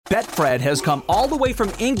Betfred has come all the way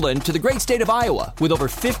from England to the great state of Iowa with over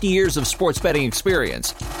 50 years of sports betting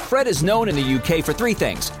experience. Fred is known in the UK for three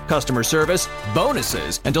things: customer service,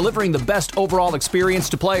 bonuses, and delivering the best overall experience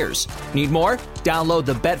to players. Need more? Download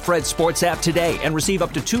the Betfred Sports app today and receive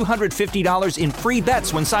up to $250 in free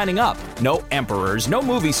bets when signing up. No emperors, no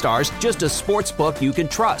movie stars, just a sports book you can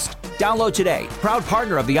trust. Download today. Proud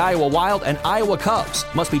partner of the Iowa Wild and Iowa Cubs.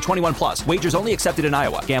 Must be 21 plus. Wagers only accepted in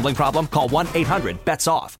Iowa. Gambling problem? Call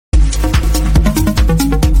 1-800-BETS-OFF.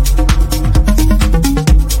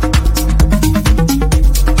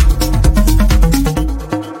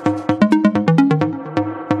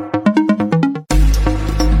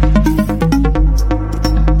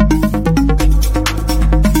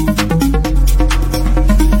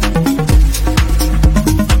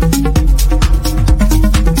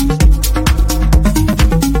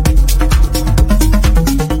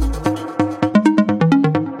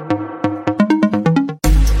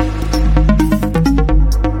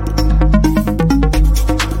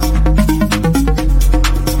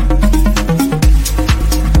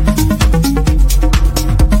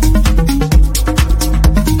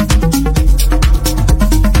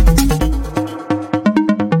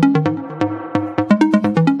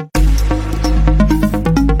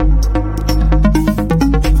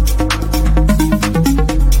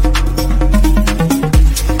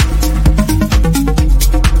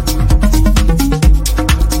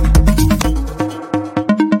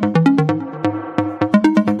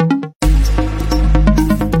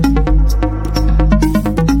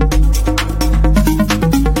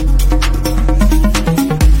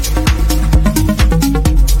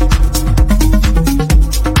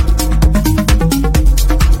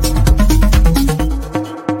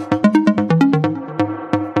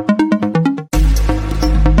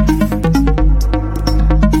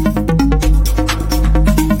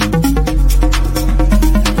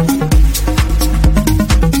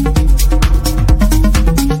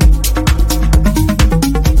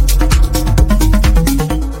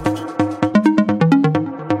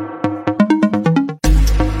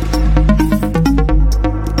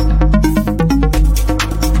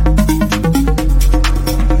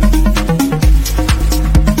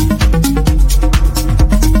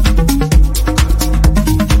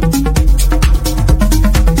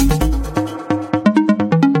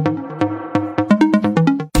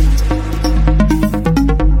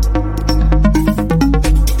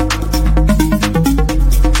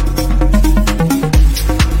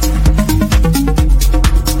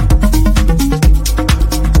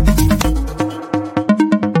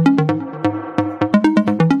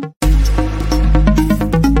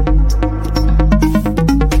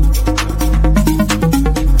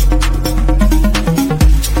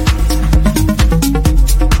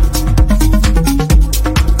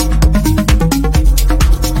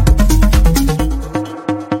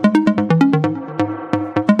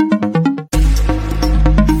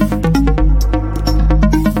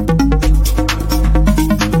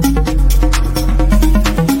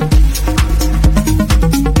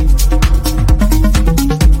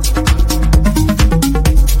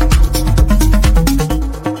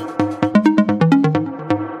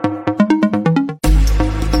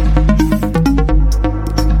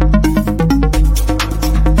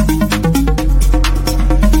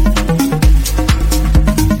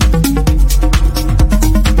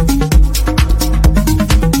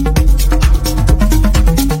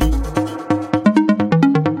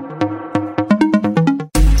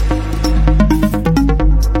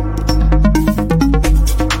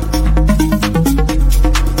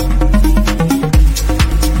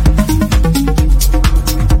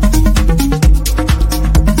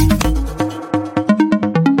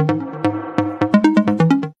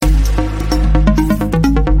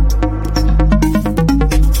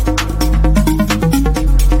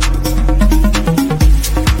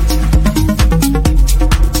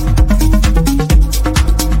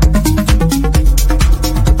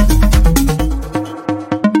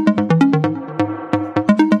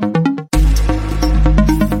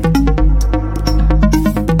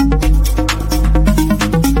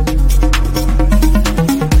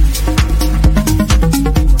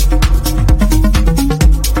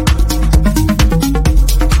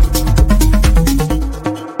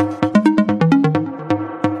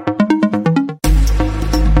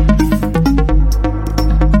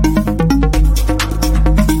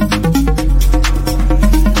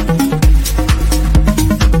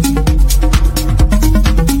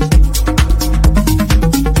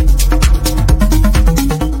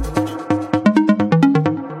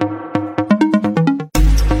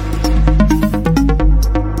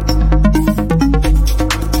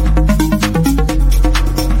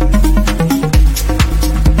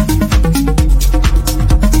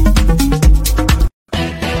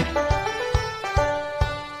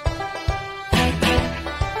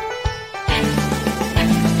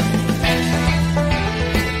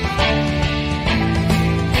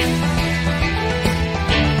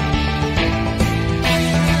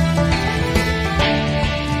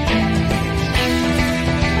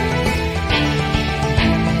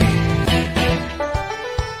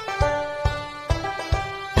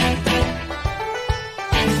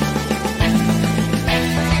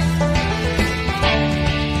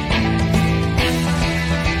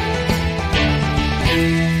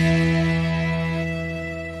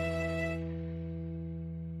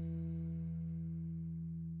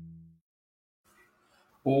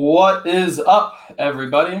 What is up,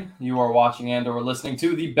 everybody? You are watching and or listening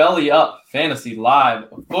to the Belly Up Fantasy Live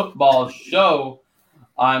Football Show.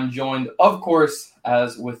 I'm joined, of course,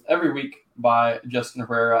 as with every week, by Justin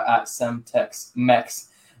Herrera at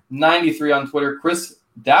SemtexMex93 on Twitter, Chris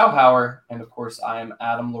Dowhauer, and of course, I am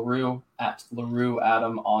Adam LaRue at LaRue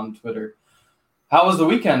Adam on Twitter. How was the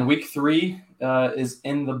weekend? Week 3 is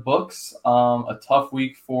in the books. A tough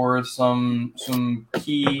week for some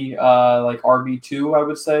key like RB2, I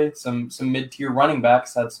would say. Some mid-tier running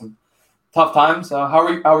backs had some tough times. How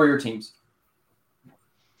were your teams?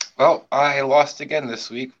 Well, I lost again this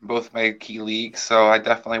week, both my key leagues, so I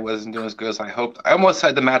definitely wasn't doing as good as I hoped. I almost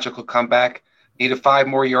had the magical comeback. Needed 5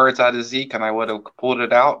 more yards out of Zeke, and I would have pulled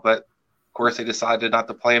it out, but of course they decided not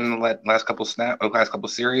to play him in the last couple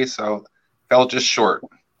series, so fell just short.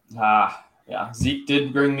 Yeah. Zeke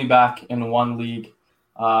did bring me back in one league,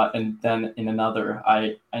 and then in another,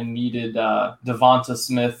 I needed Devonta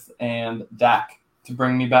Smith and Dak to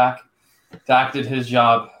bring me back. Dak did his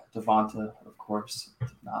job. Devonta, of course, did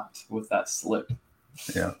not with that slip.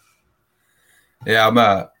 Yeah,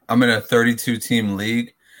 I'm in a 32-team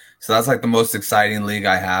league, so that's like the most exciting league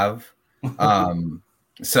I have.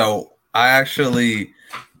 So I actually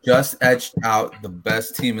just etched out the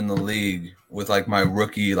best team in the league with like my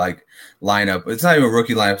rookie like lineup. It's not even a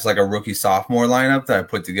rookie lineup; it's like a rookie sophomore lineup that I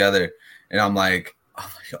put together, and I'm like,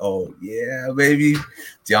 oh yeah, baby.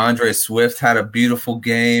 DeAndre Swift had a beautiful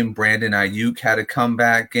game. Brandon Ayuk had a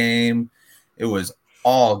comeback game. It was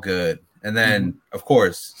all good. And then, of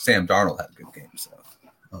course, Sam Darnold had a good game. So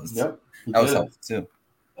that was helpful too.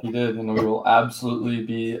 He did, and we will absolutely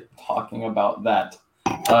be talking about that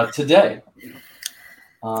today.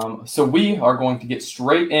 So we are going to get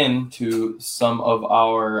straight into some of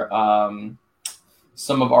our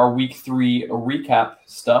Week 3 recap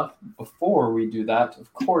stuff. Before we do that,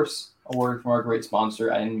 of course, a word from our great sponsor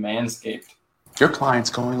and Manscaped. Your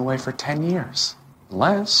client's going away for 10 years.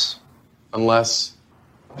 Unless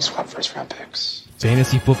we swap first-round picks.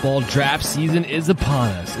 Fantasy football draft season is upon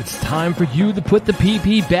us. It's time for you to put the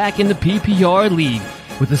PP back in the PPR league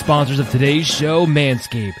with the sponsors of today's show,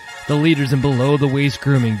 Manscaped. The leaders in below-the-waist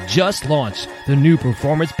grooming just launched the new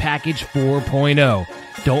Performance Package 4.0.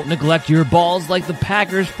 Don't neglect your balls like the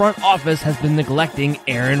Packers front office has been neglecting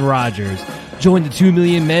Aaron Rodgers. Join the 2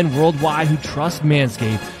 million men worldwide who trust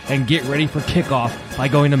Manscaped and get ready for kickoff by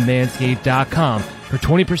going to manscaped.com for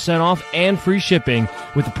 20% off and free shipping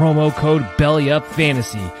with the promo code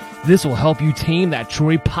BELLYUPFANTASY. This will help you tame that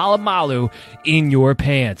Troy Polamalu in your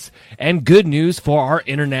pants. And good news for our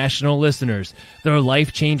international listeners. Their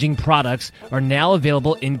life-changing products are now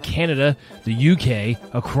available in Canada, the UK,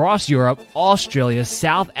 across Europe, Australia,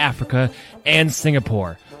 South Africa, and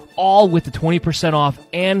Singapore. All with the 20% off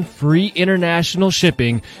and free international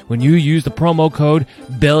shipping when you use the promo code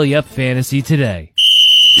BELLYUPFANTASY today.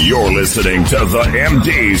 You're listening to the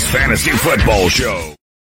MD's Fantasy Football Show.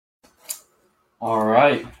 All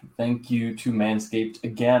right. Thank you to Manscaped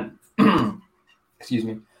again. Excuse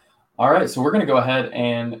me. All right. So we're going to go ahead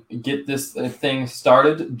and get this thing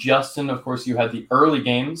started. Justin, of course, you had the early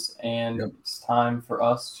games, and It's time for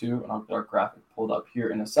us to, and I'll get our graphic pulled up here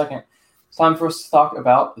in a second. It's time for us to talk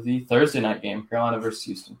about the Thursday night game, Carolina versus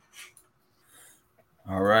Houston.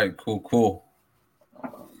 All right. Cool.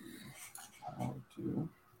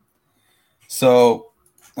 So,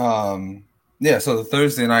 so the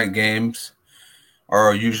Thursday night games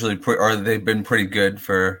are usually they've been pretty good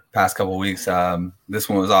for past couple of weeks. This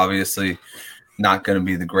one was obviously not going to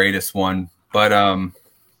be the greatest one, but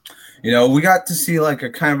we got to see like a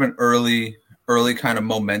kind of an early kind of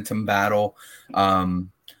momentum battle.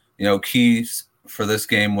 Keys for this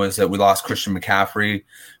game was that we lost Christian McCaffrey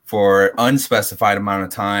for unspecified amount of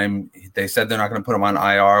time. They said they're not going to put him on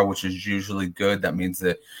IR, which is usually good. That means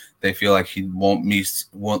that they feel like he won't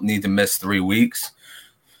need to miss 3 weeks.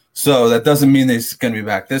 So that doesn't mean that he's going to be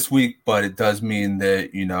back this week, but it does mean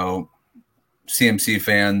that, CMC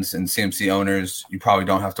fans and CMC owners, you probably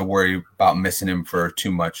don't have to worry about missing him for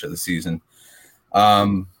too much of the season.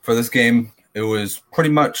 For this game, it was pretty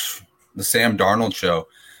much the Sam Darnold show.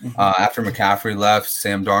 After McCaffrey left,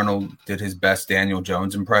 Sam Darnold did his best Daniel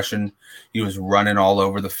Jones impression. He was running all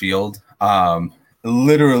over the field.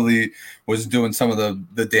 Literally was doing some of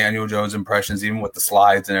the Daniel Jones impressions, even with the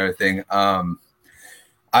slides and everything.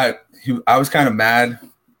 I was kind of mad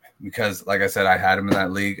because, like I said, I had him in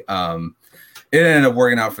that league. It ended up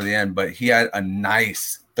working out for the end, but he had a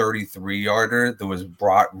nice 33-yarder that was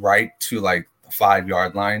brought right to like the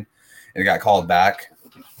 5-yard line, and it got called back.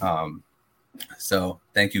 So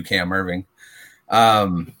thank you, Cam Irving.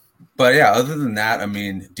 But yeah, other than that, I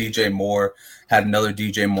mean, DJ Moore had another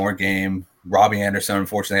DJ Moore game. Robbie Anderson,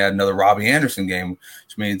 unfortunately, had another Robbie Anderson game,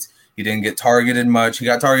 which means he didn't get targeted much. He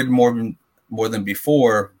got targeted more than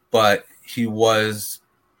before, but he was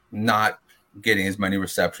not getting as many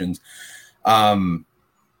receptions.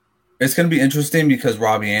 It's going to be interesting because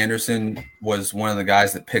Robbie Anderson was one of the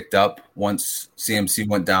guys that picked up once CMC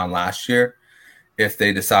went down last year. If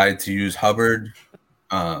they decide to use Hubbard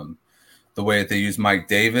the way that they use Mike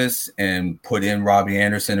Davis and put in Robbie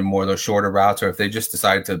Anderson and more of those shorter routes, or if they just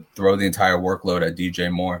decide to throw the entire workload at DJ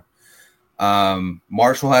Moore.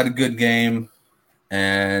 Marshall had a good game.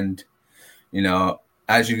 And,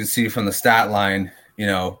 as you can see from the stat line,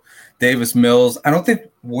 Davis Mills, I don't think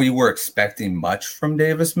we were expecting much from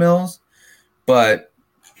Davis Mills, but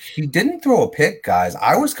he didn't throw a pick, guys.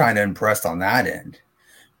 I was kind of impressed on that end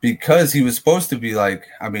because he was supposed to be at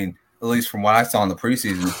least from what I saw in the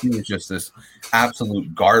preseason, he was just this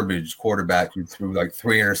absolute garbage quarterback who threw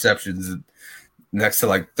 3 interceptions next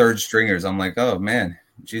to third stringers. I'm like, oh man,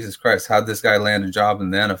 Jesus Christ, how'd this guy land a job in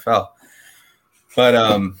the NFL?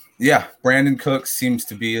 But Brandon Cooks seems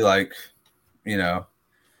to be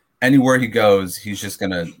anywhere he goes, he's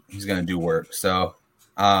gonna do work. So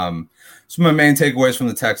some of my main takeaways from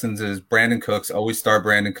the Texans is Brandon Cooks. Always start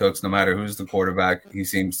Brandon Cooks no matter who's the quarterback. He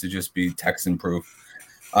seems to just be Texan proof.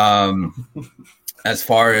 As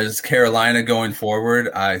far as Carolina going forward,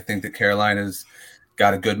 I think that Carolina's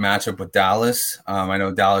got a good matchup with Dallas. I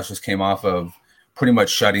know Dallas just came off of pretty much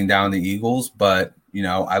shutting down the Eagles, but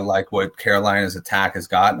I like what Carolina's attack has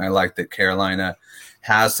got, and I like that Carolina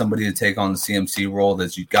has somebody to take on the CMC role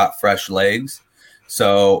that's got fresh legs.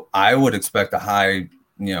 So I would expect a high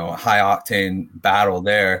octane battle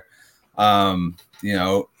there.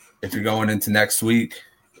 If you're going into next week,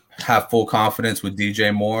 have full confidence with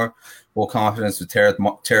DJ Moore, full confidence with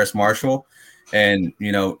Terrace Marshall. And,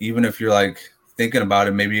 even if you're thinking about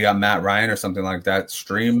it, maybe you got Matt Ryan or something like that,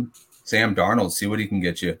 stream Sam Darnold, see what he can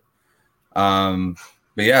get you. But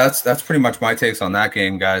yeah, that's pretty much my takes on that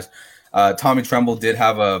game, guys. Tommy Tremble did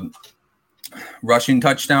have a rushing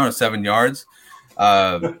touchdown of 7 yards.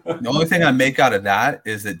 The only thing I make out of that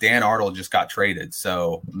is that Dan Arnold just got traded.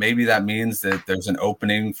 So maybe that means that there's an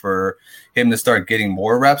opening for him to start getting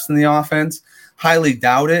more reps in the offense. Highly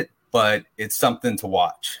doubt it, but it's something to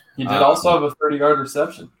watch. He did also have a 30-yard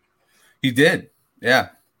reception. He did. Yeah.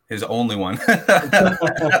 His only one.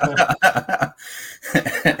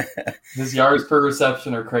 His yards per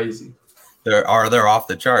reception are crazy. They're off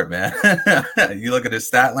the chart, man. You look at his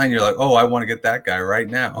stat line, you're like, oh, I want to get that guy right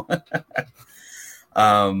now.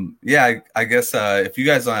 I guess if you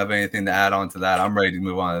guys don't have anything to add on to that, I'm ready to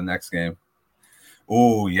move on to the next game.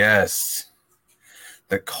 Oh, yes.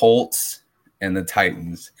 The Colts and the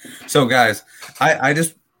Titans. So, guys, I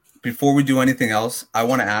just, before we do anything else, I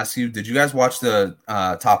want to ask you, did you guys watch the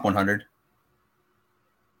Top 100?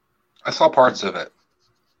 I saw parts of it.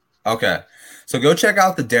 Okay. So go check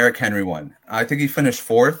out the Derrick Henry one. I think he finished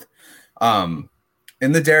 4th.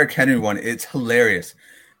 In the Derrick Henry one, it's hilarious.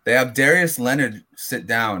 They have Darius Leonard sit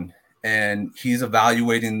down, and he's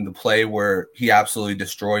evaluating the play where he absolutely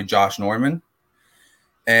destroyed Josh Norman.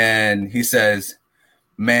 And he says,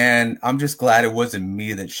 man, I'm just glad it wasn't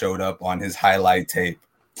me that showed up on his highlight tape.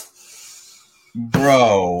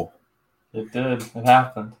 Bro. It did. It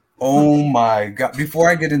happened. Oh, my God. Before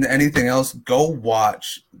I get into anything else, go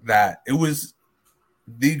watch that. It was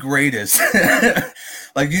the greatest. You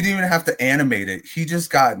didn't even have to animate it. He just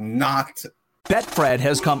got knocked. Betfred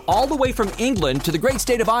has come all the way from England to the great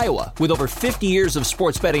state of Iowa with over 50 years of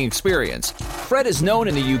sports betting experience. Fred is known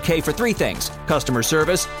in the UK for 3 things: customer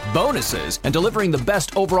service, bonuses, and delivering the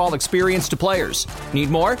best overall experience to players.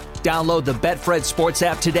 Need more? Download the Betfred Sports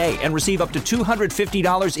app today and receive up to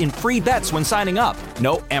 $250 in free bets when signing up.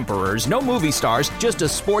 No emperors, no movie stars, just a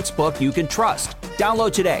sports book you can trust.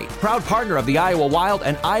 Download today. Proud partner of the Iowa Wild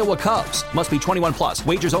and Iowa Cubs. Must be 21 plus.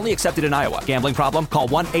 Wagers only accepted in Iowa. Gambling problem? Call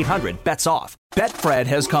 1-800-BETS-OFF. Betfred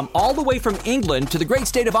has come all the way from England to the great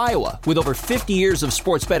state of Iowa with over 50 years of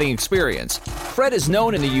sports betting experience. Fred is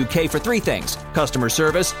known in the UK for 3 things: customer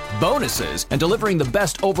service, bonuses, and delivering the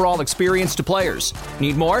best overall experience to players.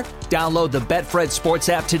 Need more? Download the Betfred Sports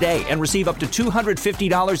app today and receive up to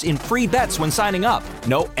 $250 in free bets when signing up.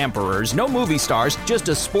 No emperors, no movie stars, just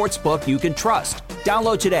a sports book you can trust.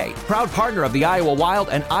 Download today. Proud partner of the Iowa Wild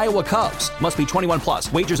and Iowa Cubs. Must be 21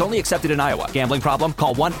 plus. Wagers only accepted in Iowa. Gambling problem?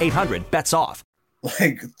 Call 1-800-BETS-OFF.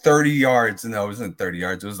 30 yards. No, it wasn't 30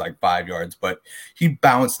 yards. It was 5 yards, but he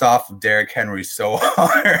bounced off of Derrick Henry so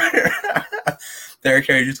hard. Derrick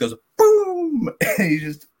Henry just goes, boom, and he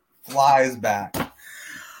just flies back.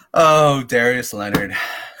 Oh, Darius Leonard.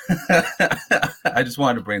 I just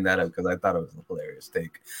wanted to bring that up because I thought it was a hilarious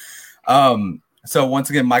take. So once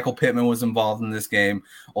again, Michael Pittman was involved in this game,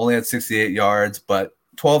 only had 68 yards, but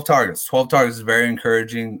 12 targets. 12 targets is very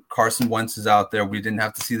encouraging. Carson Wentz is out there. We didn't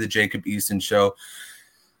have to see the Jacob Eason show.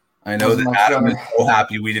 I know that Adam is so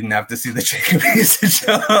happy we didn't have to see the Jacob Eason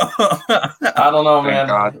show. I don't know, man.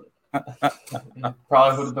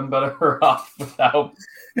 Probably would have been better off without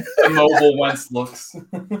immobile Wentz looks.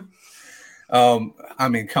 I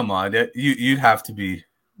mean, come on. You'd have to be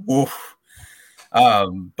oof.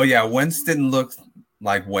 But yeah, Wentz didn't look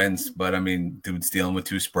like Wentz, but I mean, dude's dealing with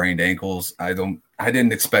 2 sprained ankles. I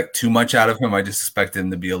didn't expect too much out of him. I just expected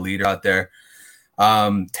him to be a leader out there.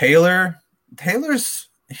 Taylor's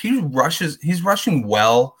he's rushing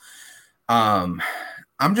well.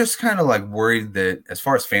 I'm just kind of like worried that as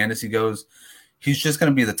far as fantasy goes, he's just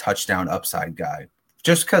going to be the touchdown upside guy.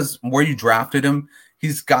 Just because where you drafted him,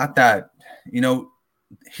 he's got that,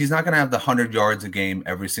 he's not going to have the 100 yards a game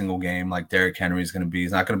every single game like Derrick Henry is going to be.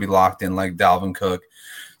 He's not going to be locked in like Dalvin Cook.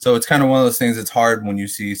 So it's kind of one of those things that's hard when you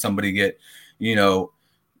see somebody get,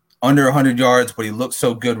 under 100 yards, but he looks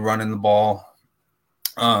so good running the ball.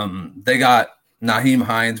 They got Nyheim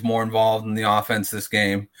Hines more involved in the offense this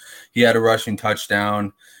game. He had a rushing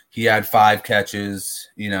touchdown. He had 5 catches.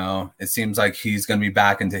 It seems like he's going to be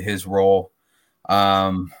back into his role.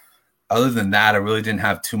 Other than that, I really didn't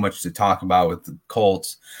have too much to talk about with the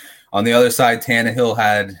Colts. On the other side, Tannehill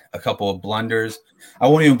had a couple of blunders. I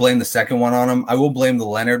won't even blame the second one on him. I will blame the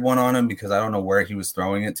Leonard one on him because I don't know where he was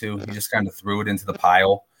throwing it to. He just kind of threw it into the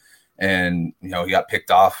pile, and, he got picked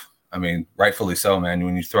off. I mean, rightfully so, man.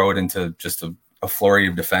 When you throw it into just a flurry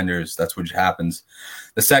of defenders, that's what happens.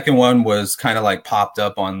 The second one was kind of like popped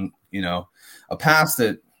up on, a pass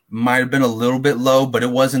that might have been a little bit low, but it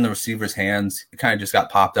was in the receiver's hands. It kind of just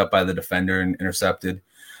got popped up by the defender and intercepted.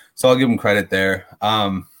 So I'll give him credit there.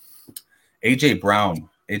 A.J. Brown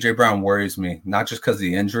worries me, not just because of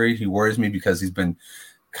the injury. He worries me because he's been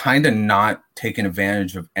kind of not taking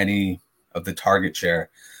advantage of any of the target share.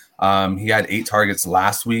 He had 8 targets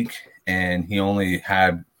last week, and he only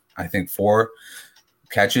had, I think, 4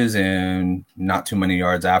 catches and not too many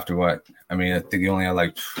yards afterward. I mean, I think he only had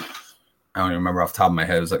I don't even remember off the top of my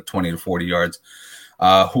head. It was 20 to 40 yards.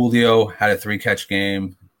 Julio had a 3-catch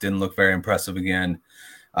game. Didn't look very impressive again.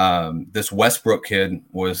 This Westbrook kid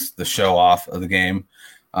was the show off of the game.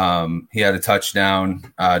 He had a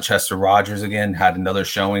touchdown. Chester Rogers again had another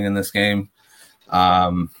showing in this game.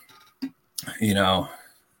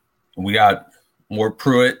 We got Ward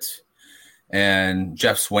Pruitt and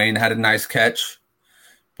Jeff Swain had a nice catch.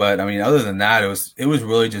 But I mean, other than that, it was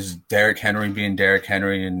really just Derrick Henry being Derrick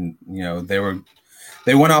Henry, and they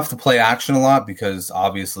went off to play action a lot because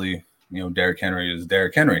obviously Derrick Henry is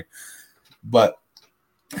Derrick Henry. But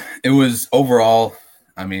it was overall,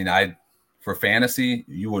 I mean, for fantasy,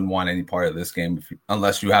 you wouldn't want any part of this game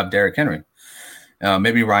unless you have Derrick Henry.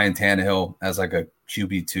 Maybe Ryan Tannehill as like a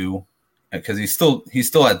QB2 because he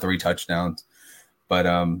still had 3 touchdowns. But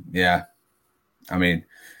yeah, I mean,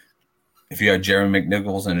 if you had Jeremy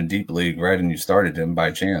McNichols in a deep league, right, and you started him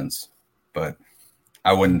by chance, but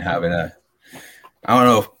I wouldn't have it. I don't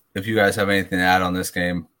know if you guys have anything to add on this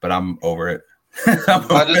game, but I'm over it. Just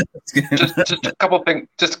a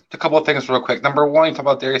couple of things real quick. Number one, you talk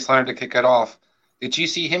about Darius Leonard to kick it off. Did you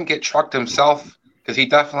see him get trucked himself? Because he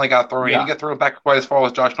definitely got thrown. Yeah. He didn't get thrown back quite as far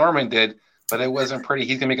as Josh Norman did, but it wasn't pretty.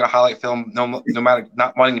 He's gonna make a highlight film, no matter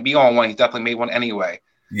not wanting to be on one. He definitely made one anyway.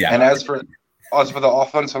 Yeah. And as for the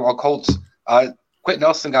offense of all Colts, Quentin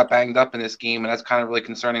Nelson got banged up in this game, and that's kind of really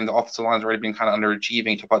concerning. The offensive line's already been kind of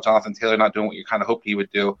underachieving. You talk about Jonathan Taylor not doing what you kind of hoped he would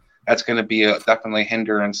do. That's going to be definitely a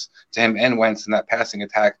hindrance to him and Wentz in that passing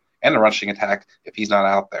attack and the rushing attack if he's not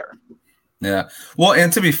out there. Yeah. Well,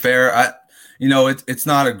 and to be fair, it's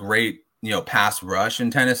not a great, pass rush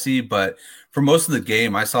in Tennessee, but for most of the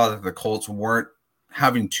game, I saw that the Colts weren't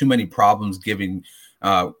having too many problems giving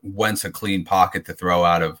Wentz a clean pocket to throw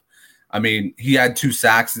out of. I mean, he had 2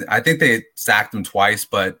 sacks. I think they sacked him twice,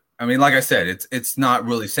 but I mean, like I said, it's not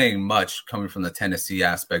really saying much coming from the Tennessee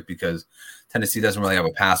aspect because Tennessee doesn't really have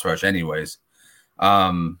a pass rush anyways.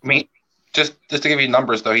 I mean, just to give you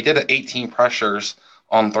numbers, though, he did 18 pressures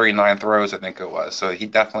on 39 throws, I think it was. So he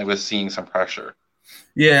definitely was seeing some pressure.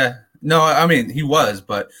 Yeah. No, I mean, he was.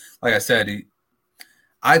 But like I said,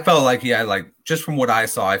 I felt like he had, just from what I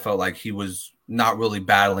saw, I felt like he was not really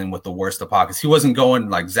battling with the worst of pockets. He wasn't going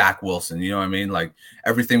like Zach Wilson, you know what I mean? Like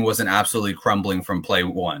everything wasn't absolutely crumbling from play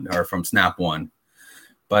 1 or from snap 1.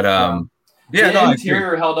 But the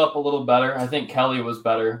interior held up a little better. I think Kelly was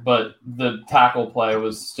better, but the tackle play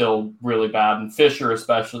was still really bad. And Fisher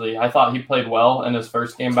especially, I thought he played well in his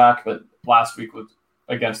first game back, but last week was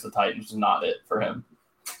against the Titans was not it for him.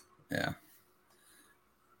 Yeah.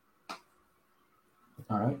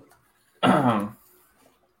 All right.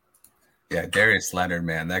 Yeah, Darius Leonard,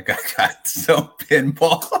 man, that guy got so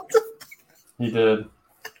pinballed. He did.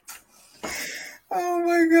 Oh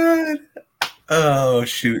my god. Oh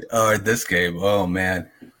shoot. Oh, this game. Oh man.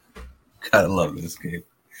 Gotta love this game.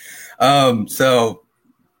 So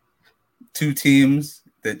two teams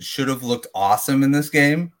that should have looked awesome in this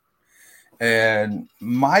game. And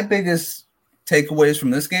my biggest takeaways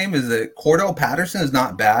from this game is that Cordell Patterson is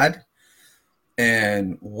not bad.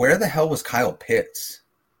 And where the hell was Kyle Pitts?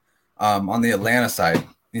 On the Atlanta side,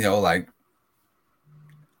 you know, like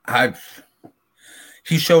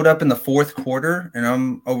he showed up in the fourth quarter, and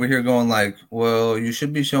I'm over here going like, well, you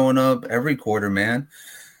should be showing up every quarter, man.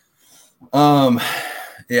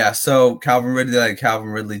 Yeah. So Calvin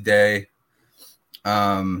Ridley Day.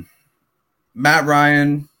 Matt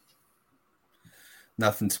Ryan,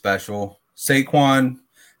 nothing special. Saquon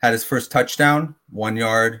had his first touchdown, 1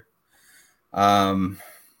 yard. Yeah,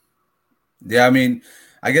 I mean,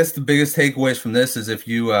 I guess the biggest takeaways from this is if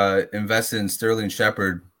you invested in Sterling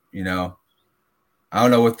Shepard, you know, I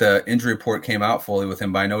don't know what the injury report came out fully with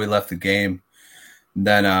him, but I know he left the game.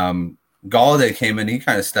 Then Galladay came in. He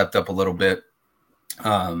kind of stepped up a little bit.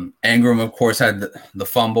 Ingram, of course, had the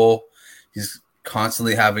fumble. He's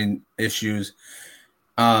constantly having issues.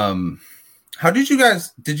 Did you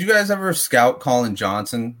guys ever scout Colin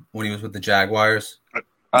Johnson when he was with the Jaguars?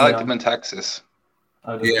 I liked him in Texas.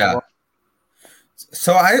 Yeah.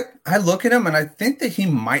 So I look at him and I think that he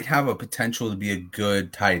might have a potential to be a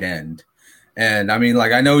good tight end. And I mean,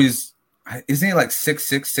 like, I know isn't he like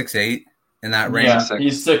 6'6", 6'8" in that range? Yeah,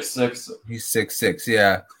 he's 6'6". He's 6'6",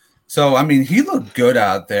 yeah. So, I mean, he looked good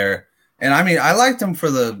out there. And I mean, I liked him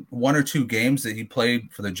for the 1 or 2 games that he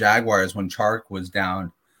played for the Jaguars when Chark was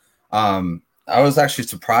down. I was actually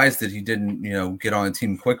surprised that he didn't, you know, get on a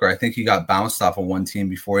team quicker. I think he got bounced off of one team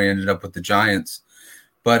before he ended up with the Giants.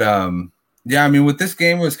 But, yeah, I mean, with this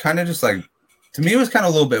game, it was kind of just like, to me, it was kind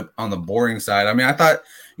of a little bit on the boring side. I mean, I thought,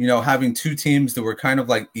 you know, having two teams that were kind of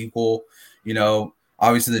like equal, you know,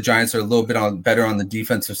 obviously the Giants are a little bit better on the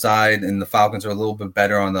defensive side and the Falcons are a little bit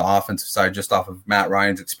better on the offensive side just off of Matt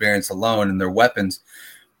Ryan's experience alone and their weapons.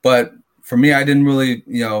 But for me, I didn't really,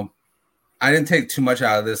 you know, I didn't take too much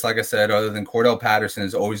out of this, like I said, other than Cordell Patterson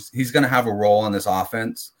he's going to have a role in this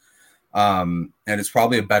offense. And it's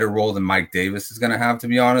probably a better role than Mike Davis is going to have, to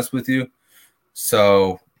be honest with you.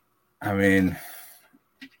 So, I mean,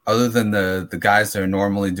 other than the guys that are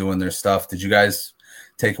normally doing their stuff, did you guys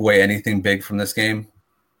take away anything big from this game?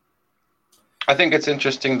 I think it's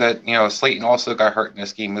interesting that, you know, Slayton also got hurt in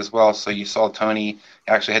this game as well. So you saw Tony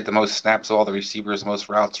actually had the most snaps of all the receivers, most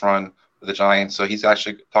routes run for the Giants. So he's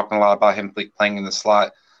actually talking a lot about him playing in the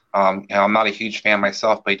slot. You know, I'm not a huge fan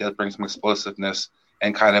myself, but he does bring some explosiveness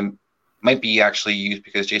and kind of might be actually used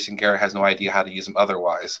because Jason Garrett has no idea how to use him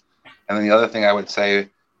otherwise. And then the other thing I would say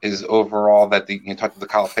is overall that you talked about the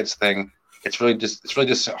Kyle Pitts thing. It's really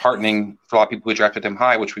disheartening for a lot of people who drafted him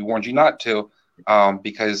high, which we warned you not to,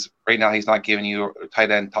 because right now he's not giving you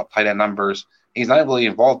top tight end numbers. He's not really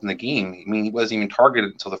involved in the game. I mean, he wasn't even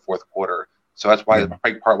targeted until the fourth quarter. So that's why the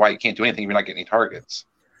big part why you can't do anything if you're not getting any targets.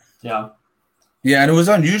 Yeah. Yeah, and it was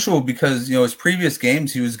unusual because, you know, his previous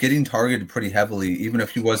games, he was getting targeted pretty heavily, even if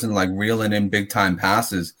he wasn't like reeling in big time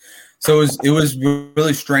passes. So it was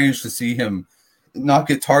really strange to see him not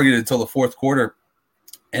get targeted until the fourth quarter.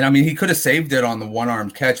 And I mean, he could have saved it on the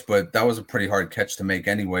one-armed catch, but that was a pretty hard catch to make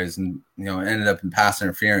anyways. And, you know, it ended up in pass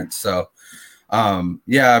interference. So,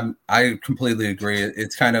 yeah, I completely agree.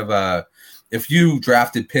 It's kind of if you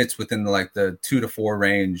drafted Pitts within the 2 to 4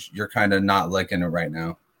 range, you're kind of not liking it right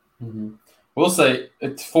now. Mm-hmm. We'll say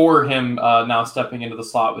it's for him now stepping into the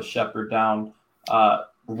slot with Shepard down.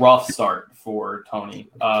 Rough start for Tony,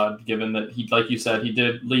 given that he, like you said, he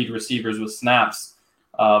did lead receivers with snaps,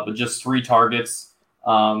 but just 3 targets,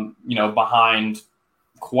 you know, behind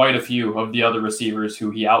quite a few of the other receivers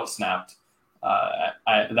who he outsnapped.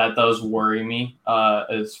 That does worry me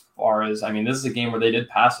as far as, I mean, this is a game where they did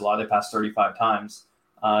pass a lot. They passed 35 times,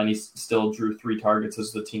 and he still drew 3 targets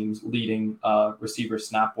as the team's leading receiver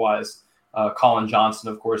snap-wise. Colin Johnson,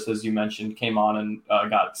 of course, as you mentioned, came on and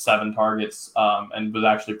got 7 targets and was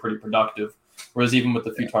actually pretty productive. Whereas even with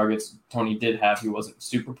the few targets Tony did have, he wasn't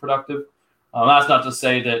super productive. That's not to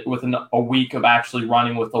say that within a week of actually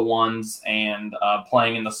running with the ones and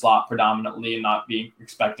playing in the slot predominantly and not being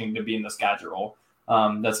expecting to be in the gadget role,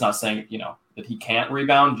 that's not saying, you know, that he can't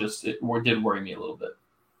rebound. Just it did worry me a little bit.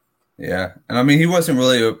 Yeah, and I mean, he wasn't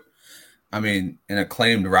really an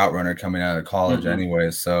acclaimed route runner coming out of college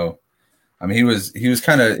anyways. So, I mean, it was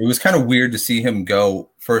kind of weird to see him go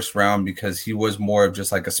first round because he was more of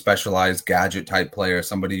just like a specialized gadget type player,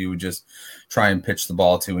 somebody you would just try and pitch the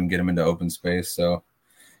ball to and get him into open space. So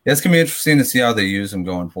yeah, it's gonna be interesting to see how they use him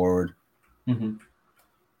going forward. Mm-hmm.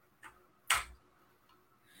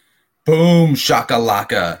 Boom,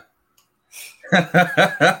 shakalaka.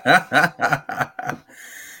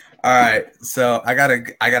 All right, so I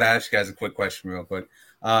gotta ask you guys a quick question real quick.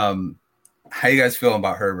 How you guys feeling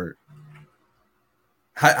about Herbert?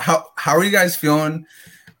 How are you guys feeling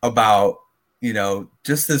about, you know,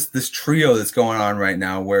 just this trio that's going on right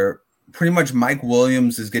now where pretty much Mike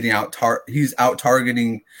Williams is getting he's out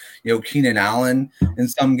targeting, you know, Keenan Allen in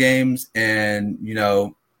some games, and you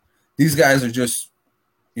know, these guys are just,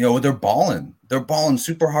 you know, they're balling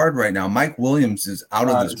super hard right now. Mike Williams is out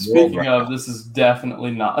of this world. Speaking of, this is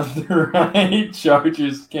definitely not the right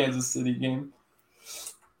Chargers Kansas City game.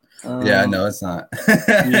 Yeah, no, it's not.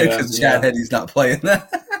 Because Chad Heddy's not playing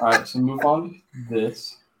that. All right, so move on to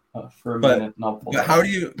this for a minute. But how do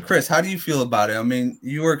you, Chris? How do you feel about it? I mean,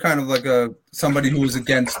 you were kind of like somebody who was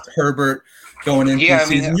against Herbert going into the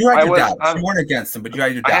season. You had your doubts. You weren't against him, but you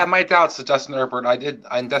had your doubts. I had my doubts with Justin Herbert. I did.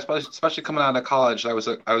 Especially coming out of college, I was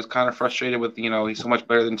kind of frustrated with, you know, he's so much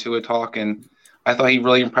better than Tua Talk, and I thought he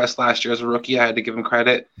really impressed last year as a rookie. I had to give him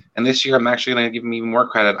credit. And this year, I'm actually going to give him even more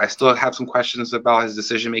credit. I still have some questions about his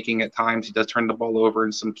decision-making at times. He does turn the ball over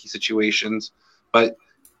in some key situations. But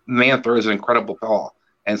the man throws an incredible ball.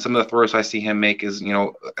 And some of the throws I see him make is, you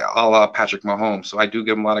know, a la Patrick Mahomes. So I do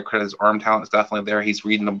give him a lot of credit. His arm talent is definitely there. He's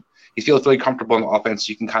reading them. He feels really comfortable in the offense.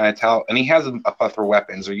 You can kind of tell. And he has a plethora of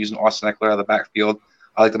weapons. They're using Austin Eckler out of the backfield.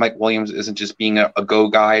 I like that Mike Williams isn't just being a go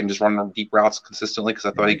guy and just running deep routes consistently, because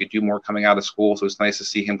I thought he could do more coming out of school. So it's nice to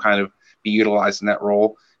see him kind of be utilized in that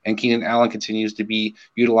role. And Keenan Allen continues to be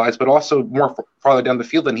utilized, but also more farther down the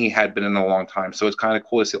field than he had been in a long time. So it's kind of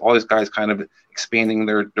cool to see all these guys kind of expanding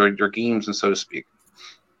their games, and so to speak.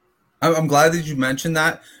 I'm glad that you mentioned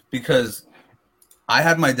that, because I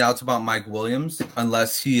had my doubts about Mike Williams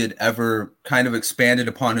unless he had ever kind of expanded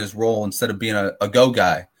upon his role instead of being a go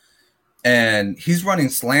guy. And he's running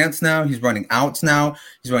slants now. He's running outs now.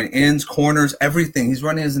 He's running ins, corners, everything. He's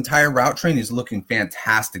running his entire route train. He's looking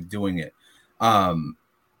fantastic doing it.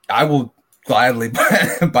 I will gladly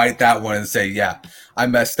bite that one and say, yeah, I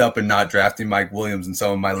messed up in not drafting Mike Williams in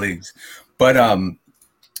some of my leagues. But,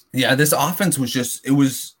 yeah, this offense was it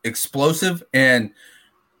was explosive. And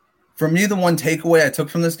for me, the one takeaway I took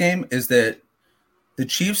from this game is that the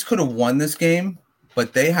Chiefs could have won this game,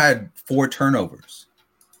 but they had 4 turnovers.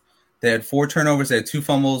 They had 4 turnovers, they had 2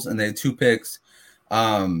 fumbles, and they had 2 picks.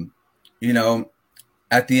 You know,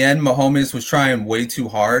 at the end, Mahomes was trying way too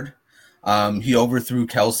hard. He overthrew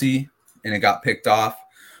Kelsey, and it got picked off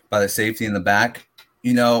by the safety in the back.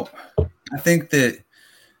 You know, I think that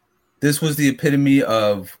this was the epitome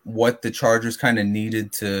of what the Chargers kind of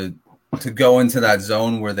needed to go into that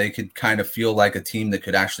zone where they could kind of feel like a team that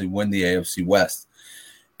could actually win the AFC West.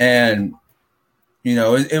 And, you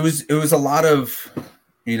know, it was a lot of,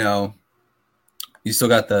 you know, you still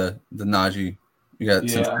got the Najee. You got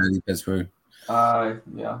Cincinnati, Pittsburgh.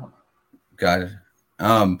 Yeah. Got it.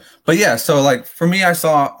 But yeah, so like for me, I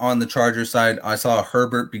saw on the Chargers side, I saw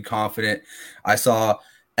Herbert be confident. I saw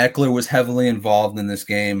Eckler was heavily involved in this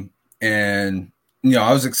game. And, you know,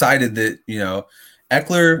 I was excited that, you know,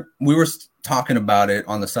 Eckler, we were talking about it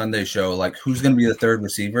on the Sunday show, like who's going to be the third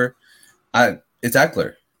receiver? It's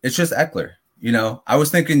Eckler. It's just Eckler. You know, I was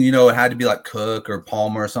thinking, you know, it had to be like Cook or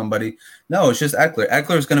Palmer or somebody. No, it's just Eckler.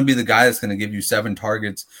 Eckler is going to be the guy that's going to give you 7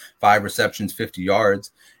 targets, 5 receptions, 50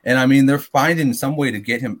 yards. And I mean, they're finding some way to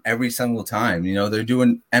get him every single time. You know, they're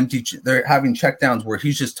doing they're having checkdowns where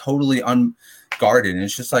he's just totally unguarded. And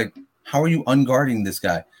it's just like, how are you unguarding this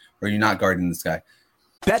guy? Or are you not guarding this guy?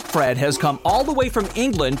 Betfred has come all the way from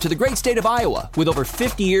England to the great state of Iowa with over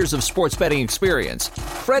 50 years of sports betting experience.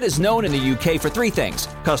 Fred is known in the UK for 3 things: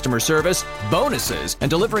 customer service, bonuses,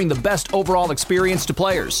 and delivering the best overall experience to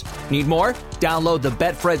players. Need more? Download the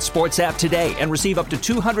Betfred Sports app today and receive up to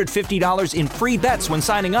 $250 in free bets when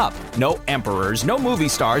signing up. No emperors, no movie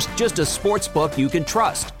stars, just a sports book you can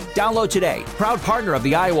trust. Download today. Proud partner of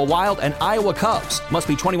the Iowa Wild and Iowa Cubs. Must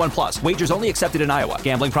be 21 plus. Wagers only accepted in Iowa.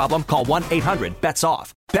 Gambling problem? Call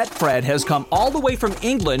 1-800-BETS-OFF. Betfred has come all the way from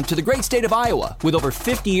England to the great state of Iowa with over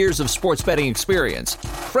 50 years of sports betting experience.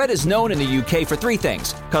 Fred is known in the UK for 3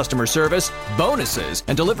 things: customer service, bonuses,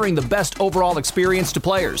 and delivering the best overall experience to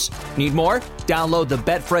players. Need more? Download the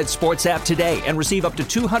Betfred Sports app today and receive up to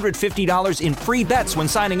 $250 in free bets when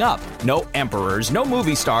signing up. No emperors, no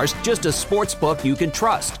movie stars, just a sports book you can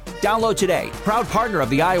trust. Download today. Proud partner of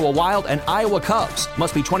the Iowa Wild and Iowa Cubs.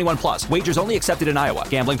 Must be 21 plus. Wagers only accepted in Iowa.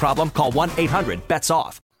 Gambling problem? Call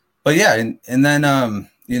 1-800-BETS-OFF. But yeah, and then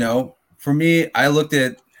for me, I looked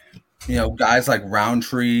at guys like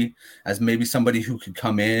Roundtree as maybe somebody who could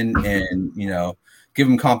come in and give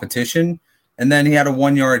him competition. And then he had a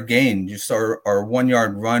 1 yard gain, or 1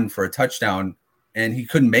 yard run for a touchdown, and he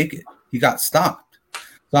couldn't make it. He got stopped.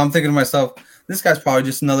 So I'm thinking to myself, this guy's probably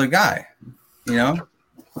just another guy,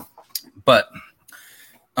 But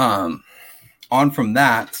on from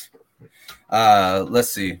that,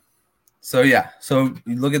 let's see. So you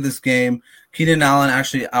look at this game. Keenan Allen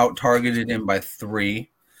actually out-targeted him by 3,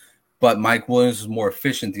 but Mike Williams was more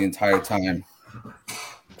efficient the entire time.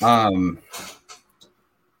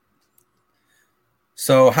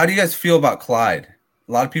 So how do you guys feel about Clyde?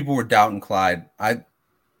 A lot of people were doubting Clyde. I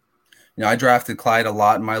drafted Clyde a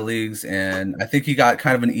lot in my leagues, and I think he got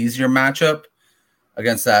kind of an easier matchup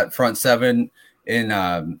against that front seven in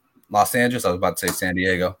Los Angeles. I was about to say San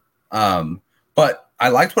Diego. But I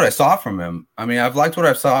liked what I saw from him. I mean, I've liked what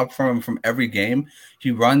I saw from him from every game. He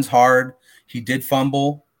runs hard. He did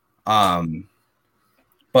fumble.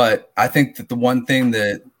 But I think that the one thing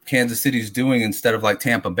that Kansas City's doing instead of like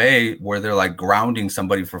Tampa Bay, where they're like grounding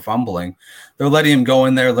somebody for fumbling, they're letting him go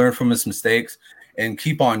in there, learn from his mistakes, and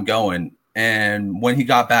keep on going. And when he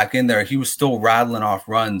got back in there, he was still rattling off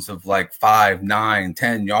runs of like 5, 9,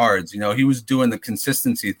 10 yards. He was doing the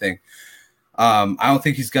consistency thing. I don't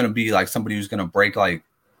think he's going to be like somebody who's going to break like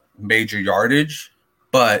major yardage,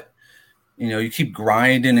 but you keep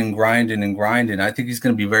grinding and grinding and grinding. I think he's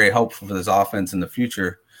going to be very helpful for this offense in the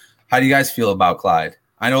future. How do you guys feel about Clyde?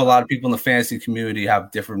 I know a lot of people in the fantasy community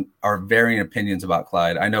have varying opinions about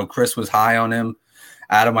Clyde. I know Chris was high on him.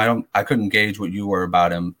 Adam, I couldn't gauge what you were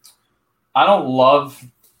about him. I don't love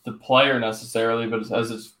the player necessarily, but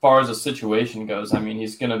as far as the situation goes, I mean,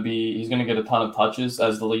 he's going to get a ton of touches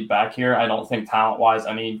as the lead back here. I don't think talent-wise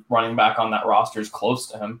any running back on that roster is close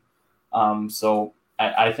to him. So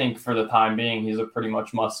I think for the time being, he's a pretty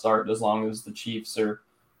much must start as long as the Chiefs are,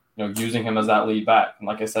 using him as that lead back. And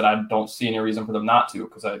like I said, I don't see any reason for them not to,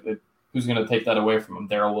 because who's going to take that away from him?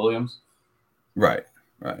 Darrell Williams? Right.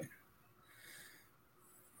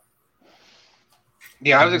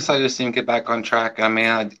 Yeah, I was excited to see him get back on track. I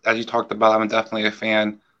mean, as you talked about, I'm definitely a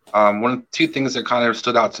fan. Two things that kind of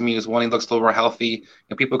stood out to me is one, he looks a little more healthy.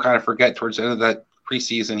 People kind of forget towards the end of that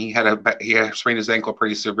preseason, he had sprained his ankle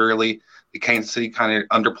pretty severely. The Kansas City kind of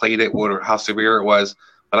underplayed it, how severe it was.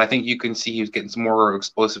 But I think you can see he's getting some more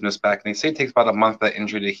explosiveness back. And they say it takes about a month for that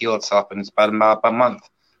injury to heal itself, and it's about a month.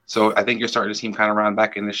 So I think you're starting to see him kind of round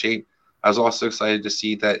back into shape. I was also excited to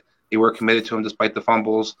see that they were committed to him despite the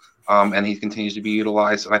fumbles, and he continues to be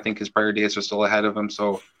utilized. And I think his prior days are still ahead of him.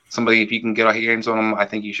 So somebody, if you can get our hands on him, I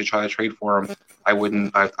think you should try to trade for him. I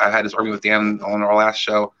had this argument with Dan on our last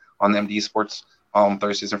show on the MD Sports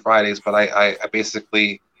Thursdays and Fridays, but I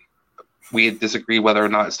basically – we had disagreed whether or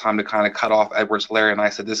not it's time to kind of cut off Edwards-Helaire, and I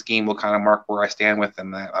said this game will kind of mark where I stand with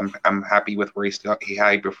him. I'm happy with where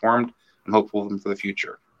he performed. I'm hopeful of him for the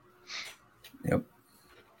future. Yep,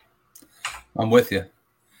 I'm with you.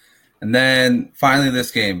 And then finally,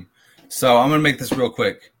 this game. So I'm going to make this real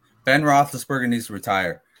quick. Ben Roethlisberger needs to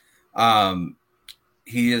retire.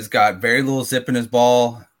 He has got very little zip in his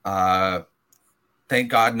ball. Thank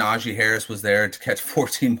God Najee Harris was there to catch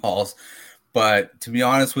 14 balls. But to be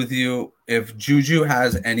honest with you, if Juju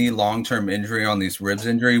has any long-term injury on these ribs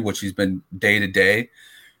injury, which he's been day to day,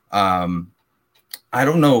 I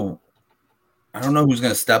don't know who's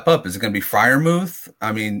going to step up. Is it going to be Freiermuth?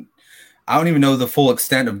 I mean, I don't even know the full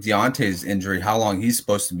extent of Deontay's injury, how long he's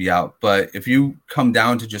supposed to be out. But if you come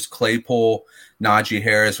down to just Claypool, Najee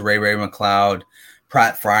Harris, Ray McLeod,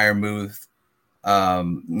 Pratt Freiermuth,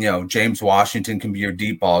 James Washington can be your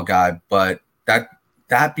deep ball guy, but that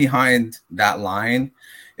behind that line,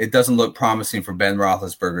 it doesn't look promising for Ben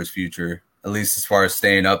Roethlisberger's future, at least as far as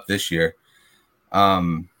staying up this year.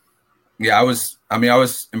 I was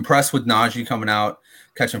impressed with Najee coming out,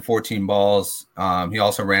 catching 14 balls. He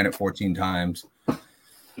also ran it 14 times.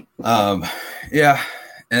 And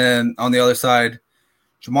on the other side,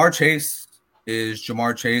 Jamar Chase is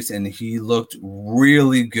Jamar Chase, and he looked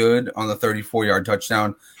really good on the 34-yard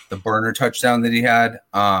touchdown, the burner touchdown that he had.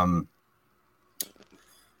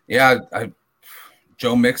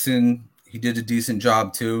 Joe Mixon, he did a decent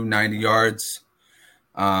job too, 90 yards.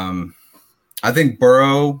 I think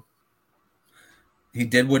Burrow, he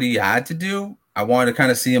did what he had to do. I wanted to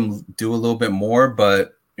kind of see him do a little bit more,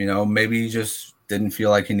 but, maybe he just didn't feel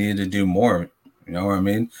like he needed to do more. You know what I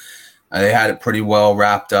mean? They had it pretty well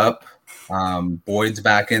wrapped up. Boyd's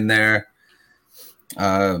back in there.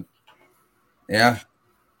 Yeah. Yeah.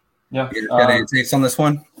 You got any takes on this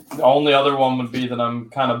one? The only other one would be that I'm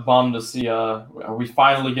kind of bummed to see we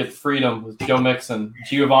finally get freedom with Joe Mixon.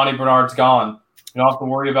 Giovanni Bernard's gone. You don't have to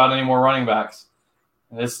worry about any more running backs.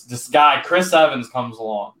 And this guy, Chris Evans, comes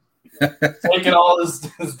along. Taking all his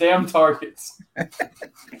damn targets.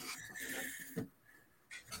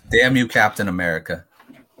 Damn you, Captain America.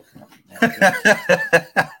 I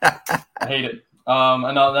hate it.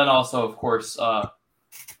 And then also, of course,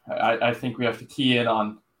 I think we have to key in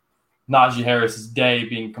on Najee Harris's day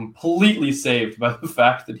being completely saved by the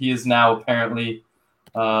fact that he is now apparently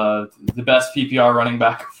the best PPR running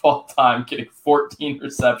back of all time, getting 14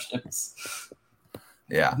 receptions.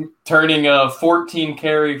 Yeah. Turning a 14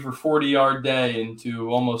 carry for 40-yard day into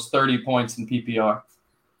almost 30 points in PPR.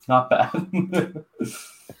 Not bad.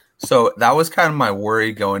 So that was kind of my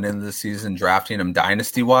worry going into the season, drafting him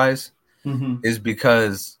dynasty-wise, is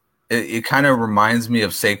because it kind of reminds me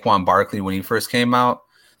of Saquon Barkley when he first came out.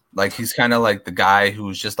 Like, he's kind of like the guy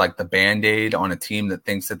who's just like the Band-Aid on a team that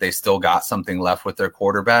thinks that they still got something left with their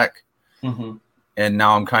quarterback. And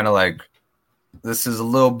now I'm kind of like, this is a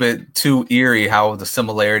little bit too eerie how the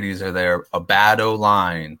similarities are there. A bad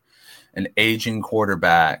O-line, an aging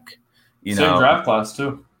quarterback. Same draft class,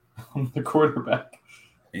 too. The quarterback.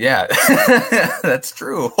 Yeah, that's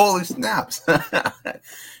true. Holy snaps.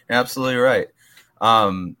 Absolutely right.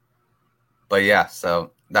 But yeah,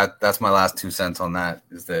 so that's my last 2 cents on that,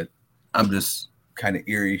 is that I'm just kind of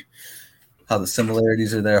eerie how the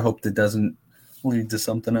similarities are there. I hope that doesn't lead to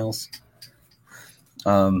something else.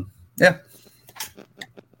 Yeah.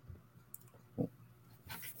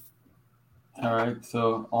 All right,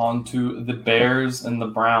 so on to the Bears and the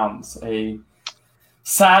Browns. A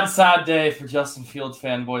sad day for Justin Fields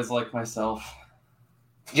fanboys like myself.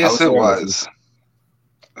 Yes, it was.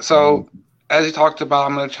 So, as you talked about,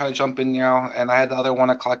 I'm going to try to jump in now. And I had the other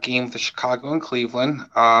 1 o'clock game with Chicago and Cleveland.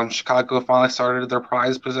 Chicago finally started their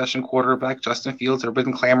prized possession quarterback, Justin Fields. They've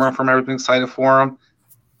been clamoring for him, everything excited for him.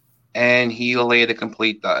 And he laid a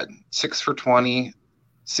complete dud. 6 for 20,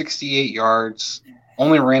 68 yards.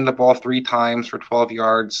 Only ran the ball 3 times for 12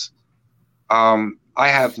 yards. I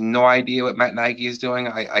have no idea what Matt Nagy is doing.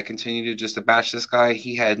 I continue to just bash this guy.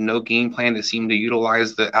 He had no game plan that seemed to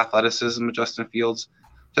utilize the athleticism of Justin Fields.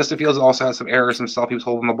 Justin Fields also had some errors himself. He was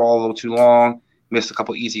holding the ball a little too long, missed a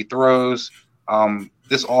couple easy throws.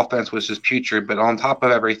 This offense was just putrid. But on top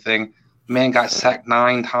of everything, man got sacked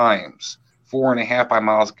 9 times, 4.5 by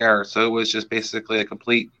Myles Garrett. So it was just basically a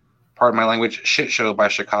complete, pardon my language, shit show by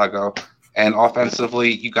Chicago. And offensively,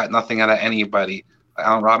 you got nothing out of anybody.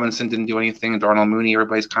 Allen Robinson didn't do anything. Darnell Mooney,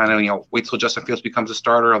 everybody's kind of, wait till Justin Fields becomes a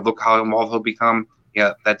starter. Look how involved he'll become.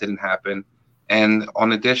 Yeah, that didn't happen. And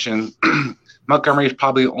on addition, Montgomery is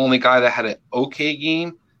probably the only guy that had an okay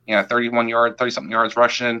game. 30-something yards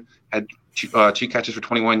rushing, had 2 catches for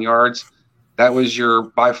 21 yards. That was your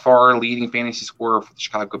by far leading fantasy scorer for the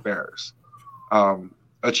Chicago Bears.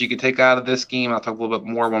 What you could take out of this game, I'll talk a little bit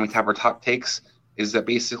more when we have our top takes, is that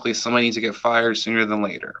basically somebody needs to get fired sooner than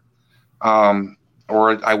later.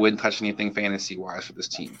 Or I wouldn't touch anything fantasy-wise for this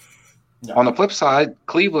team. Yeah. On the flip side,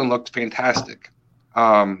 Cleveland looked fantastic.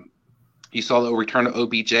 You saw the return to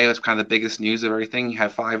OBJ. That's kind of the biggest news of everything. He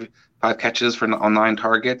had five catches on 9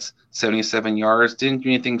 targets, 77 yards. Didn't do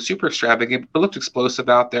anything super extravagant, but looked explosive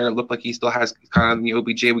out there. It looked like he still has kind of the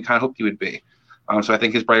OBJ we kind of hoped he would be. So I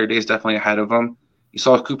think his brighter days definitely ahead of him. You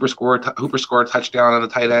saw Hooper score a touchdown on the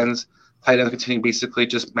tight ends. Tight ends continue basically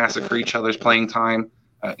just massacre each other's playing time.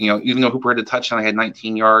 Even though Hooper had a touchdown, I had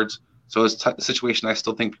 19 yards. So it's a situation I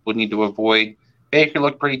still think people need to avoid. Baker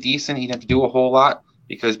looked pretty decent. He didn't have to do a whole lot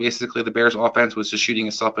because basically the Bears' offense was just shooting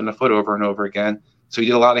itself in the foot over and over again. So he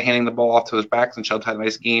did a lot of handing the ball off to his backs, and Chubb had a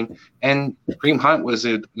nice game. And Kareem Hunt was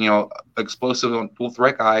a explosive dual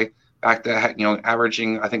threat guy back to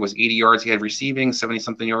averaging, I think it was 80 yards he had receiving,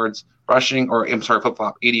 70-something yards rushing, or I'm sorry,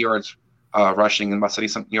 flip-flop, 80 yards rushing and about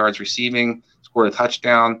 70-something yards receiving, scored a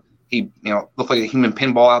touchdown. He, looked like a human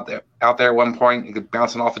pinball out there at one point. He could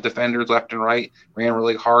bouncing off of defenders left and right, ran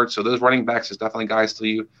really hard. So those running backs is definitely guys to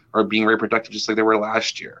you are being very productive, just like they were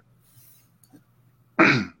last year.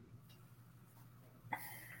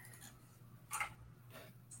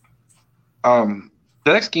 The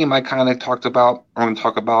next game I kind of talked about, or I'm going to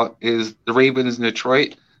talk about, is the Ravens in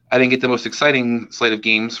Detroit. I didn't get the most exciting slate of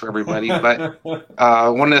games for everybody, but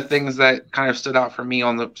one of the things that kind of stood out for me,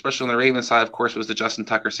 especially on the Ravens side, of course, was the Justin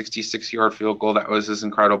Tucker 66-yard field goal. That was just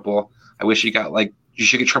incredible. I wish you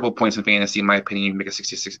should get triple points in fantasy, in my opinion. You make a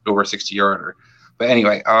 60-yarder. But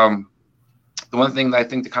anyway, the one thing that I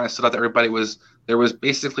think that kind of stood out to everybody was there was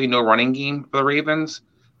basically no running game for the Ravens.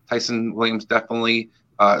 Tyson Williams definitely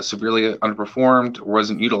severely underperformed or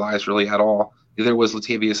wasn't utilized really at all. Neither was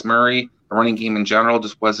Latavius Murray. The running game in general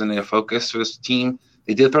just wasn't a focus for this team.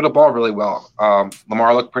 They did throw the ball really well.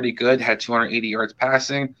 Lamar looked pretty good, had 280 yards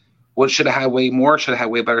passing. What should have had way more, should have had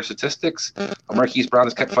way better statistics. Marquise Brown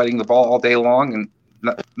has kept fighting the ball all day long and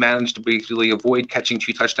managed to basically avoid catching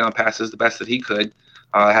 2 touchdown passes the best that he could.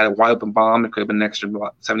 Had a wide open bomb. It could have been an extra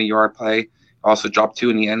 70-yard play. Also dropped 2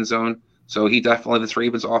 in the end zone. So he definitely, this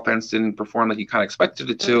Ravens offense didn't perform like he kind of expected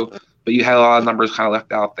it to, but you had a lot of numbers kind of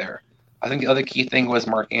left out there. I think the other key thing was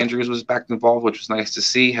Mark Andrews was back involved, which was nice to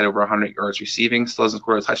see. Had over 100 yards receiving. Still hasn't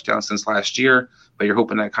scored a touchdown since last year, but you're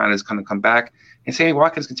hoping that kind of is going to come back. And Sammy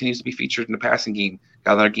Watkins continues to be featured in the passing game.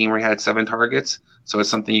 Got another game where he had 7 targets, so it's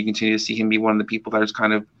something you continue to see him be one of the people that is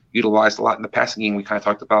kind of utilized a lot in the passing game. We kind of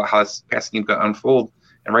talked about how this passing game got unfold.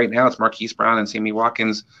 And right now it's Marquise Brown and Sammy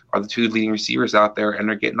Watkins are the 2 leading receivers out there, and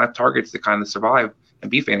they're getting enough targets to kind of survive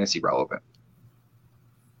and be fantasy relevant.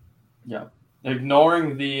 Yeah.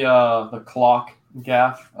 Ignoring the clock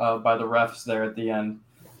gaff by the refs there at the end,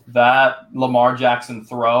 that Lamar Jackson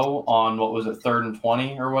throw on, what was it, 3rd and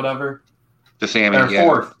 20 or whatever? To Sammy,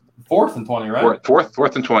 Fourth and 20, right?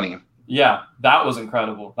 Fourth and 20. Yeah, that was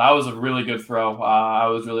incredible. That was a really good throw. I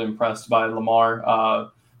was really impressed by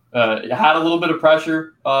Lamar. Had a little bit of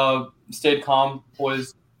pressure, stayed calm,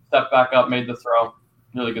 poised, stepped back up, made the throw.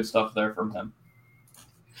 Really good stuff there from him.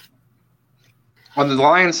 On the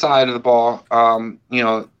Lions side of the ball,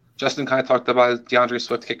 Justin kind of talked about DeAndre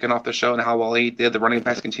Swift kicking off the show and how well he did. The running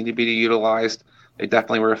backs continue to be utilized. They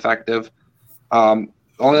definitely were effective. The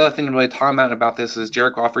only other thing to really comment about this is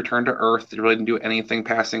Jared Goff returned to earth. He really didn't do anything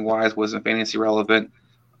passing-wise, wasn't fantasy relevant.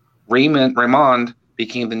 Raymond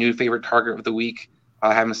became the new favorite target of the week,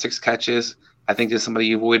 having 6 catches. I think there's somebody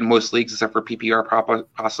you avoid in most leagues except for PPR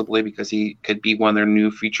possibly because he could be one of their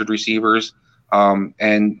new featured receivers.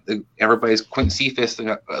 Everybody's Quentin Cephas,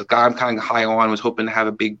 a guy I'm kind of high on, was hoping to have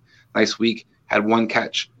a big, nice week, had 1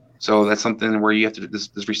 catch. So that's something where you have to,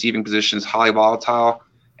 this receiving position is highly volatile.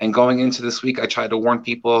 And going into this week, I tried to warn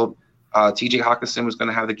people TJ Hawkinson was going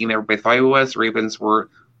to have the game everybody thought he was. The Ravens were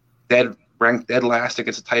ranked dead last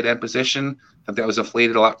against the tight end position. That was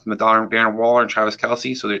inflated a lot from the Darren Waller and Travis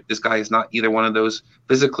Kelce. So this guy is not either one of those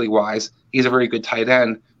physically wise. He's a very good tight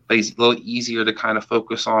end, but he's a little easier to kind of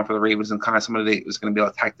focus on for the Ravens and kind of somebody that was going to be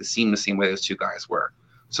able to attack the seam the same way those 2 guys were.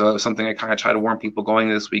 So it was something I kind of try to warn people going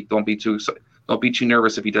into this week. Don't be too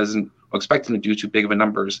nervous if he doesn't expect him to do too big of a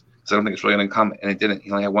numbers, because I don't think it's really going to come, and it didn't.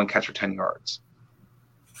 He only had 1 catch for 10 yards.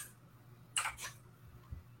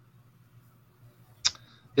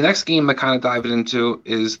 The next game I kind of dive into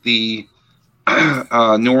is the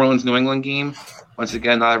New Orleans-New England game. Once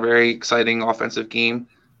again, not a very exciting offensive game.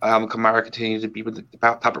 Kamara continued to be the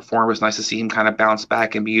top performer. It was nice to see him kind of bounce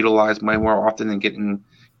back and be utilized way more often than getting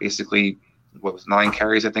basically, 9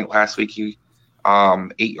 carries, I think, last week. 8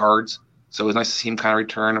 yards. So it was nice to see him kind of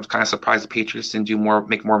return. I was kind of surprised the Patriots didn't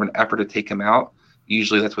make more of an effort to take him out.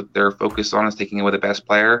 Usually that's what they're focused on, is taking away the best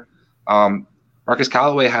player. Marcus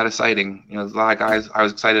Callaway had a sighting. There's a lot of guys. I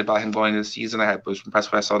was excited about him going into the season. Was impressed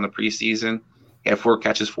with what I saw in the preseason. He had 4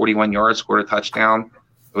 catches, 41 yards, scored a touchdown.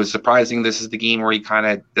 It was surprising. This is the game where he kind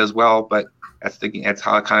of does well, but that's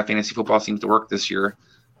how kind of fantasy football seems to work this year.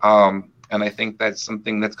 And I think that's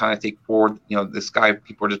something that's kind of take forward. This guy,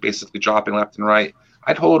 people are just basically dropping left and right.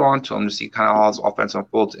 I'd hold on to him to see kind of how his offense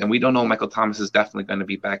unfolds. And we don't know Michael Thomas is definitely going to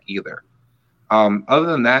be back either. Other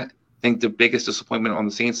than that, I think the biggest disappointment on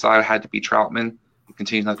the Saints side had to be Troutman. He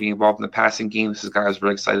continues not being involved in the passing game. This is a guy I was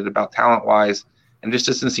really excited about talent-wise. And there just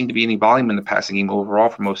doesn't seem to be any volume in the passing game overall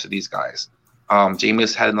for most of these guys.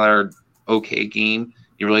 Jameis had another okay game.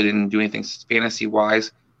 He really didn't do anything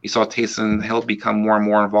fantasy-wise. You saw Taysom Hill become more and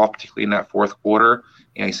more involved, particularly in that 4th quarter.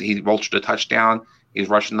 He vultured a touchdown. He's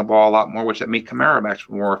rushing the ball a lot more, which that made Kamara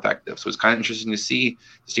actually more effective. So it's kind of interesting to see,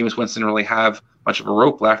 does Jameis Winston really have much of a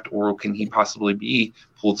rope left, or can he possibly be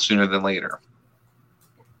pulled sooner than later?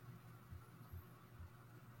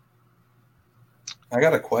 I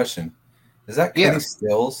got a question. Is that Kenny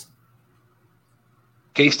Stills?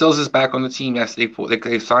 Kenny Stills is back on the team. Yes, they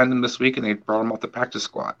signed him this week, and they brought him off the practice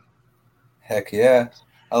squad. Heck yeah.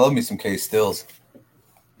 I love me some Kenny Stills.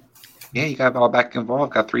 Yeah, he got all back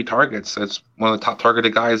involved, got 3 targets. That's one of the top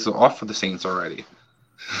targeted guys off for the Saints already.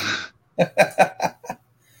 The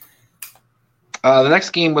next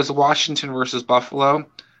game was Washington versus Buffalo.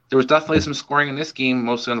 There was definitely some scoring in this game,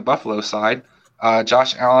 mostly on the Buffalo side.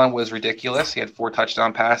 Josh Allen was ridiculous. He had 4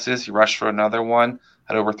 touchdown passes. He rushed for another one,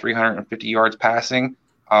 had over 350 yards passing.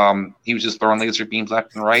 He was just throwing laser beams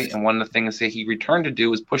left and right. And one of the things that he returned to do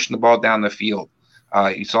was pushing the ball down the field.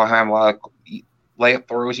 You saw him have a layup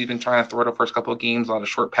throws he's been trying to throw the first couple of games, a lot of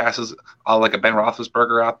short passes, like a Ben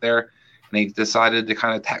Roethlisberger out there. And he decided to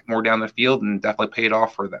kind of attack more down the field and definitely paid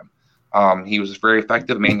off for them. He was very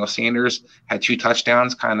effective. Emmanuel Sanders had 2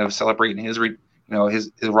 touchdowns, kind of celebrating his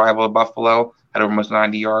rival Buffalo, had almost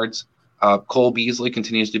 90 yards. Cole Beasley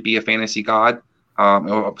continues to be a fantasy god.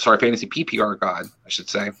 Fantasy PPR god, I should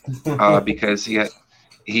say, because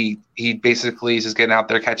he basically is just getting out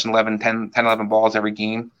there catching 10, 11 balls every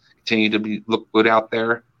game. Continue to look good out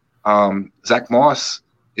there. Zach Moss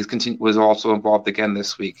was also involved again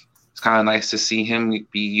this week. It's kind of nice to see him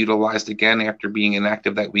be utilized again after being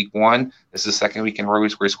inactive that week 1. This is the second week in a row where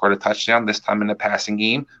he scored a touchdown, this time in the passing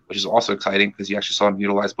game, which is also exciting because you actually saw him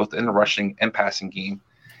utilized both in the rushing and passing game.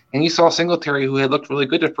 And you saw Singletary, who had looked really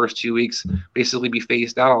good the first 2 weeks, basically be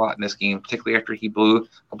phased out a lot in this game, particularly after he blew a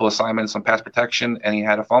couple assignments on pass protection and he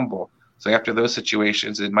had a fumble. So after those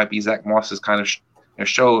situations, it might be Zach Moss's kind of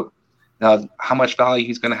show how much value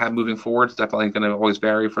he's going to have moving forward. It's definitely going to always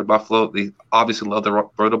vary for Buffalo. They obviously love to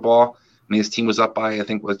throw the ball. I mean, his team was up by, I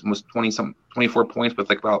think, was 24 points with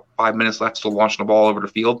like about 5 minutes left, still launching the ball over the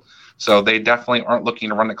field. So they definitely aren't looking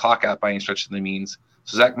to run the clock out by any stretch of the means.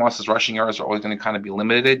 So Zach Moss's rushing yards are always going to kind of be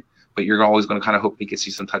limited, but you're always going to kind of hope he gets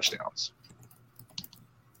you some touchdowns.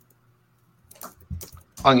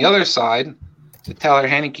 On the other side, the Taylor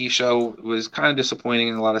Heinicke show was kind of disappointing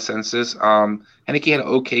in a lot of senses. Heinicke had an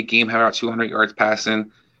okay game, had about 200 yards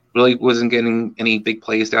passing, really wasn't getting any big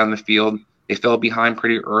plays down the field. They fell behind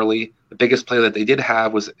pretty early. The biggest play that they did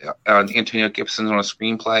have was Antonio Gibson on a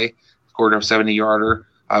screenplay, scored a 70-yarder.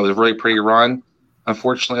 It was a really pretty run.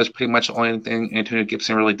 Unfortunately, that's pretty much the only thing Antonio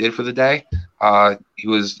Gibson really did for the day. He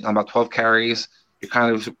was on about 12 carries. You're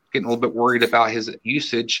kind of getting a little bit worried about his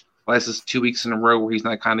usage. This is 2 weeks in a row where he's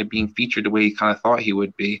not kind of being featured the way he kind of thought he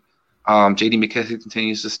would be. J.D. McKissic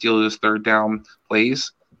continues to steal his third down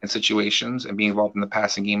plays and situations and be involved in the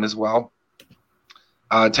passing game as well.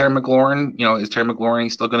 Terry McLaurin, is Terry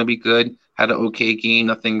McLaurin still going to be good? Had an okay game,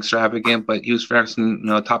 nothing extravagant, but he was facing,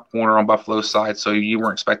 top corner on Buffalo's side, so you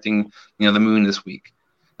weren't expecting, the moon this week.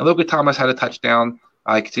 Now, Logan Thomas had a touchdown.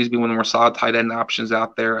 He continues to be one of the more solid tight end options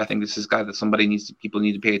out there. I think this is a guy that people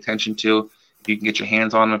need to pay attention to. If you can get your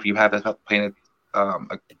hands on him, if you have that playing a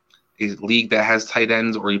league that has tight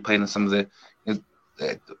ends, or you play in some of the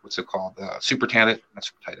what's it called, super talent, not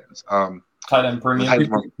super tight ends, tight end premium.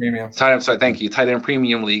 Tight end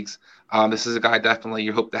premium leagues. This is a guy definitely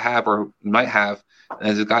you hope to have or you might have, and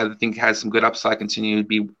as a guy that I think has some good upside. Continue to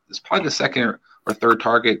be is probably the second or third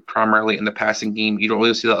target primarily in the passing game. You don't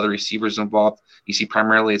really see the other receivers involved. You see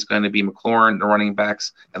primarily it's going to be McLaurin, the running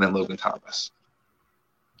backs, and then Logan Thomas.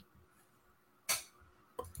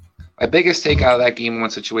 My biggest take out of that game in one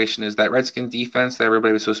situation is that Redskins defense that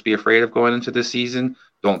everybody was supposed to be afraid of going into this season,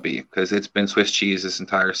 don't be, because it's been Swiss cheese this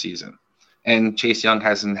entire season. And Chase Young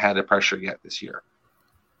hasn't had a pressure yet this year.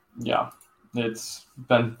 Yeah, it's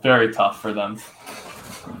been very tough for them.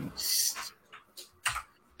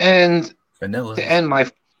 And Vanilla. to end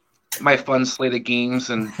my fun slate of games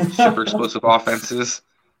and super explosive offenses,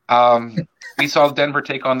 we saw Denver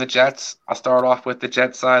take on the Jets. I'll start off with the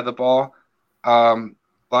Jets side of the ball.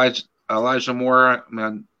 Elijah Moore,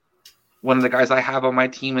 one of the guys I have on my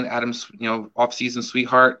team, and Adams, off-season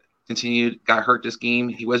sweetheart, got hurt this game.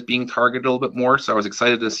 He was being targeted a little bit more, so I was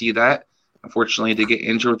excited to see that. Unfortunately, to get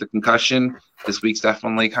injured with a concussion, this week's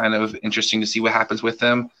definitely kind of interesting to see what happens with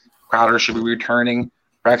him. Crowder should be returning.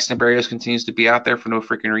 Braxton Berrios continues to be out there for no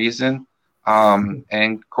freaking reason.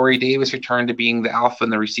 And Corey Davis returned to being the alpha in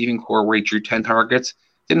the receiving core where he drew 10 targets.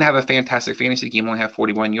 Didn't have a fantastic fantasy game, only had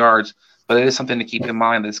 41 yards. But it is something to keep in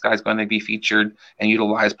mind that this guy's going to be featured and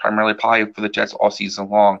utilized primarily probably for the Jets all season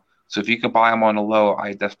long. So if you can buy him on the low,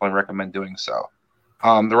 I definitely recommend doing so.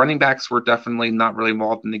 The running backs were definitely not really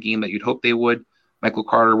involved in the game that you'd hope they would. Michael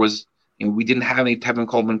Carter was, we didn't have any Tevin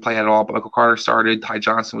Coleman play at all, but Michael Carter started. Ty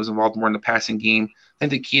Johnson was involved more in the passing game. I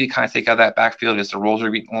think the key to kind of take out that backfield is the roles are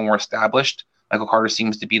getting a little more established. Michael Carter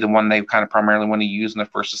seems to be the one they kind of primarily want to use in the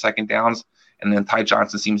first or second downs. And then Ty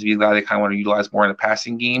Johnson seems to be the guy they kind of want to utilize more in the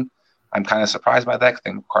passing game. I'm kind of surprised by that. I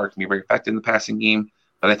think Carter can be very effective in the passing game,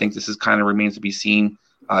 but I think this is kind of remains to be seen.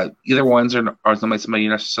 Either ones are somebody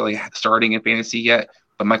you're necessarily starting in fantasy yet,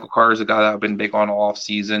 but Michael Carter is a guy that I've been big on all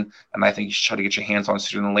season, and I think you should try to get your hands on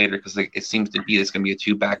sooner than later because it seems to be it's going to be a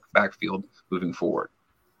two backfield moving forward.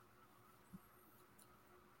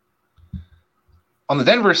 On the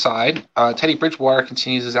Denver side, Teddy Bridgewater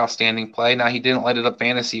continues his outstanding play. Now, he didn't light it up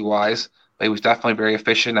fantasy-wise, but he was definitely very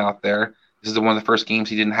efficient out there. This is one of the first games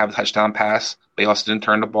he didn't have a touchdown pass, but he also didn't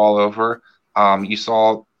turn the ball over. You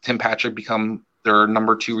saw Tim Patrick become their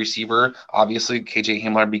number 2 receiver. Obviously, KJ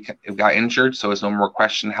Hamler got injured, so it's no more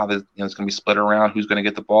question how it's going to be split around. Who's going to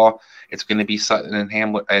get the ball? It's going to be Sutton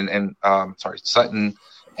and Sutton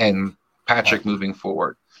and Patrick moving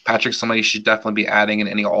forward. Patrick, somebody you should definitely be adding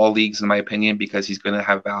in all leagues, in my opinion, because he's going to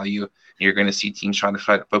have value. You're going to see teams trying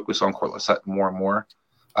to focus on Cortland Sutton more and more.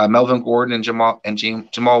 Melvin Gordon and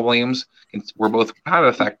Jamal Williams were both kind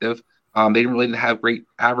of effective. They didn't really have great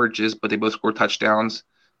averages, but they both scored touchdowns.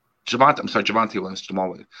 Javonte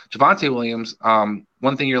Williams.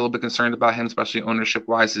 One thing you're a little bit concerned about him, especially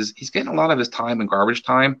ownership-wise, is he's getting a lot of his time in garbage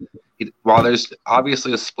time. While there's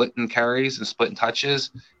obviously a split in carries and split in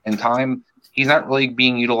touches and time, he's not really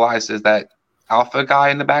being utilized as that alpha guy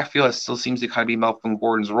in the backfield. It still seems to kind of be Melvin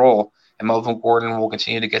Gordon's role, and Melvin Gordon will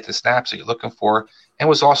continue to get the snaps that you're looking for, and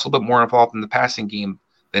was also a bit more involved in the passing game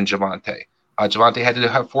than Javonte. Javonte had to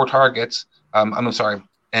have 4 targets.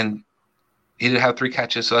 And he did have 3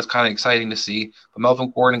 catches, so that's kind of exciting to see. But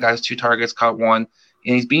Melvin Gordon got his 2 targets, caught 1, and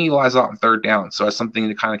he's being utilized a lot on third down, so that's something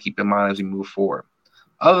to kind of keep in mind as we move forward.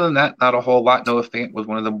 Other than that, not a whole lot. Noah Fant was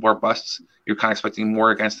one of the more busts. You're kind of expecting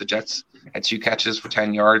more against the Jets. Had 2 catches for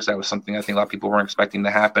 10 yards. That was something I think a lot of people weren't expecting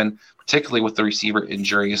to happen, particularly with the receiver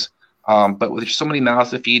injuries. But with so many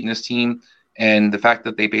mouths to feed in this team, and the fact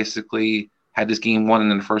that they basically had this game won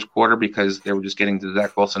in the first quarter because they were just getting to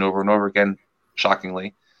Zach Wilson over and over again,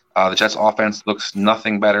 shockingly. The Jets' offense looks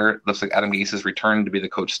nothing better. It looks like Adam Gase is returning to be the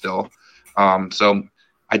coach still. So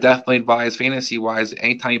I definitely advise fantasy-wise,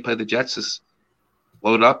 anytime you play the Jets, just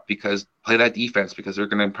load up play that defense because they're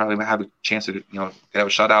going to probably have a chance to get a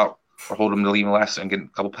shutout or hold them to leave less and get a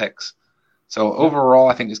couple picks. So overall,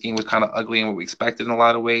 I think this game was kind of ugly in what we expected in a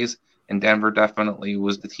lot of ways, and Denver definitely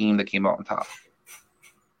was the team that came out on top.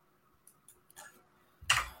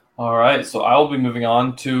 All right, so I will be moving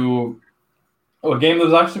on to a game that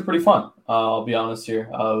was actually pretty fun. I'll be honest here.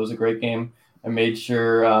 It was a great game. I made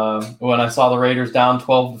sure when I saw the Raiders down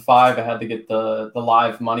 12-5, I had to get the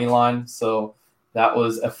live money line. So that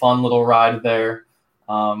was a fun little ride there.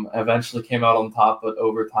 Eventually came out on top, but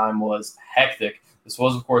overtime was hectic. This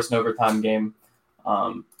was, of course, an overtime game.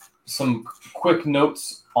 Some quick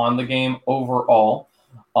notes on the game overall.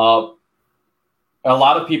 A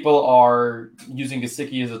lot of people are using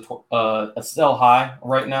Gesicki as a sell high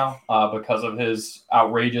right now because of his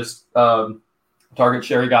outrageous target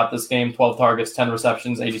share he got this game, 12 targets, 10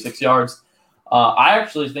 receptions, 86 yards. I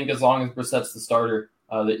actually think as long as Brissett's the starter,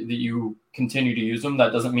 that you continue to use him.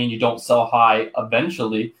 That doesn't mean you don't sell high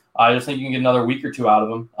eventually. I just think you can get another week or 2 out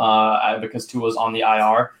of him because Tua's on the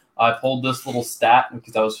IR. I pulled this little stat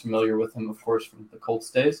because I was familiar with him, of course, from the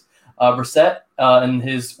Colts days. Brissett, in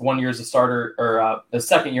his 1 year as a starter, or his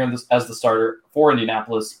second year as the starter for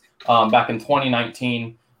Indianapolis, back in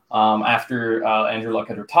 2019, after Andrew Luck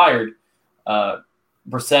had retired,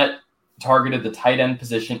 Brissett targeted the tight end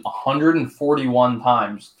position 141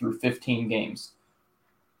 times through 15 games.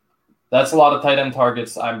 That's a lot of tight end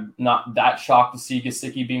targets. I'm not that shocked to see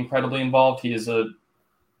Gesicki be incredibly involved. He is a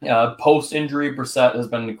post-injury. Brissett has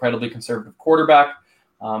been an incredibly conservative quarterback.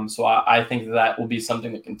 So I think that will be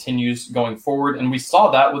something that continues going forward. And we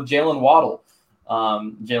saw that with Jalen Waddle.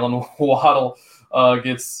 Jalen Waddle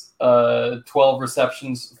gets 12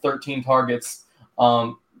 receptions, 13 targets.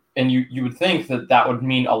 And you would think that would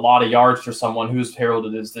mean a lot of yards for someone who's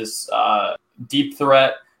heralded as this deep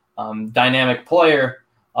threat, dynamic player.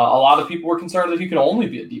 A lot of people were concerned that he could only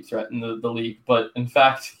be a deep threat in the league. But, in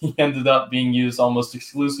fact, he ended up being used almost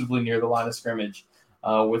exclusively near the line of scrimmage.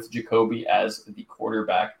 With Jacoby as the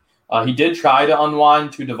quarterback. He did try to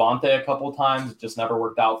unwind to Devontae a couple of times. It just never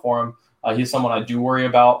worked out for him. He's someone I do worry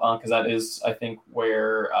about because that is, I think,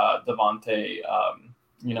 where Devontae,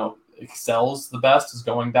 excels the best is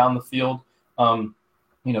going down the field,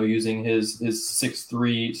 using his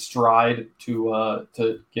 6'3" stride to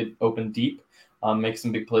get open deep, make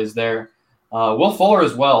some big plays there. Will Fuller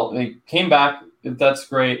as well. He came back. That's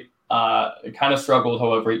great. It kind of struggled,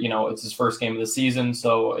 however, it's his first game of the season,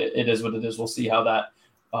 so it is what it is. We'll see how that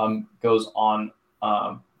goes on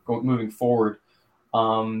moving forward.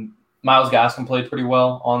 Myles Gaskin played pretty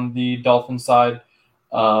well on the Dolphins side.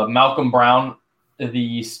 Malcolm Brown,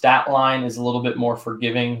 the stat line is a little bit more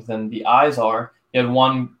forgiving than the eyes are. He had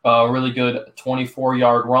one really good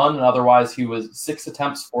 24-yard run, and otherwise he was 6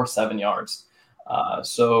 attempts for 7 yards.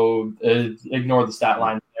 So ignore the stat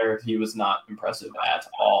line there. He was not impressive at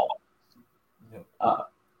all.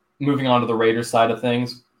 Moving on to the Raiders side of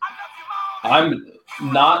things, I'm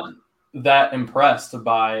not that impressed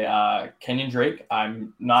by Kenyon Drake.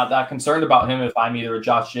 I'm not that concerned about him if I'm either a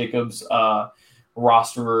Josh Jacobs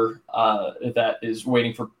rosterer that is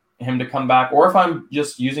waiting for him to come back, or if I'm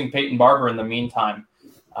just using Peyton Barber in the meantime.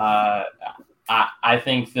 I I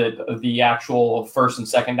think that the actual first and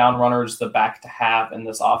second down runners, the back to have in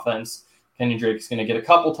this offense, Kenny Drake is going to get a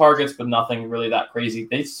couple targets, but nothing really that crazy.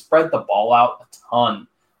 They spread the ball out a ton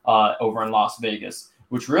over in Las Vegas,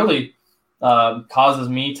 which really causes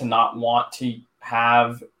me to not want to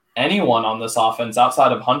have anyone on this offense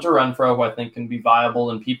outside of Hunter Renfrow, who I think can be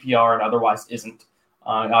viable in PPR and otherwise isn't.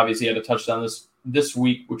 Obviously, he had a touchdown this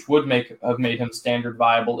week, which would have made him standard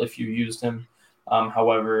viable if you used him.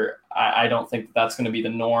 However, I don't think that's going to be the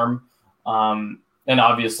norm. And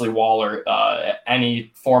obviously, Waller,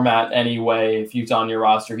 any format, any way, if he's on your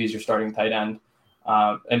roster, he's your starting tight end.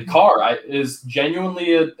 And Carr is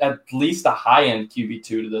genuinely at least a high-end QB2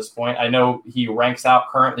 to this point. I know he ranks out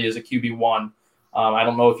currently as a QB1. I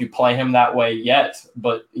don't know if you play him that way yet,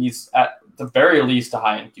 but he's at the very least a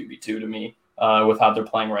high-end QB2 to me with how they're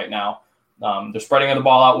playing right now. They're spreading the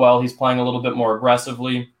ball out well. He's playing a little bit more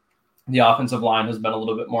aggressively. The offensive line has been a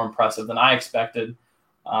little bit more impressive than I expected.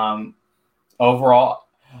 Overall,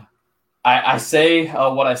 I say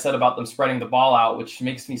what I said about them spreading the ball out, which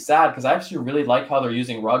makes me sad because I actually really like how they're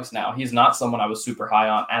using Ruggs now. He's not someone I was super high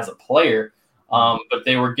on as a player, but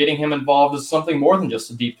they were getting him involved as something more than just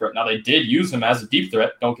a deep threat. Now, they did use him as a deep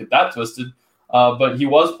threat. Don't get that twisted. But he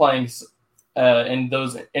was playing in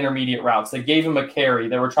those intermediate routes. They gave him a carry.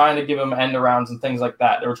 They were trying to give him end arounds and things like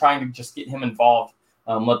that. They were trying to just get him involved,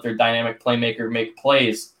 let their dynamic playmaker make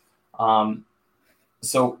plays.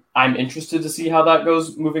 So I'm interested to see how that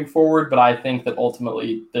goes moving forward, but I think that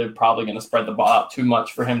ultimately they're probably going to spread the ball out too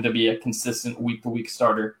much for him to be a consistent week-to-week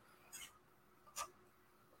starter.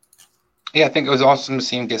 Yeah, I think it was awesome to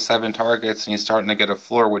see him get 7 targets, and he's starting to get a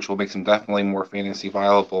floor, which will make him definitely more fantasy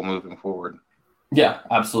viable moving forward. Yeah,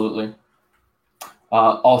 absolutely.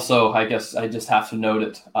 Also, I guess I just have to note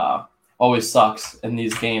it. Always sucks in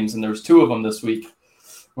these games, and there's 2 of them this week,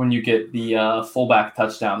 when you get the fullback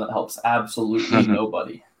touchdown that helps absolutely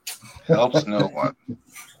nobody. Helps no one.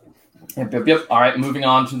 Yep. All right, moving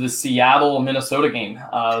on to the Seattle-Minnesota game.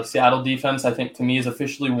 The Seattle defense, I think, to me, is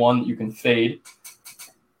officially one that you can fade.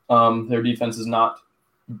 Their defense is not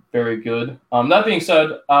very good. That being said,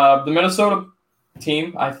 the Minnesota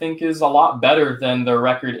team, I think, is a lot better than their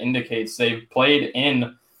record indicates. They've played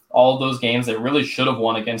in all of those games. They really should have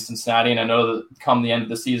won against Cincinnati, and I know that come the end of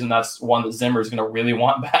the season, that's one that Zimmer is going to really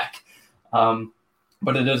want back.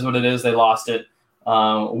 But it is what it is. They lost it.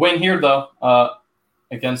 Win here, though,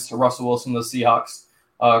 against Russell Wilson, the Seahawks.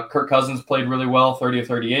 Kirk Cousins played really well, 30 of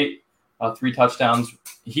 38, 3 touchdowns.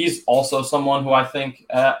 He's also someone who I think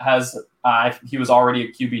he was already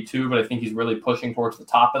a QB2, but I think he's really pushing towards the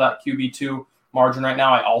top of that QB2 margin right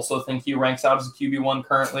now. I also think he ranks out as a QB1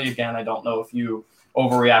 currently. Again, I don't know if you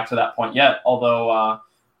overreact to that point yet, although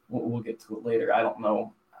we'll get to it later. I don't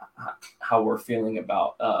know how we're feeling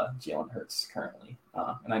about Jalen Hurts currently.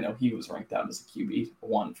 And I know he was ranked out as a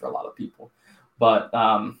QB1 for a lot of people. But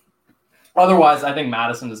otherwise, I think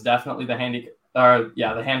Madison is definitely the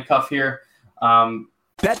handcuff here.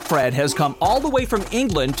 Betfred has come all the way from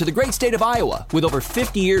England to the great state of Iowa with over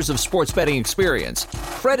 50 years of sports betting experience.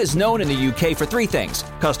 Fred is known in the UK for 3 things: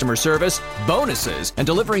 customer service, bonuses, and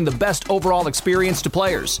delivering the best overall experience to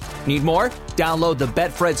players. Need more? Download the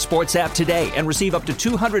Betfred Sports app today and receive up to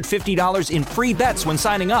 $250 in free bets when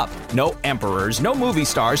signing up. No emperors, no movie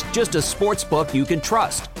stars, just a sports book you can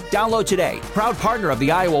trust. Download today. Proud partner of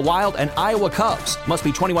the Iowa Wild and Iowa Cubs. Must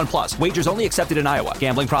be 21 plus. Wagers only accepted in Iowa.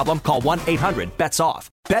 Gambling problem? Call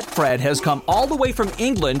 1-800-BETS-OFF. Betfred has come all the way from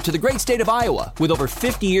England to the great state of Iowa with over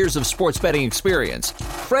 50 years of sports betting experience.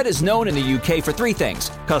 Fred is known in the UK for 3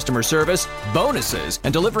 things: customer service, bonuses,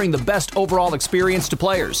 and delivering the best overall experience to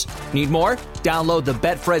players. Need more? Download the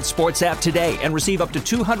Betfred Sports app today and receive up to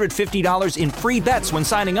 $250 in free bets when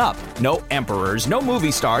signing up. No emperors, no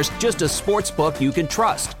movie stars, just a sports book you can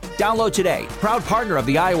trust. Download today. Proud partner of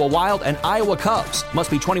the Iowa Wild and Iowa Cubs.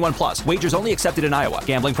 Must be 21 plus. Wagers only accepted in Iowa.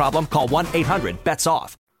 Gambling problem? Call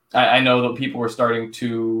 1-800-BETS-OFF. I know that people were starting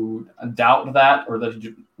to doubt that, or that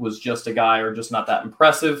he was just a guy or just not that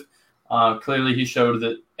impressive. Clearly, he showed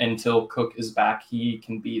that until Cook is back, he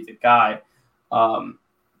can be the guy.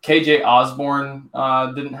 KJ Osborne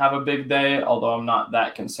didn't have a big day, although I'm not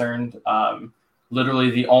that concerned.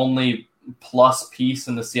 Literally, the only plus piece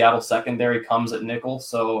in the Seattle secondary comes at nickel,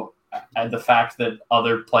 so the fact that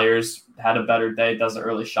other players had a better day doesn't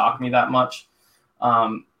really shock me that much.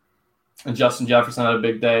 Justin Jefferson had a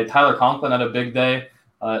big day. Tyler Conklin had a big day.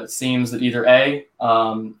 It seems that either A,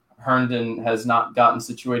 Herndon has not gotten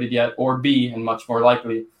situated yet, or B, and much more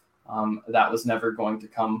likely, that was never going to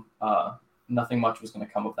come. Nothing much was going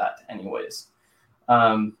to come of that anyways.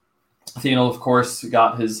 Thielen, of course,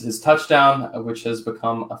 got his touchdown, which has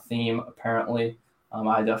become a theme apparently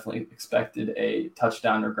I definitely expected a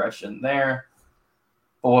touchdown regression there.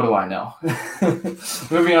 But what do I know?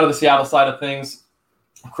 Moving on to the Seattle side of things,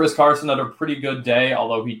 Chris Carson had a pretty good day,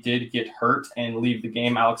 although he did get hurt and leave the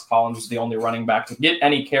game. Alex Collins was the only running back to get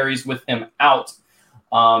any carries with him out.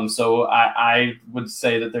 So I would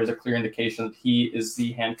say that there's a clear indication that he is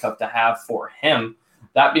the handcuff to have for him.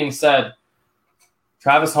 That being said,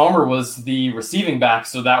 Travis Homer was the receiving back,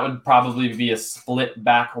 so that would probably be a split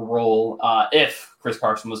back role if Chris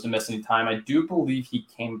Carson was to miss any time. I do believe he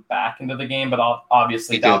came back into the game, but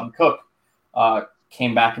obviously Dalvin Cook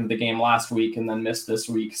came back into the game last week and then missed this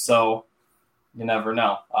week, so you never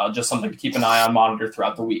know. Just something to keep an eye on, monitor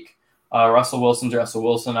throughout the week. Russell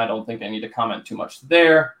Wilson. I don't think I need to comment too much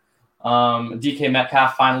there. DK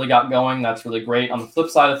Metcalf finally got going. That's really great. On the flip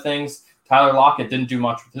side of things, Tyler Lockett didn't do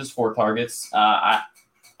much with his 4 targets.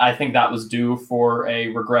 I think that was due for a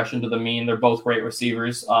regression to the mean. They're both great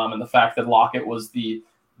receivers. And the fact that Lockett was the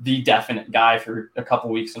definite guy for a couple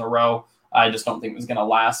weeks in a row, I just don't think it was going to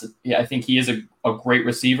last. I think he is a great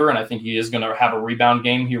receiver, and I think he is going to have a rebound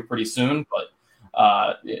game here pretty soon.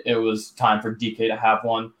 But it was time for DK to have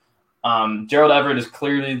one. Gerald Everett is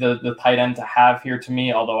clearly the tight end to have here to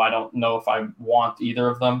me, although I don't know if I want either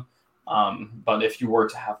of them. But if you were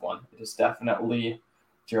to have one, it is definitely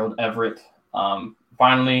Gerald Everett.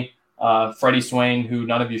 Finally, Freddie Swain, who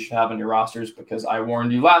none of you should have on your rosters because I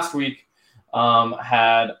warned you last week,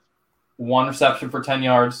 had 1 reception for 10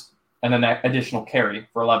 yards and an additional carry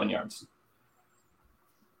for 11 yards.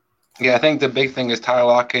 Yeah, I think the big thing is Tyler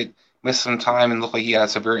Lockett missed some time and looked like he had a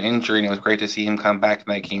severe injury, and it was great to see him come back in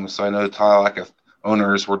that game. So I know the Tyler Lockett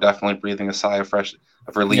owners were definitely breathing a sigh of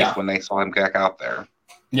relief when they saw him back out there.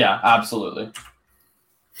 Yeah, absolutely.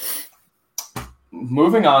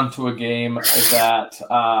 Moving on to a game that,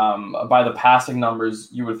 by the passing numbers,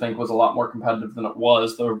 you would think was a lot more competitive than it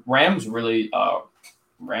was. The Rams really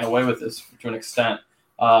ran away with this to an extent.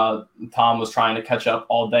 Tom was trying to catch up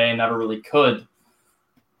all day and never really could.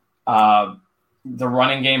 The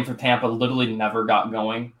running game for Tampa literally never got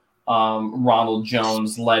going. Ronald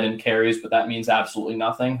Jones led in carries, but that means absolutely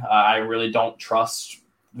nothing. I really don't trust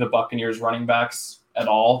the Buccaneers running backs at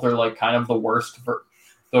all. They're like kind of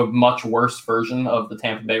the much worse version of the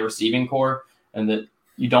Tampa Bay receiving core, and that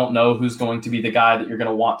you don't know who's going to be the guy that you're going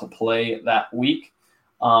to want to play that week,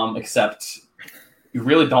 except you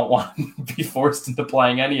really don't want to be forced into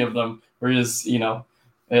playing any of them. Whereas,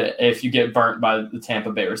 if you get burnt by the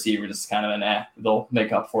Tampa Bay receiver, it's kind of they'll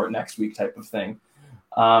make up for it next week type of thing.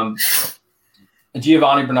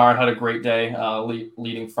 Giovanni Bernard had a great day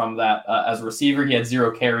leading from that as a receiver. He had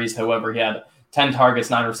 0 carries. However, he had 10 targets,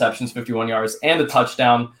 9 receptions, 51 yards, and a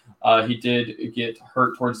touchdown. He did get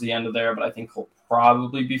hurt towards the end of there, but I think he'll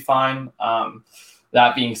probably be fine.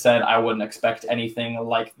 That being said, I wouldn't expect anything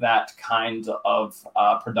like that kind of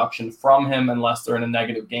production from him unless they're in a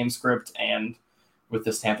negative game script. And with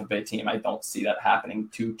this Tampa Bay team, I don't see that happening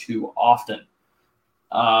too often.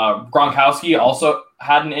 Gronkowski also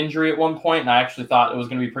had an injury at one point, and I actually thought it was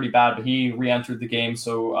going to be pretty bad, but he re-entered the game.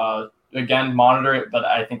 So, again, monitor it, but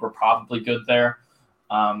I think we're probably good there.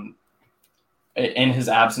 In his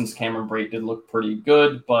absence, Cameron Brate did look pretty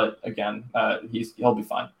good, but again, he'll be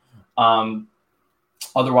fine.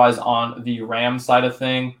 Otherwise, on the Rams side of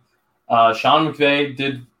thing, Sean McVay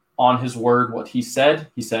did on his word what he said.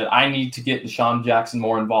 He said, I need to get Deshaun Jackson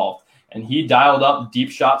more involved. And he dialed up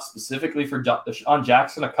deep shots specifically for Deshaun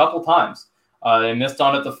Jackson a couple times. They missed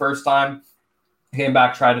on it the first time. Came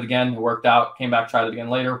back, tried it again, it worked out. Came back, tried it again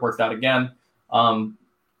later, worked out again.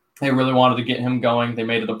 They really wanted to get him going. They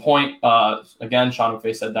made it a point. Again, Sean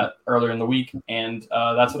McVay said that earlier in the week, and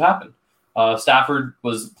that's what happened. Stafford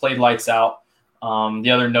played lights out.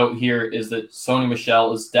 The other note here is that Sony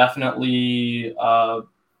Michel is definitely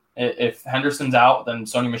if Henderson's out, then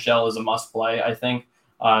Sony Michel is a must play, I think.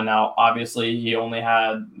 Now, obviously, he only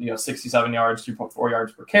had 67 yards, 2.4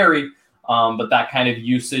 yards per carry, but that kind of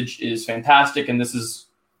usage is fantastic, and this is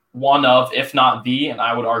one of, if not the, and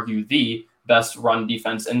I would argue the best run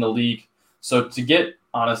defense in the league. So to get,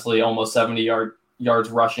 honestly, almost 70 yards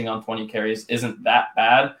rushing on 20 carries isn't that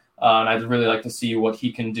bad, and I'd really like to see what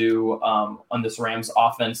he can do on this Rams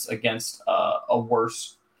offense against a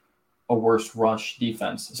worse rush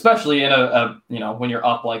defense, especially in when you're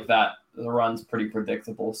up like that. The run's pretty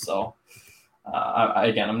predictable. So,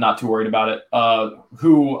 I'm not too worried about it.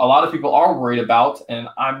 Who a lot of people are worried about, and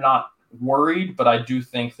I'm not worried, but I do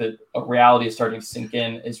think that a reality is starting to sink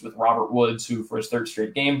in, is with Robert Woods, who for his 3rd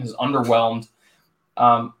straight game has underwhelmed.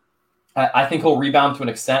 I think he'll rebound to an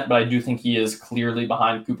extent, but I do think he is clearly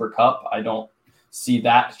behind Cooper Kupp. I don't see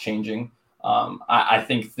that changing. I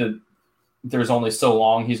think that there's only so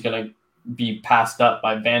long he's going to be passed up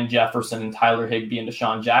by Van Jefferson and Tyler Higbee and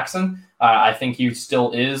Deshaun Jackson. I think he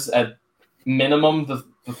still is at minimum the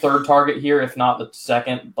third target here, if not the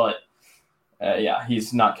second. But yeah,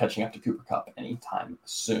 he's not catching up to Cooper Kupp anytime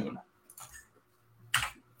soon.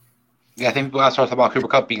 Yeah, I think people have to talk about Cooper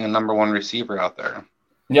Kupp being a number one receiver out there.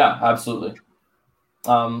 Yeah, absolutely.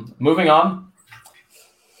 Moving on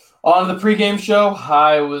to the pregame show,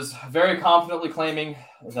 I was very confidently claiming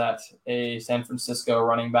that a San Francisco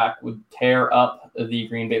running back would tear up the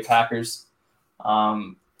Green Bay Packers.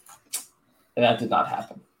 That did not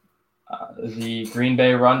happen. The Green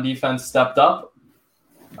Bay run defense stepped up,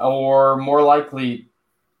 or more likely,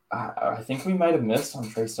 I think we might have missed on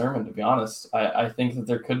Trey Sermon, to be honest. I think that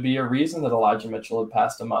there could be a reason that Elijah Mitchell had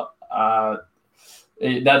passed him up.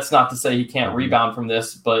 That's not to say he can't rebound from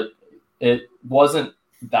this, but it wasn't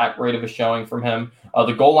that great of a showing from him.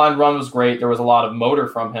 The goal line run was great. There was a lot of motor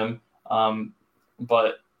from him,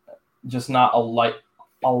 but just not a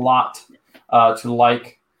lot to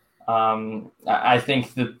like. I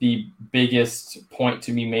think that the biggest point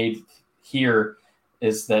to be made here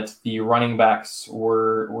is that the running backs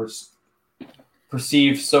were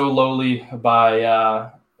perceived so lowly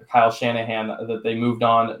by Kyle Shanahan that they moved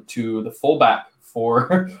on to the fullback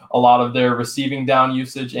for a lot of their receiving down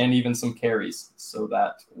usage and even some carries. So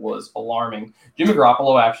that was alarming. Jimmy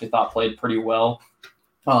Garoppolo actually played pretty well.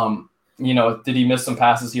 Did he miss some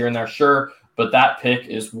passes here and there? Sure. But that pick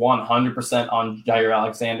is 100% on Jair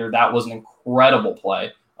Alexander. That was an incredible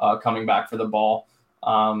play coming back for the ball.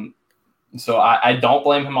 So I don't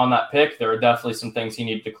blame him on that pick. There are definitely some things he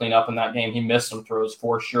needed to clean up in that game. He missed some throws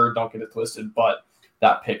for sure. Don't get it twisted. But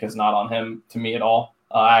that pick is not on him to me at all.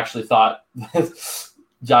 I actually thought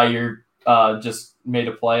Jair just made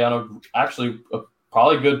a play on a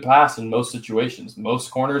probably good pass in most situations.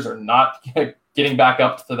 Most corners are not getting back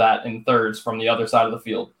up to that in thirds from the other side of the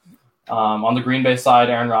field. On the Green Bay side,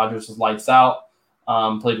 Aaron Rodgers was lights out,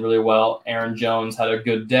 played really well. Aaron Jones had a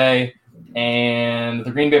good day. And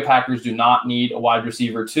the Green Bay Packers do not need a wide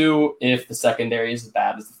receiver 2 if the secondary is as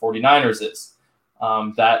bad as the 49ers is.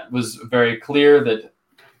 That was very clear that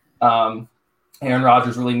Aaron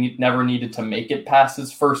Rodgers really never needed to make it past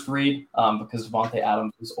his first read because Devontae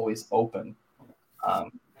Adams was always open.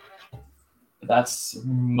 That's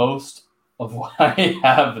most of what I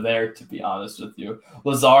have there, to be honest with you.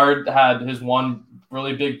 Lazard had his one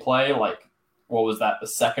really big play, what was that, the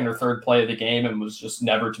second or third play of the game, and was just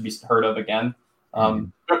never to be heard of again. The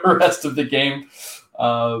rest of the game,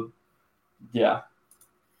 yeah.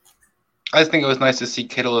 I just think it was nice to see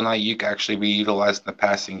Kittle and Ayuk actually be utilized in the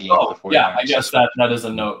passing game. Yeah, I guess that is a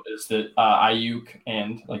note, is that Ayuk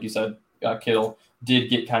and, like you said, Kittle did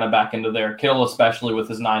get kind of back into there. Kittle, especially with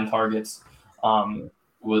his 9 targets,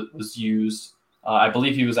 was used. I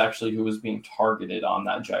believe he was actually who was being targeted on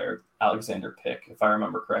that Jair Alexander pick, if I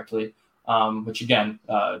remember correctly. Which, again,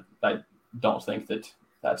 I don't think that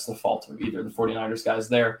that's the fault of either of the 49ers guys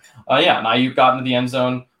there. And Ayuk got into the end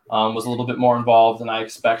zone, was a little bit more involved, and I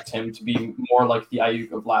expect him to be more like the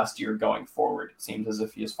Ayuk of last year going forward. It seems as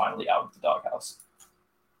if he is finally out of the doghouse.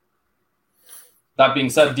 That being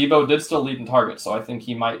said, Debo did still lead in targets, so I think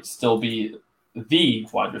he might still be the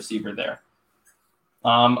wide receiver there.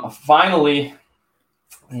 Finally,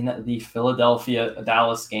 in the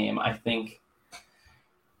Philadelphia-Dallas game, I think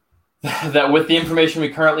that with the information we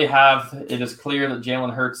currently have, it is clear that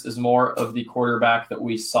Jalen Hurts is more of the quarterback that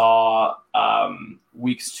we saw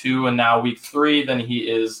weeks 2 and now week 3 than he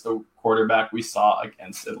is the quarterback we saw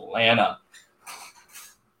against Atlanta.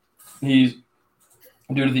 He's,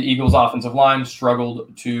 due to the Eagles' offensive line,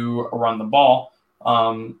 struggled to run the ball.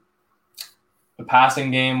 The passing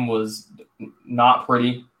game was not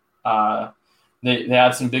pretty. They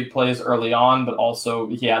had some big plays early on, but also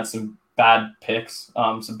he had some bad picks,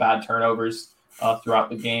 some bad turnovers throughout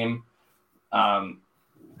the game.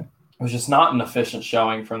 It was just not an efficient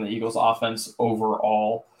showing from the Eagles offense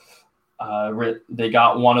overall. They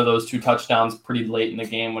got one of those 2 touchdowns pretty late in the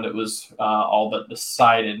game when it was all but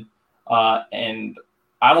decided. And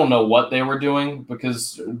I don't know what they were doing,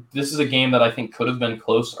 because this is a game that I think could have been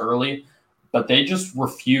close early, but they just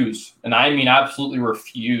refused, and I mean absolutely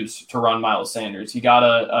refused to run Miles Sanders. He got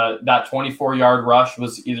that 24-yard rush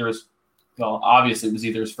was obviously it was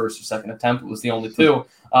either his first or second attempt. It was the only 2,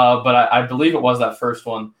 but I believe it was that first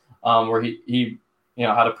one where he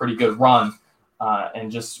had a pretty good run,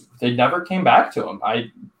 and just they never came back to him.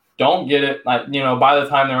 I don't get it. By the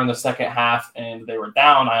time they were in the second half and they were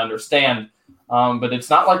down, I understand, but it's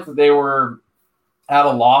not like they were at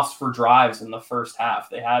a loss for drives in the first half.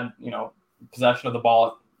 They had possession of the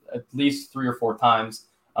ball at least 3 or 4 times.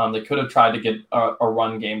 They could have tried to get a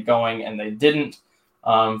run game going, and they didn't.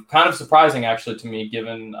 Kind of surprising, actually, to me,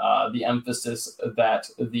 given the emphasis that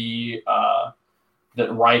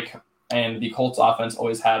that Reich and the Colts offense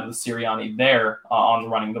always had with Sirianni there on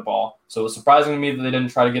running the ball. So it was surprising to me that they didn't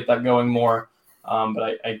try to get that going more.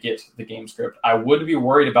 But I get the game script. I would be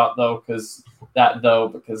worried about because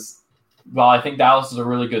while I think Dallas is a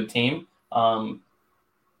really good team,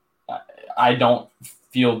 I don't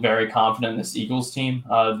feel very confident in this Eagles team.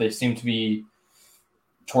 They seem to be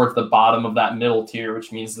towards the bottom of that middle tier,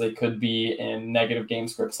 which means they could be in negative game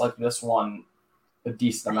scripts like this one a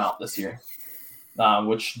decent amount this year,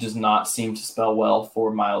 which does not seem to spell well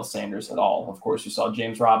for Miles Sanders at all. Of course, you saw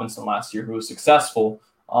James Robinson last year, who was successful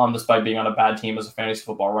despite being on a bad team as a fantasy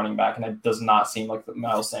football running back, and it does not seem like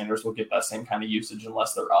Miles Sanders will get that same kind of usage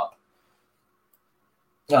unless they're up.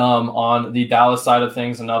 On the Dallas side of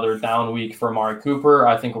things, another down week for Amari Cooper.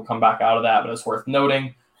 I think we'll come back out of that, but it's worth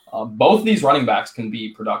noting both of these running backs can be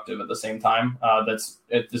productive at the same time. This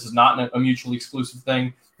is not a mutually exclusive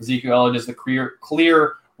thing. Ezekiel Elliott is the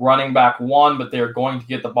clear running back one, but they're going to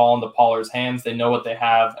get the ball into Pollard's hands. They know what they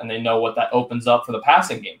have, and they know what that opens up for the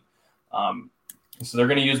passing game. So they're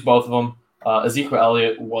going to use both of them. Ezekiel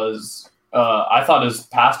Elliott was I thought his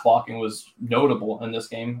pass blocking was notable in this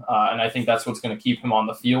game, and I think that's what's going to keep him on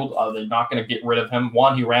the field. They're not going to get rid of him.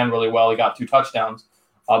 One, he ran really well. He got 2 touchdowns.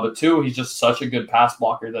 But 2, he's just such a good pass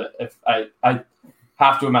blocker that if I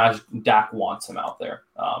have to imagine Dak wants him out there.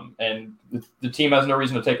 And the team has no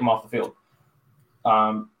reason to take him off the field.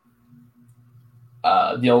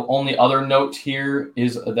 The only other note here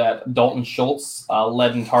is that Dalton Schultz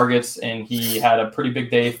led in targets, and he had a pretty big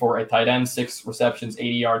day for a tight end, 6 receptions, 80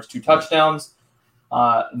 yards, 2 touchdowns.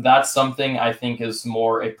 That's something I think is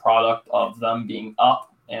more a product of them being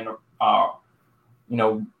up and,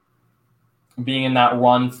 being in that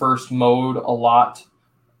run first mode a lot.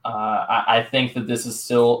 I think that this is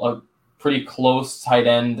still a pretty close tight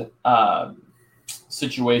end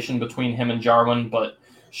situation between him and Jarwin, but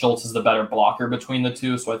Schultz is the better blocker between the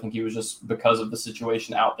two, so I think he was just, because of the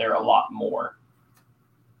situation out there, a lot more.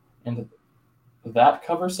 And that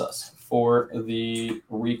covers us for the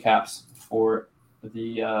recaps for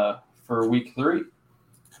week 3.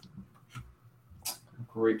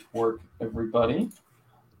 Great work, everybody.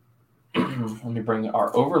 Let me bring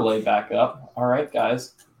our overlay back up. All right,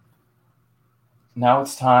 guys. Now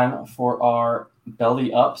it's time for our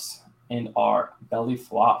belly ups and our belly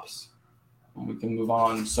flops. We can move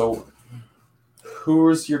on. So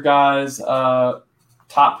who's your guys' top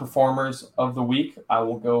performers of the week?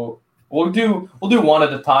 We'll do one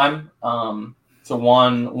at a time. So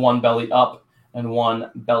one belly up and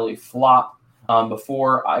one belly flop.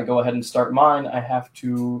 Before I go ahead and start mine, I have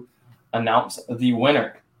to announce the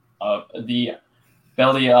winner of the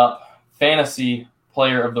belly up fantasy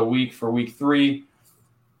player of the week for week 3,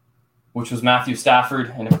 which was Matthew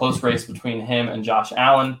Stafford, in a close race between him and Josh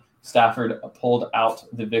Allen. Stafford pulled out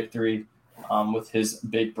the victory with his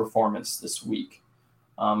big performance this week.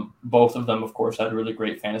 Both of them, of course, had really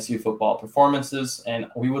great fantasy football performances, and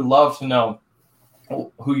we would love to know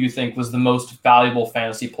who you think was the most valuable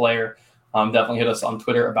fantasy player. Definitely hit us on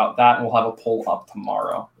Twitter about that, and we'll have a poll up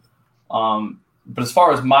tomorrow. But as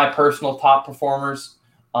far as my personal top performers,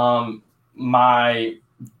 my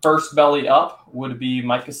first belly up would be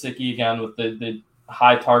Mike Gesicki again with the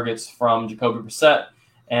high targets from Jacoby Brissett.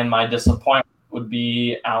 And my disappointment would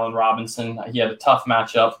be Allen Robinson. He had a tough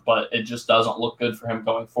matchup, but it just doesn't look good for him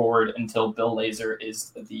going forward until Bill Lazor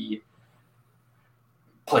is the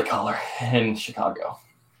play caller in Chicago.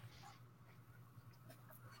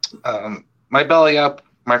 My belly up,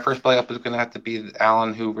 my first belly up is going to have to be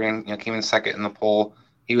Allen, who came in second in the poll.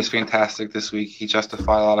 He was fantastic this week. He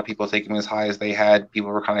justified a lot of people taking him as high as they had.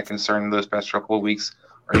 People were kind of concerned those past couple of weeks.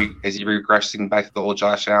 Is he regressing back to the old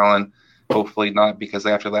Josh Allen? Hopefully not, because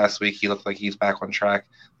after last week, he looked like he's back on track.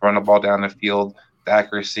 Run the ball down the field, the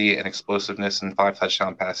accuracy and explosiveness, and 5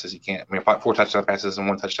 touchdown passes. 4 touchdown passes and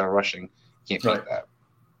 1 touchdown rushing. You can't beat that.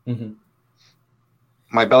 Mm-hmm.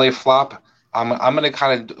 My belly flop, I'm going to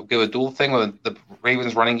kind of give a dual thing with the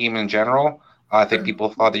Ravens running game in general. I think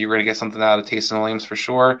people thought that you were going to get something out of Taysom Williams for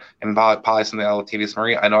sure, and probably something out of Latavius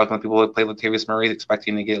Murray. I know when people play Latavius Murray,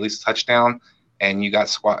 expecting to get at least a touchdown, and you got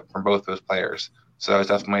squat from both those players. So that's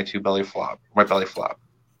definitely my belly flop.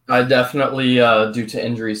 I definitely, due to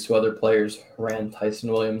injuries to other players, ran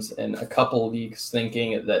Tyson Williams in a couple of weeks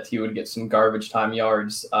thinking that he would get some garbage time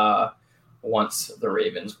yards once the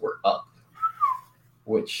Ravens were up,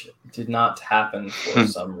 which did not happen for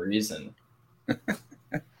some reason.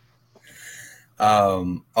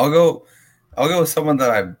 I'll go with someone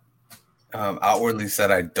that I outwardly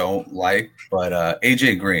said I don't like, but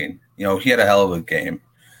AJ Green. He had a hell of a game.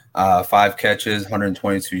 5 catches,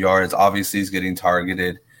 122 yards. Obviously, he's getting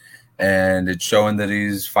targeted, and it's showing that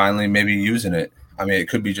he's finally maybe using it. I mean, it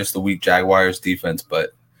could be just the weak Jaguars defense,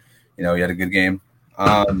 but, he had a good game.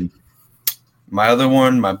 My other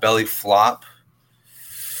one, my belly flop,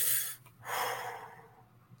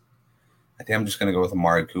 I think I'm just going to go with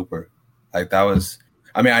Amari Cooper. Like, that was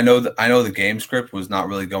 – I mean, I know the game script was not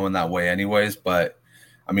really going that way anyways, but –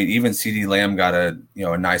 I mean, even CeeDee Lamb got a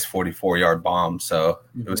nice 44-yard bomb, so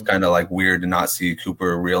it was kind of like weird to not see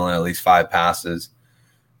Cooper reel in at least 5 passes.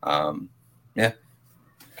 Yeah.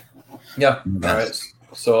 All right.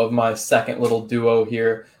 So of my second little duo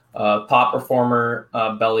here, top performer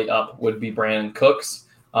belly up would be Brandon Cooks.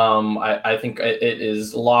 I think it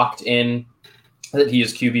is locked in that he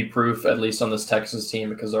is QB proof, at least on this Texans team,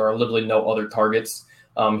 because there are literally no other targets.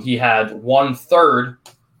 He had 1/3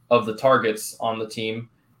 of the targets on the team,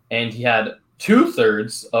 and he had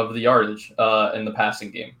 2/3 of the yardage in the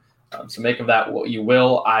passing game. So make of that what you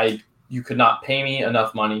will. You could not pay me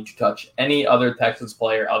enough money to touch any other Texans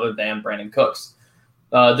player other than Brandon Cooks.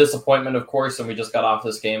 Disappointment, of course, and we just got off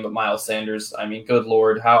this game, but Miles Sanders, I mean, good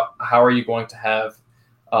Lord, how are you going to have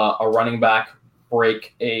a running back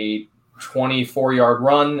break a 24-yard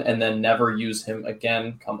run and then never use him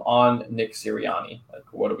again? Come on, Nick Sirianni. Like,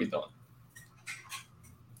 what are we doing?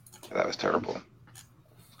 That was terrible.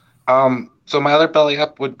 So my other belly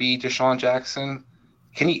up would be Deshaun Jackson.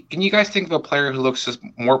 Can you guys think of a player who looks just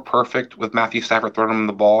more perfect with Matthew Stafford throwing him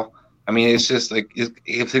the ball? I mean, it's just like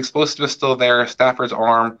if the explosiveness still there, Stafford's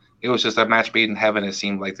arm, it was just a match made in heaven, it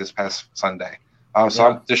seemed like this past Sunday.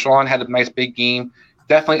 Deshaun had a nice big game.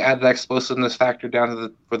 Definitely added that explosiveness factor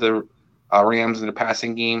down for the Rams in the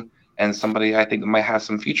passing game. And somebody I think might have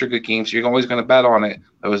some future good games. You're always going to bet on it.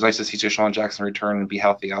 It was nice to see Deshaun Jackson return and be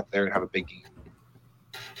healthy out there and have a big game.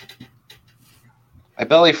 My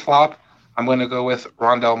belly flop, I'm going to go with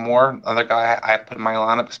Rondell Moore, another guy I put in my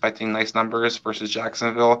lineup expecting nice numbers versus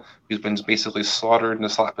Jacksonville, who's been basically slaughtered in the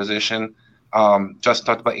slot position. Justin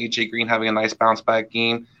talked about A.J. Green having a nice bounce-back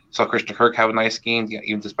game. Saw Christian Kirk have a nice game,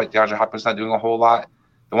 even despite DeAndre Hopkins not doing a whole lot.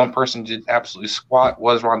 The one person who did absolutely squat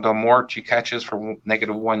was Rondell Moore, 2 catches for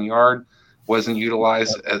 -1 yard. Wasn't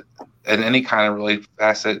utilized in any kind of really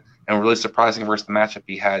facet, and really surprising versus the matchup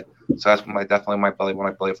he had. So that's definitely one of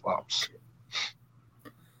my belly flops.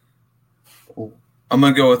 I'm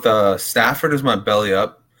going to go with Stafford as my belly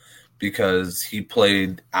up because he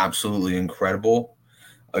played absolutely incredible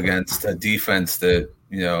against a defense that,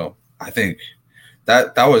 I think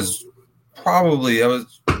that was probably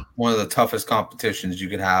one of the toughest competitions you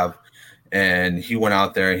could have. And he went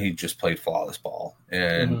out there and he just played flawless ball.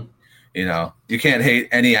 And, you can't hate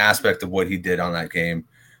any aspect of what he did on that game.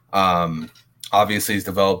 Obviously, he's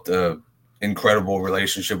developed an incredible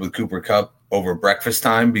relationship with Cooper Kupp over breakfast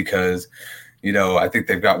time because – I think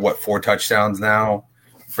they've got, 4 touchdowns now?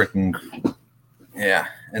 Freaking, yeah.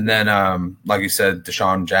 And then, like you said,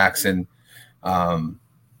 Deshaun Jackson. Can't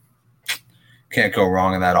go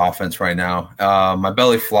wrong in that offense right now. My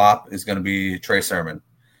belly flop is going to be Trey Sermon.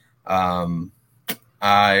 I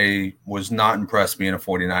was not impressed being a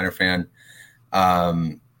 49er fan.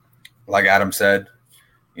 Like Adam said,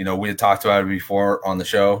 we had talked about it before on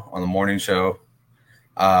the morning show.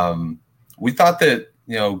 We thought that,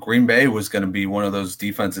 Green Bay was going to be one of those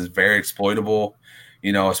defenses very exploitable,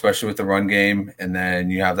 especially with the run game. And then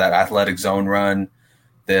you have that athletic zone run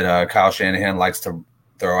that Kyle Shanahan likes to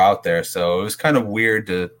throw out there. So it was kind of weird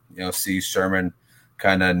to, see Sherman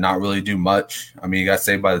kind of not really do much. I mean, he got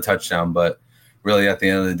saved by the touchdown, but really at the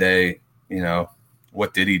end of the day,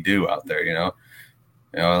 what did he do out there,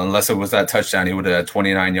 unless it was that touchdown, he would have had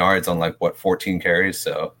 29 yards on 14 carries.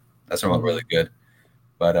 So that's not really good.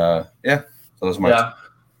 But, yeah. Those are my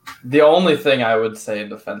The only thing I would say in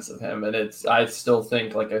defense of him, and I still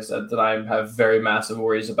think, like I said, that I have very massive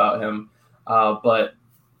worries about him. But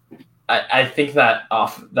I think that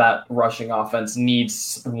that rushing offense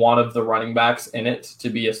needs one of the running backs in it to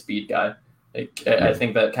be a speed guy. I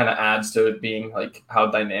think that kind of adds to it being how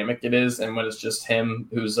dynamic it is. And when it's just him,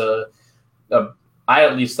 who's I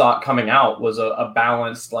at least thought coming out was a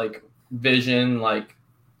balanced vision,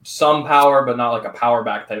 some power, but not a power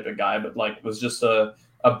back type of guy, but was just a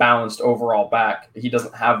balanced overall back. He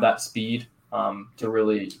doesn't have that speed to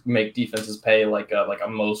really make defenses pay like a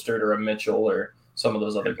Mostert or a Mitchell or some of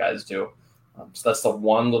those other guys do. So that's the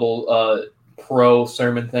one little pro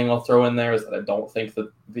Sermon thing I'll throw in there, is that I don't think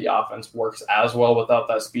that the offense works as well without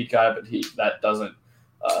that speed guy, but that doesn't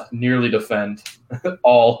nearly defend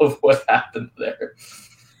all of what happened there.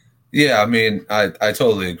 Yeah, I mean, I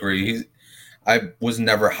totally agree. I was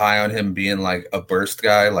never high on him being a burst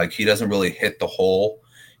guy. He doesn't really hit the hole.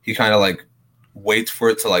 He kind of waits for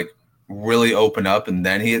it to like really open up and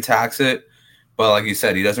then he attacks it. But like you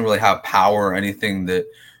said, he doesn't really have power or anything that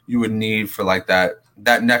you would need for like that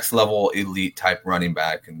next level elite type running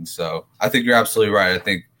back. And so I think you're absolutely right. I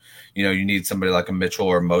think, you know, you need somebody like a Mitchell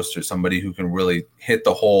or Mostert, somebody who can really hit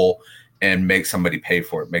the hole and make somebody pay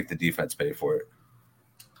for it, make the defense pay for it.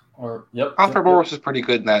 Alfred Morris is pretty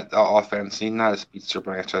good in that offense. He's not a speedster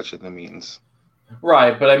by any stretch of the means.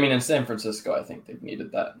 Right, but I mean, in San Francisco, I think they've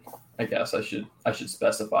needed that. I guess I should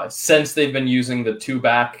specify, since they've been using the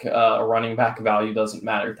 2-back, running back value doesn't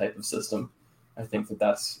matter type of system. I think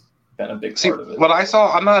that's been a big part of it. What I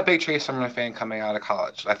saw, I'm not a big Chase Sumner fan coming out of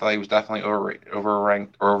college. I thought he was definitely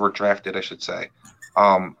overranked or overdrafted, I should say.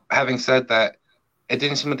 Having said that, it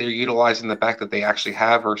didn't seem that they're utilizing the back that they actually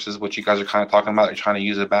have versus what you guys are kind of talking about. You're trying to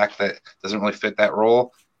use a back that doesn't really fit that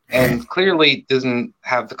role. And clearly doesn't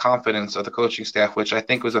have the confidence of the coaching staff, which I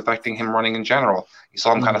think was affecting him running in general. You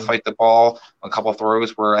saw him kind of fight the ball, a couple of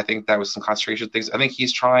throws where I think that was some concentration things. I think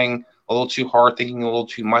he's trying a little too hard, thinking a little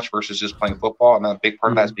too much versus just playing football. And a big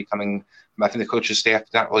part of that is becoming, I think the coach's staff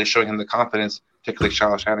not really showing him the confidence, particularly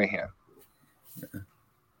Charles Shanahan. Yeah.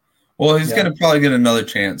 Well, he's going to probably get another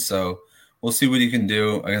chance. So we'll see what he can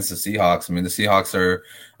do against the Seahawks. I mean, the Seahawks are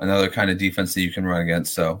another kind of defense that you can run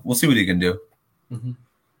against. So we'll see what he can do. Mm-hmm.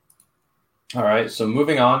 All right, so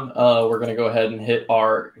moving on, we're going to go ahead and hit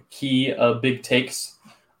our key big takes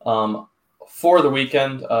for the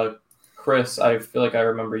weekend. Chris, I feel like I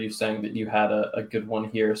remember you saying that you had a good one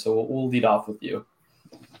here, so we'll lead off with you.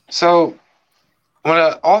 So when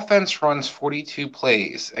an offense runs 42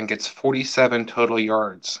 plays and gets 47 total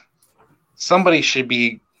yards, somebody should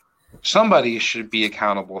be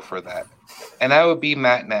accountable for that, and that would be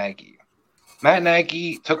Matt Nagy. Matt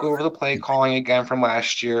Nagy took over the play calling again from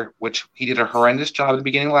last year, which he did a horrendous job at the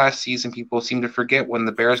beginning of last season. People seem to forget when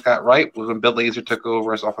the Bears got right was when Bill Lazor took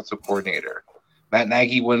over as offensive coordinator. Matt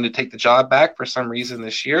Nagy wanted to take the job back for some reason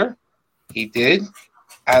this year. He did.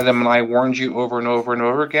 Adam and I warned you over and over and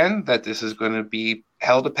over again that this is going to be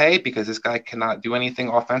hell to pay because this guy cannot do anything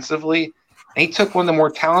offensively. And he took one of the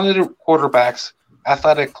more talented quarterbacks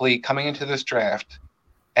athletically coming into this draft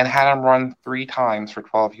and had him run 3 times for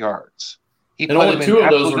 12 yards. And only 2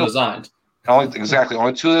 of those were designed. Only 2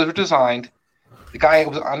 of those were designed. The guy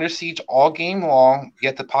was under siege all game long,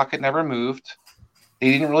 yet the pocket never moved.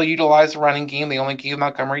 They didn't really utilize the running game. They only gave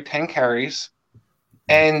Montgomery 10 carries.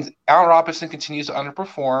 And Allen Robinson continues to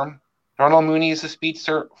underperform. Darnell Mooney is a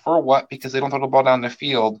speedster for what? Because they don't throw the ball down the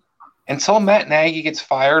field. Until Matt Nagy gets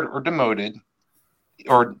fired or demoted,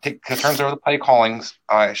 or turns over the play callings,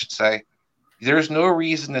 I should say, there's no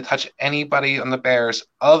reason to touch anybody on the Bears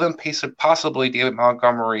other than possibly David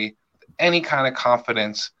Montgomery with any kind of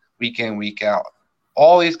confidence week in, week out.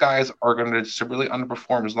 All these guys are going to severely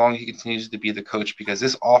underperform as long as he continues to be the coach because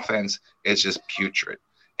this offense is just putrid.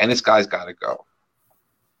 And this guy's got to go.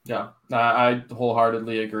 Yeah, I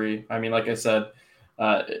wholeheartedly agree. I mean, like I said,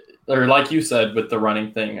 or like you said with the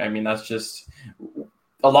running thing, I mean, that's just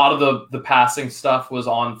a lot of the passing stuff was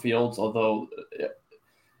on fields, although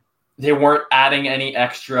they weren't adding any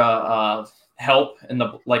extra help in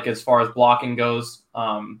the as far as blocking goes.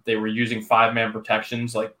 They were using 5-man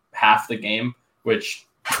protections like half the game, which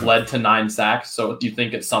led to 9 sacks. So do you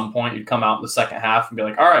think at some point you'd come out in the second half and be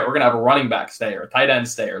like, all right, we're gonna have a running back stay or a tight end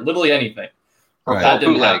stay or literally anything? Right. That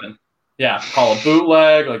didn't happen. Yeah, call a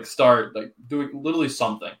bootleg, start doing literally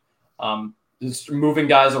something. Just moving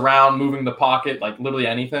guys around, moving the pocket, literally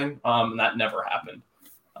anything. And that never happened.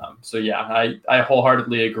 So yeah, I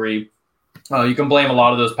wholeheartedly agree. You can blame a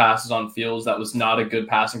lot of those passes on Fields. That was not a good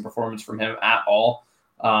passing performance from him at all.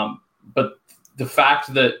 But the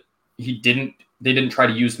fact that they didn't try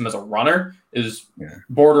to use him as a runner is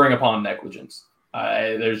bordering upon negligence.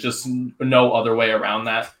 There's just no other way around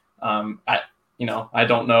that. I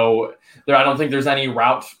don't know. I don't think there's any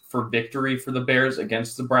route for victory for the Bears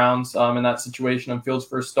against the Browns in that situation on Fields'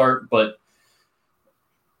 first start, but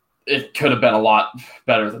it could have been a lot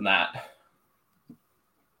better than that.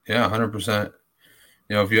 Yeah, 100%.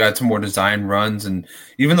 If you had some more design runs and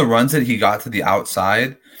even the runs that he got to the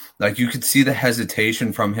outside, you could see the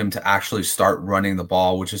hesitation from him to actually start running the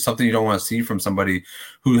ball, which is something you don't want to see from somebody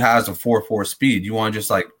who has a 4.4 speed. You want to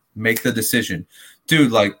just make the decision.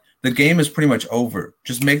 Dude, the game is pretty much over.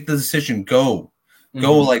 Just make the decision. Go.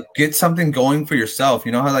 Get something going for yourself.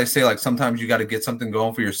 You know how they say, sometimes you got to get something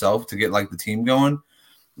going for yourself to get, the team going?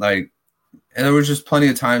 And there was just plenty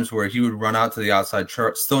of times where he would run out to the outside,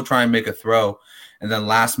 still try and make a throw, and then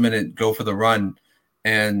last minute go for the run,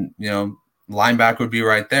 and, linebacker would be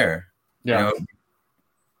right there. Yeah.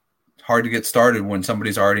 It's hard to get started when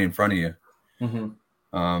somebody's already in front of you.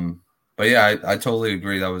 Mm-hmm. But, yeah, I totally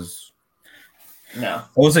agree. That was Yeah.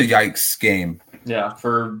 It was a yikes game. Yeah,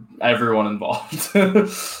 for everyone involved. So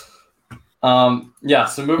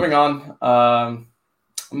moving on.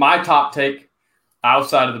 My top take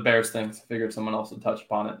outside of the Bears things, I figured someone else would touch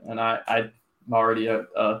upon it. And I'm already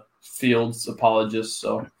a Fields apologist,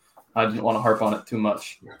 so I didn't want to harp on it too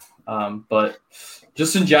much. But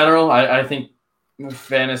just in general, I think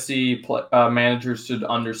fantasy managers should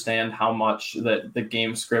understand how much that the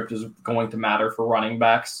game script is going to matter for running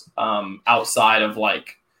backs outside of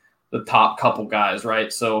like the top couple guys,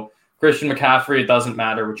 right? So Christian McCaffrey, it doesn't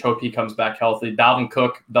matter, which hope he comes back healthy. Dalvin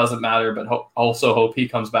Cook doesn't matter, but also hope he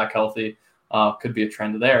comes back healthy. Could be a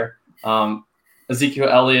trend there. Ezekiel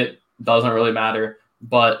Elliott doesn't really matter,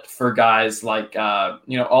 but for guys like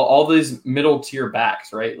all these middle tier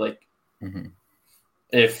backs, right? Like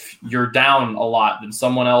if you're down a lot, then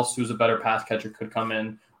someone else who's a better pass catcher could come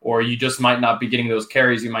in, or you just might not be getting those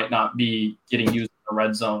carries. You might not be getting used in the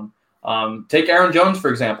red zone. Take Aaron Jones, for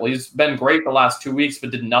example. He's been great the last 2 weeks, but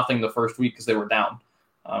did nothing the first week because they were down.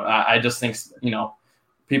 I just think,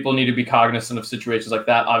 people need to be cognizant of situations like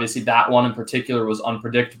that. Obviously, that one in particular was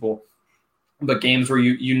unpredictable. But games where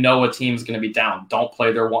you know a team's going to be down, don't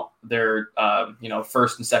play their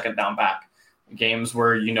first and second down back. Games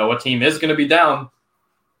where you know a team is going to be down,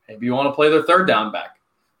 maybe you want to play their third down back.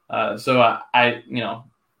 So I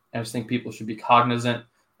just think people should be cognizant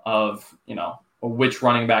of which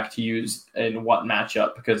running back to use in what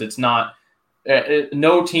matchup, because it's not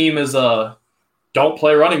no team is a don't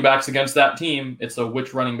play running backs against that team. It's a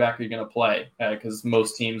which running back are you going to play, because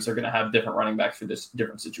most teams are going to have different running backs for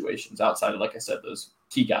different situations outside of, like I said, those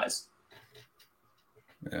key guys.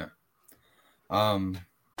 Yeah.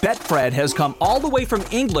 Betfred has come all the way from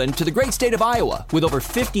England to the great state of Iowa with over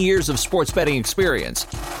 50 years of sports betting experience.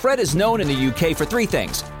 Fred is known in the UK for three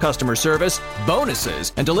things: customer service,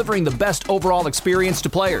 bonuses, and delivering the best overall experience to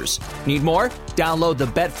players. Need more? Download the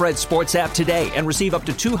Betfred Sports app today and receive up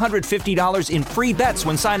to $250 in free bets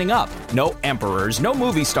when signing up. No emperors, no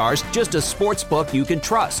movie stars, just a sports book you can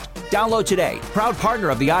trust. Download today. Proud partner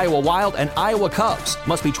of the Iowa Wild and Iowa Cubs.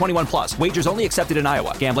 Must be 21 plus. Wagers only accepted in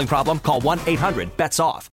Iowa. Gambling problem? Call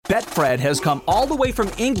 1-800-BETS-OFF. Betfred has come all the way from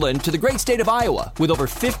England to the great state of Iowa with over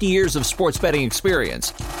 50 years of sports betting experience.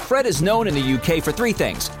 Fred is known in the UK for three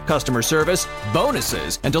things: customer service,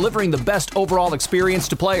 bonuses, and delivering the best overall experience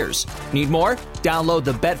to players. Need more? Download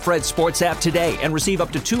the Betfred Sports app today and receive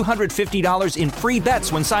up to $250 in free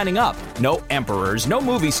bets when signing up. No emperors, no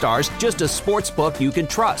movie stars, just a sports book you can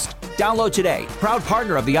trust. Download today. Proud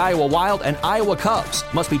partner of the Iowa Wild and Iowa Cubs.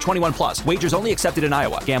 Must be 21 plus. Wagers only accepted in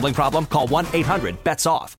Iowa. Gambling problem? Call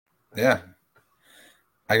 1-800-BETS-OFF. Yeah.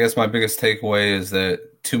 I guess my biggest takeaway is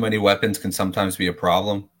that too many weapons can sometimes be a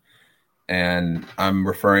problem. And I'm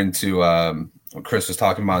referring to what Chris was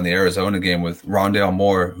talking about in the Arizona game with Rondale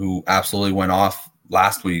Moore, who absolutely went off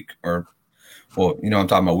last week, I'm talking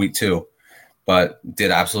about week 2, but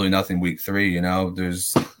did absolutely nothing week 3.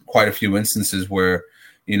 There's quite a few instances where,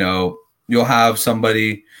 you'll have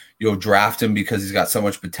somebody, you'll draft him because he's got so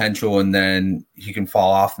much potential, and then he can fall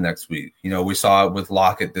off the next week. We saw it with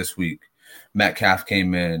Lockett this week. Metcalf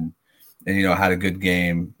came in and, had a good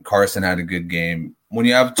game. Carson had a good game. When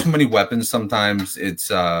you have too many weapons, sometimes it's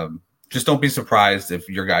just don't be surprised if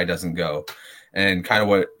your guy doesn't go. And kind of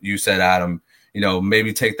what you said, Adam,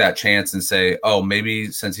 maybe take that chance and say, oh, maybe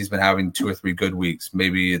since he's been having 2 or 3 good weeks,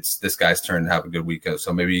 maybe it's this guy's turn to have a good week.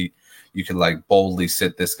 So maybe you can boldly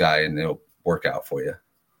sit this guy and it'll work out for you.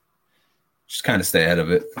 Just kind of stay ahead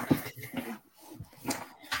of it.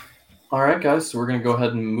 All right, guys. So we're going to go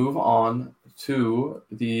ahead and move on to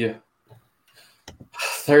the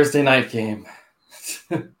Thursday night game.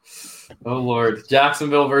 Oh, Lord.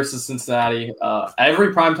 Jacksonville versus Cincinnati.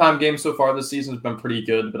 Every primetime game so far this season has been pretty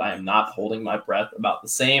good, but I am not holding my breath about the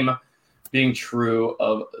same being true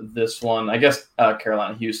of this one. I guess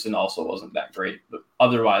Carolina-Houston also wasn't that great, but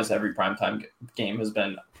otherwise every primetime game has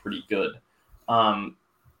been pretty good.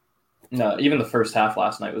 Even the first half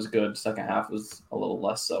last night was good. Second half was a little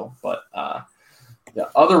less so. But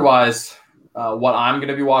otherwise, what I'm going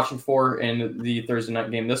to be watching for in the Thursday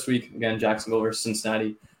night game this week, again, Jacksonville versus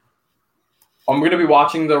Cincinnati, I'm going to be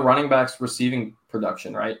watching the running backs receiving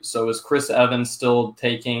production, right? So is Chris Evans still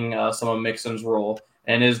taking some of Mixon's role?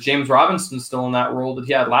 And is James Robinson still in that role that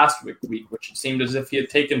he had last week, which it seemed as if he had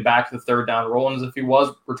taken back the third down role and as if he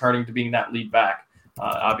was returning to being that lead back?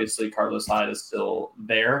 Obviously, Carlos Hyde is still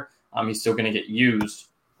there. He's still going to get used,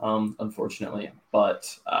 unfortunately.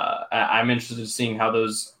 But I'm interested in seeing how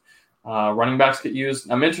those running backs get used.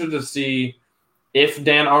 I'm interested to see if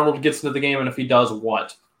Dan Arnold gets into the game and if he does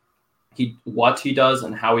what he does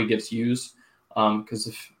and how he gets used.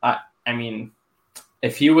 Because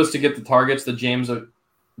if he was to get the targets that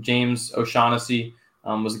James O'Shaughnessy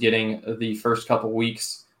was getting the first couple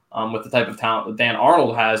weeks with the type of talent that Dan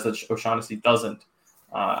Arnold has that O'Shaughnessy doesn't,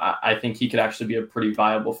 I think he could actually be a pretty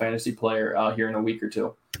viable fantasy player here in a week or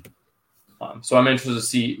two. So I'm interested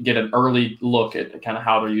to get an early look at kind of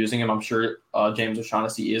how they're using him. I'm sure James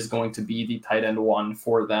O'Shaughnessy is going to be the tight end one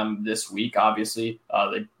for them this week. Obviously,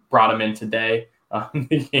 they brought him in today.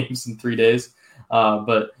 The game's in 3 days.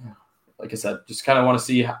 But like I said, just kind of want to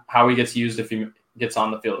see how he gets used if he gets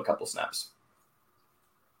on the field a couple snaps.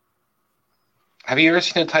 Have you ever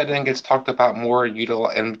seen a tight end gets talked about more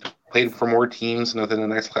and played for more teams within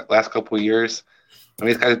the last couple of years? I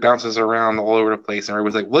mean, this guy bounces around all over the place, and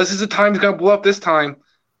everybody's like, well, this is the time he's going to blow up this time.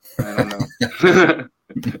 I don't know.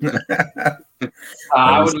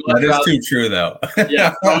 That is too true, though.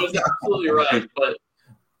 Yeah, that was absolutely right. But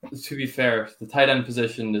to be fair, the tight end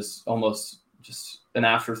position is almost just an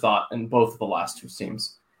afterthought in both of the last two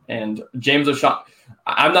teams. And James O'Shaughnessy,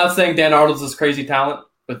 I'm not saying Dan Arnold's this crazy talent,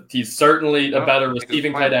 but he's certainly a better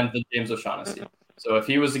receiving tight end than James O'Shaughnessy. So if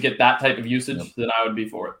he was to get that type of usage, then I would be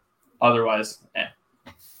for it. Otherwise,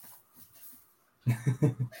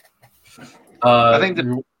 I think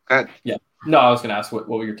go ahead. Yeah. No, I was going to ask what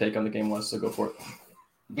your take on the game was, so go for it.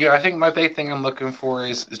 Yeah, I think my big thing I'm looking for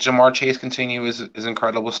is Jamar Chase continue his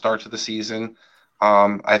incredible start to the season.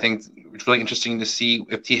 I think it's really interesting to see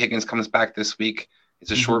if T. Higgins comes back this week.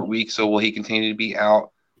 It's a short week, so will he continue to be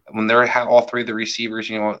out? When they have all three of the receivers,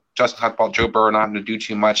 Justin talked about Joe Burrow not having to do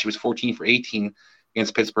too much. He was 14 for 18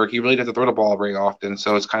 against Pittsburgh. He really doesn't throw the ball very often,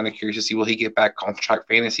 so it's kind of curious to see will he get back on track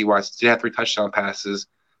fantasy-wise. He did have 3 touchdown passes,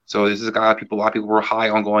 so this is a guy a lot of people were high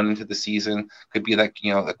on going into the season. Could be like,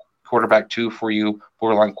 the quarterback 2 for you,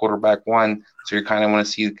 borderline quarterback 1. So you kind of want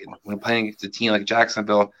to see when playing against a team like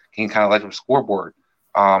Jacksonville, can kind of like a scoreboard.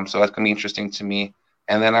 So that's going to be interesting to me.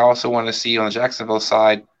 And then I also want to see on the Jacksonville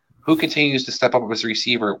side, who continues to step up as a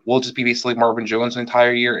receiver. Will it just be basically Marvin Jones the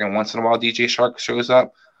entire year, and once in a while DJ Shark shows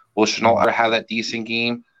up? Will Shenault ever have that decent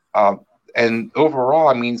game? And overall,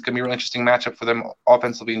 I mean, it's going to be a really interesting matchup for them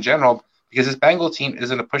offensively in general, because this Bengal team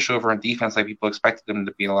isn't a pushover in defense like people expected them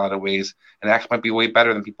to be in a lot of ways, and actually might be way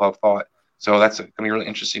better than people have thought. So that's going to be really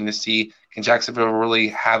interesting to see. Can Jacksonville really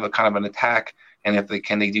have a kind of an attack, and if they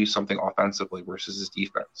do something offensively versus this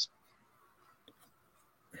defense?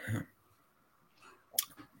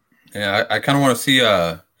 Yeah, I kind of want to see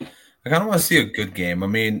a good game. I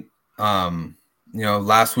mean,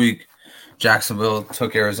 last week Jacksonville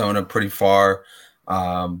took Arizona pretty far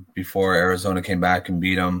before Arizona came back and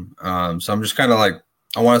beat them. So I'm just kind of like,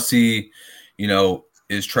 I want to see,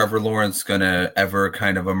 is Trevor Lawrence going to ever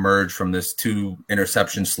kind of emerge from this 2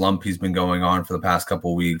 interception slump he's been going on for the past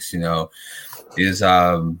couple of weeks? Is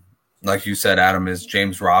like you said, Adam, is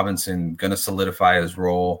James Robinson going to solidify his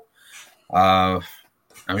role?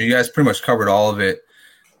 I mean, you guys pretty much covered all of it.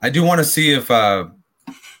 I do want to see if I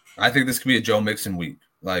think this could be a Joe Mixon week.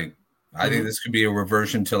 Like, I think this could be a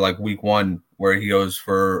reversion to like week 1 where he goes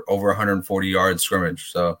for over 140 yards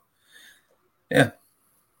scrimmage. So, yeah.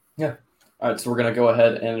 Yeah. All right, so we're going to go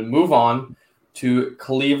ahead and move on to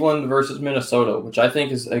Cleveland versus Minnesota, which I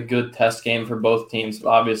think is a good test game for both teams,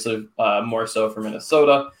 obviously more so for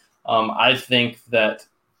Minnesota. I think that,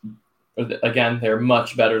 again, they're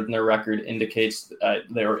much better than their record indicates.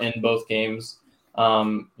 They were in both games,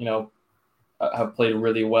 have played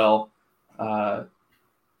really well.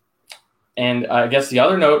 And I guess the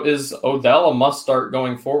other note is Odell a must start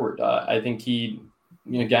going forward. I think he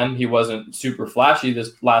wasn't super flashy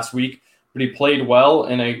this last week, but he played well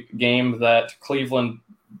in a game that Cleveland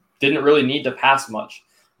didn't really need to pass much.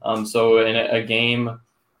 So in a game,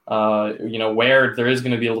 where there is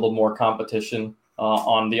going to be a little more competition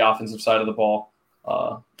on the offensive side of the ball,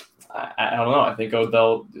 I don't know. I think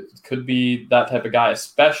Odell could be that type of guy,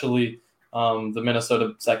 especially the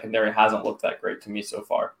Minnesota secondary hasn't looked that great to me so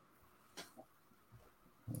far.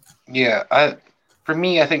 Yeah, for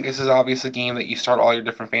me, I think this is obviously a game that you start all your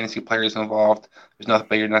different fantasy players involved. There's nothing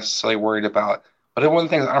that you're necessarily worried about. But one of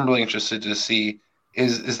the things I'm really interested to see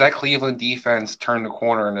is that Cleveland defense turn the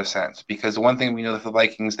corner in a sense. Because the one thing we know that the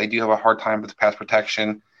Vikings, they do have a hard time with pass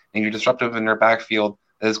protection, and you're disruptive in their backfield,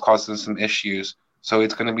 that is causing some issues. So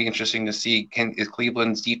it's going to be interesting to see, is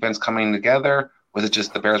Cleveland's defense coming together? Was it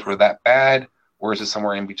just the Bears were that bad, or is it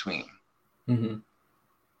somewhere in between? Mm-hmm.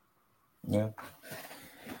 Yeah.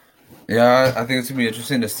 Yeah, I think it's going to be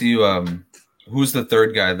interesting to see who's the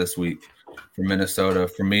third guy this week for Minnesota.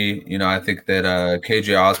 For me, I think that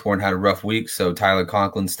KJ Osborne had a rough week, so Tyler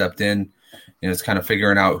Conklin stepped in. It's kind of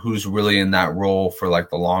figuring out who's really in that role for like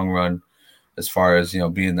the long run, as far as,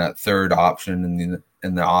 being that third option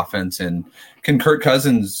in the offense. And can Kirk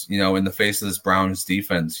Cousins, in the face of this Browns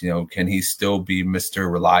defense, can he still be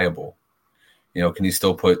Mr. Reliable? Can he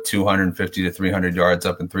still put 250 to 300 yards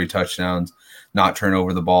up and 3 touchdowns, not turn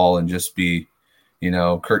over the ball, and just be,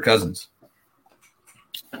 Kirk Cousins?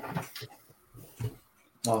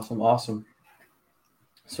 Awesome.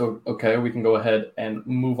 So, okay, we can go ahead and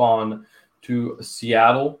move on to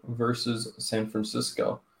Seattle versus San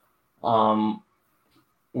Francisco.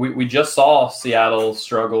 We just saw Seattle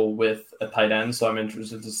struggle with a tight end, so I'm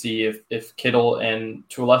interested to see if Kittle and,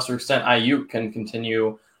 to a lesser extent, Ayuk can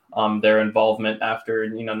continue their involvement after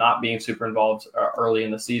not being super involved early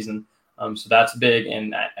in the season. So that's big,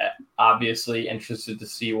 and obviously interested to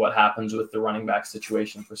see what happens with the running back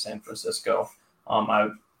situation for San Francisco. I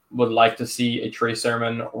would like to see a Trey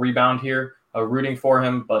Sermon rebound here, rooting for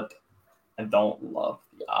him, but I don't love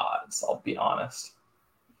the odds, I'll be honest.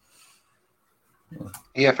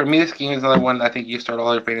 Yeah, for me, this game is another one. I think you start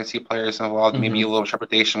all your fantasy players involved, maybe a little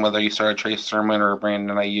trepidation whether you start a Trey Sermon or a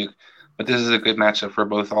Brandon Ayuk. But this is a good matchup for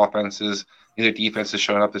both offenses. Neither defense is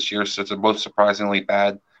showing up this year, so it's both surprisingly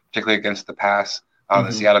bad, particularly against the pass,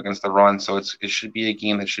 the Seattle against the run. So it should be a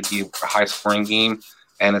game that should be a high-scoring game,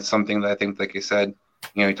 and it's something that I think, like I said,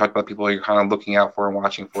 you talked about people you're kind of looking out for and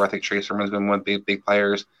watching for. I think Trey Sermon's been one of the big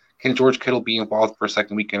players. Can George Kittle be involved for a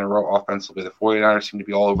second week in a row offensively? The 49ers seem to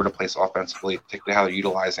be all over the place offensively, particularly how they're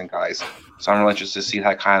utilizing guys. So I'm really interested to see how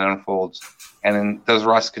that kind of unfolds. And then does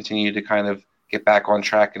Russ continue to kind of get back on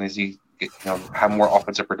track, and does he have more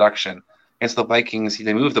offensive production? Against the Vikings,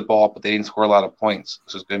 they moved the ball, but they didn't score a lot of points.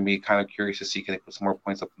 So it's going to be kind of curious to see can they put some more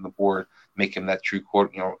points up on the board, make him that true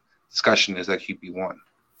discussion is that QB1.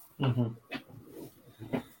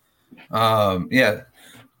 Yeah,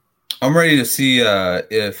 I'm ready to see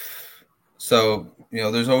if so.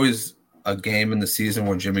 There's always a game in the season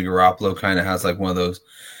where Jimmy Garoppolo kind of has like one of those,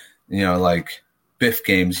 like Biff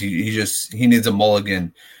games. He needs a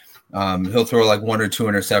mulligan. He'll throw like 1 or 2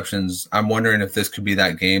 interceptions. I'm wondering if this could be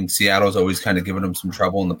that game. Seattle's always kind of given him some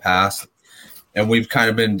trouble in the past, and we've kind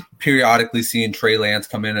of been periodically seeing Trey Lance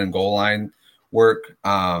come in and goal line work.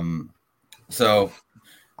 So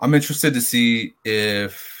I'm interested to see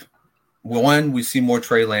if, 1, we see more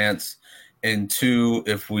Trey Lance, and 2,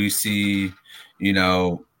 if we see,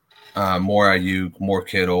 more Ayuk, more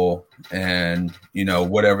Kittle, and,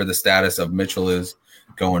 whatever the status of Mitchell is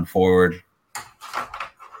going forward.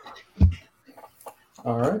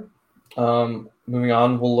 All right. Moving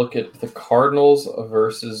on, we'll look at the Cardinals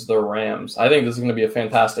versus the Rams. I think this is going to be a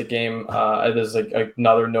fantastic game. It is like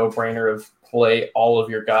another no-brainer of play all of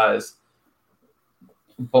your guys.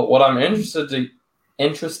 But what I'm interested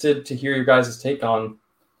to hear your guys' take on,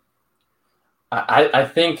 I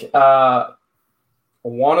think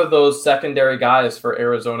one of those secondary guys for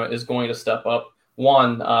Arizona is going to step up.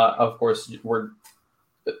 One, of course, we're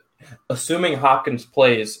assuming Hopkins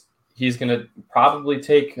plays, he's going to probably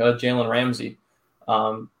take Jalen Ramsey.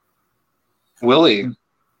 Will he?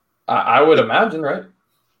 I would imagine, right?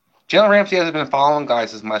 Jalen Ramsey hasn't been following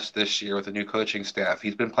guys as much this year with the new coaching staff.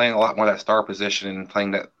 He's been playing a lot more that star position and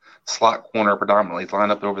playing that slot corner predominantly. He's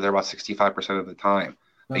lined up over there about 65% of the time.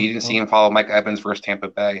 You didn't see him follow Mike Evans versus Tampa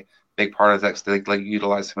Bay. Big part of that, they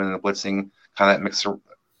utilize him in the blitzing, kind of that mixer,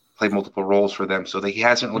 play multiple roles for them. So that he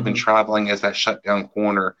hasn't really been traveling as that shutdown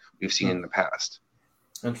corner we've seen in the past.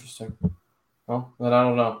 Interesting. Well, then I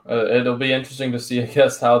don't know. It'll be interesting to see, I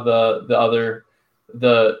guess, how the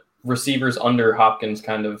receivers under Hopkins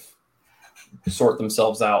kind of sort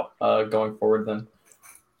themselves out going forward then.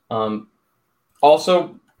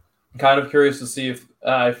 Also, kind of curious to see if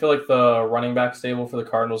I feel like the running back stable for the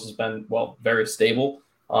Cardinals has been, very stable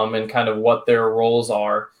and kind of what their roles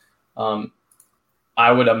are. I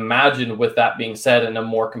would imagine, with that being said, in a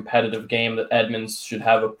more competitive game, that Edmonds should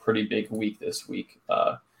have a pretty big week this week.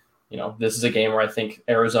 This is a game where I think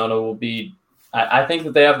Arizona will be – I think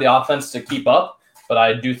that they have the offense to keep up, but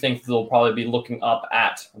I do think they'll probably be looking up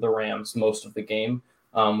at the Rams most of the game,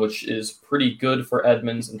 which is pretty good for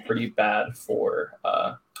Edmonds and pretty bad for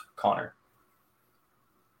Connor.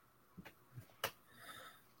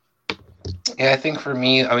 Yeah, I think for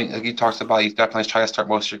me, like you talked about, he's definitely trying to start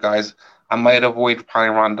most of your guys. I might avoid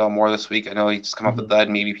probably Rondell Moore this week. I know he just come up with dud.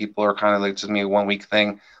 Maybe people are kind of like just maybe a 1 week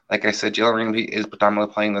thing. Like I said, Jalen Ramsey is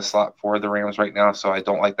predominantly playing the slot for the Rams right now, so I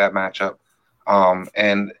don't like that matchup.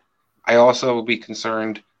 And I also would be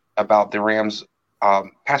concerned about the Rams'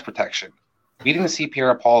 pass protection. We didn't see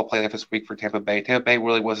Pierre-Paul play this week for Tampa Bay. Tampa Bay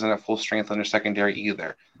really wasn't at full strength under secondary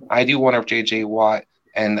either. I do wonder if J.J. Watt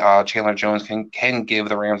and Chandler Jones can give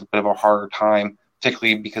the Rams a bit of a harder time,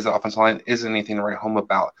 particularly because the offensive line isn't anything to write home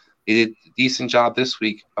about. They did a decent job this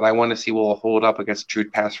week, but I want to see will it hold up against true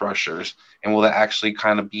pass rushers, and will it actually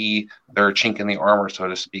kind of be their chink in the armor, so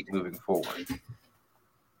to speak, moving forward?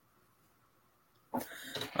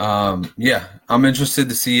 Yeah, I'm interested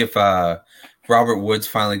to see if Robert Woods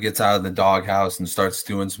finally gets out of the doghouse and starts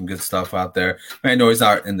doing some good stuff out there. I know he's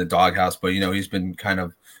not in the doghouse, but he's been kind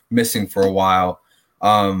of missing for a while.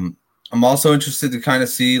 I'm also interested to kind of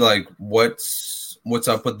see like what's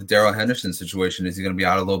up with the Darrell Henderson situation. Is he going to be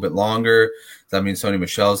out a little bit longer? Does that mean Sony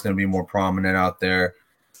Michel is going to be more prominent out there?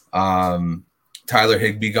 Tyler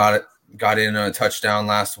Higbee got in a touchdown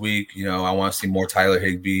last week. I want to see more Tyler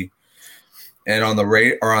Higbee. And on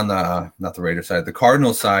the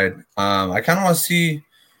Cardinals side, I kind of want to see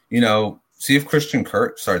if Christian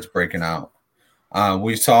Kirk starts breaking out.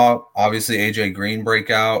 We saw obviously AJ Green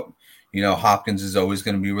break out. Hopkins is always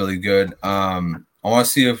going to be really good. I want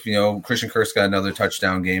to see if Christian Kirk's got another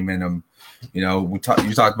touchdown game in him. You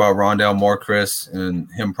talked about Rondale Moore, Chris, and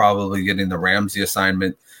him probably getting the Ramsey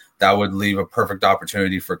assignment. That would leave a perfect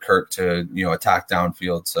opportunity for Kirk to attack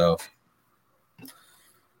downfield. So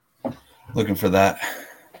looking for that.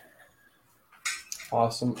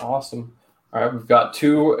 Awesome. All right, we've got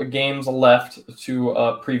 2 games left to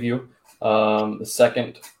preview.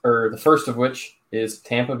 The first of which is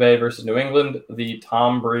Tampa Bay versus New England, the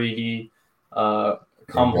Tom Brady come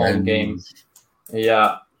home game.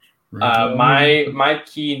 Yeah. My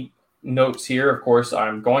key notes here, of course,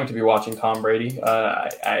 I'm going to be watching Tom Brady.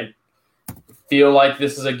 I feel like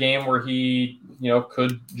this is a game where he,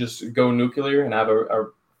 could just go nuclear and have a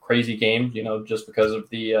crazy game, just because of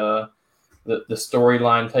the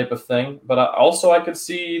storyline type of thing. But also I could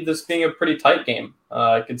see this being a pretty tight game.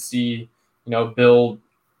 I could see, Bill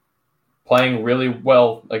playing really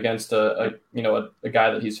well against a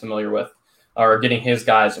guy that he's familiar with, or getting his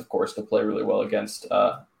guys, of course, to play really well against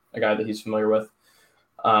a guy that he's familiar with.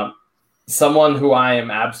 Someone who I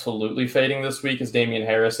am absolutely fading this week is Damian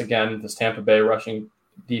Harris. Again, this Tampa Bay rushing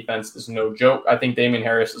defense is no joke. I think Damian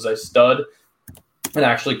Harris is a stud and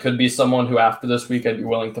actually could be someone who after this week I'd be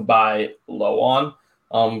willing to buy low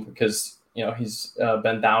on because, he's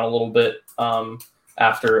been down a little bit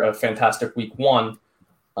after a fantastic week 1.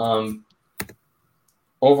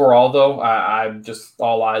 Overall, though, I'm just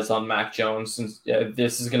all eyes on Mac Jones. Since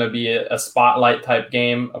this is going to be a spotlight type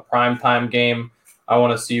game, a primetime game, I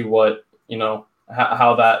want to see what,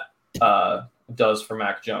 how that does for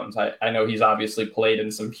Mac Jones. I know he's obviously played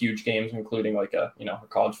in some huge games, including like a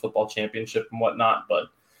college football championship and whatnot,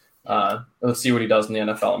 but let's see what he does in the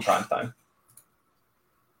NFL in primetime.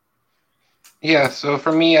 Yeah, so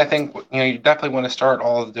for me, I think, you definitely want to start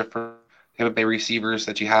all the different Tampa Bay receivers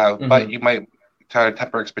that you have, but you might try to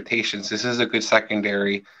temper expectations. This is a good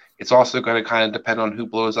secondary. It's also going to kind of depend on who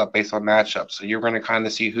blows up based on matchups. So you're going to kind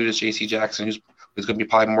of see who does J.C. Jackson, who's going to be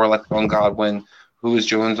probably more like on Godwin, who is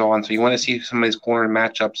Jones on. So you want to see some of these corner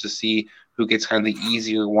matchups to see who gets kind of the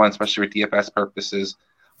easier one, especially for DFS purposes.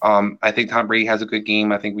 I think Tom Brady has a good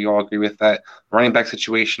game. I think we all agree with that. Running back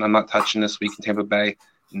situation, I'm not touching this week in Tampa Bay.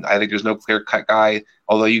 I think there's no clear-cut guy,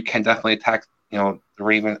 although you can definitely attack, the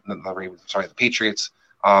Patriots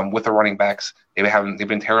with the running backs. They've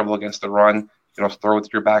been terrible against the run. You can also throw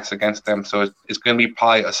with your backs against them. So it's going to be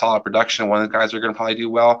probably a solid production. One of the guys are going to probably do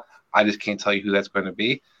well. I just can't tell you who that's going to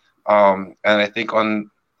be. And I think on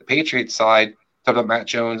the Patriots side, talk about Matt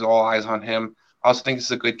Jones, all eyes on him. I also think this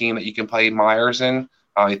is a good game that you can play Myers in.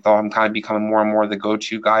 I thought him kind of becoming more and more the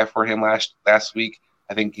go-to guy for him last week.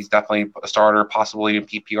 I think he's definitely a starter, possibly a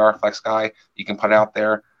PPR flex guy you can put out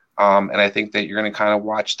there. And I think that you're going to kind of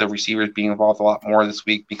watch the receivers being involved a lot more this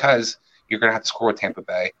week because you're going to have to score with Tampa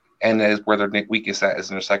Bay. And that is where their weakest at is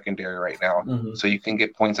in their secondary right now. Mm-hmm. So you can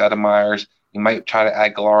get points out of Myers. You might try to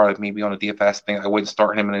add Gallara maybe on a DFS thing. I wouldn't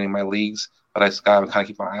start him in any of my leagues, but I just got to kind of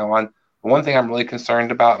keep my eye on. The one thing I'm really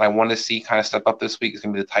concerned about and I want to see kind of step up this week is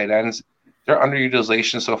going to be the tight ends. Their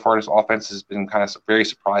underutilization so far, this offense has been kind of very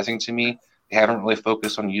surprising to me. They haven't really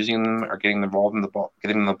focused on using them or getting them involved in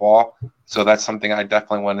getting them the ball. So that's something I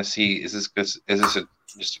definitely want to see. Is this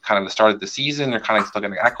just kind of the start of the season? They're kind of still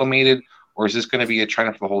getting acclimated, or is this going to be a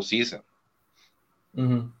trend for the whole season?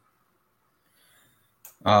 Mm-hmm.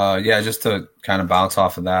 Just to kind of bounce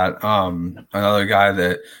off of that, another guy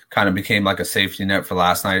that kind of became like a safety net for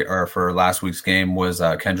last night or for last week's game was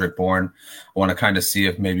Kendrick Bourne. I want to kind of see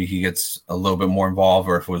if maybe he gets a little bit more involved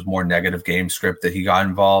or if it was more negative game script that he got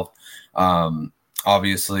involved.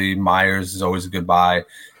 Obviously, Myers is always a good buy.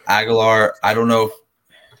 Aguilar, I don't know.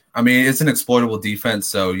 It's an exploitable defense,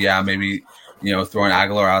 so yeah, maybe throwing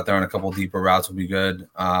Aguilar out there on a couple deeper routes would be good.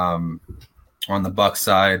 On the Bucs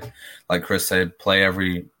side, like Chris said, play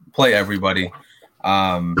everybody.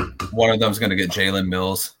 One of them is going to get Jalen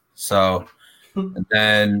Mills, So, and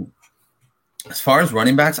then as far as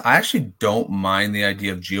running backs, I actually don't mind the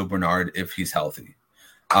idea of Gio Bernard if he's healthy.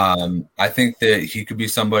 I think that he could be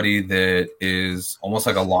somebody that is almost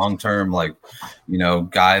like a long-term,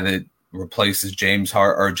 guy that replaces James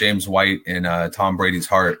White in Tom Brady's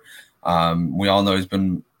heart. We all know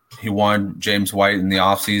he won James White in the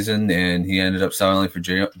offseason, and he ended up settling for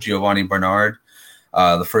Giovanni Bernard.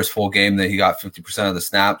 The first full game that he got 50% of the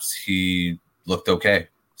snaps, he looked okay.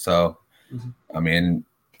 So, I mean,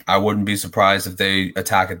 I wouldn't be surprised if they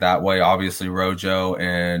attack it that way. Obviously, Rojo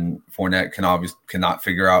and Fournette cannot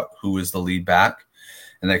figure out who is the lead back,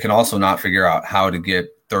 and they can also not figure out how to get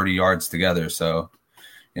 30 yards together. So,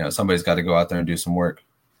 somebody's got to go out there and do some work.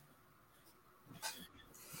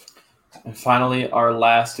 And finally, our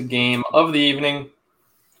last game of the evening,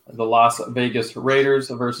 the Las Vegas Raiders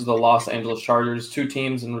versus the Los Angeles Chargers, two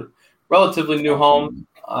teams in relatively new home,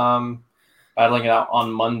 battling it out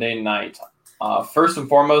on Monday night. First and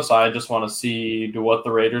foremost, I just want to see what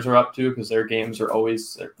the Raiders are up to because their games are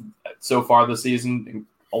always, so far this season,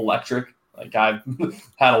 electric. Like, I've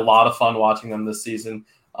had a lot of fun watching them this season.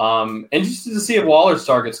 Interested to see if Waller's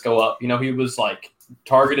targets go up. He was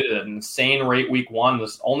targeted at an insane rate week one.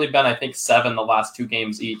 There's only been, I think, 7 the last 2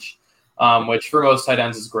 games each, which for most tight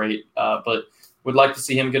ends is great. But would like to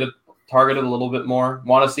see him get targeted a little bit more.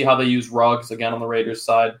 Want to see how they use Ruggs again on the Raiders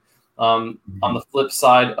side. On the flip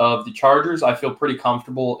side of the Chargers, I feel pretty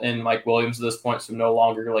comfortable in Mike Williams at this point, so no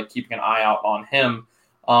longer keeping an eye out on him.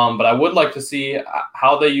 But I would like to see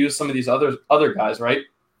how they use some of these other guys, right?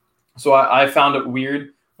 So I found it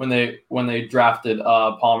weird when they drafted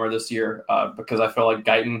Palmer this year because I feel like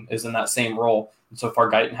Guyton is in that same role. And so far,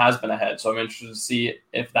 Guyton has been ahead. So I'm interested to see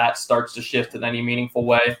if that starts to shift in any meaningful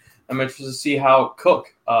way. I'm interested to see how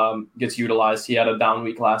Cook gets utilized. He had a down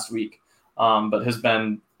week last week, but has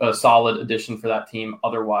been a solid addition for that team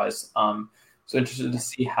otherwise. So interested to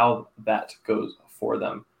see how that goes for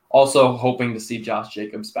them. Also hoping to see Josh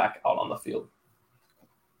Jacobs back out on the field.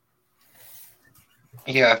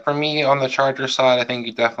 Yeah, for me on the Chargers side, I think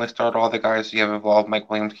you definitely start all the guys you have involved, Mike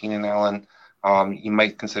Williams, Keenan Allen. You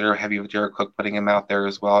might consider heavy with Jared Cook, putting him out there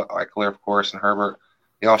as well, Eckler, of course, and Herbert.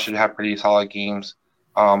 They all should have pretty solid games.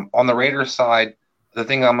 On the Raiders side, the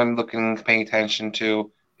thing I'm paying attention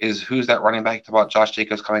to is who's that running back about Josh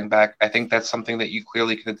Jacobs coming back. I think that's something that you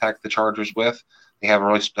clearly can attack the Chargers with. They have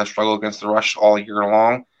really struggled against the rush all year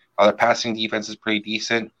long. Their passing defense is pretty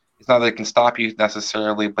decent. It's not that it can stop you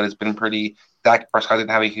necessarily, but it's been pretty. Dak Prescott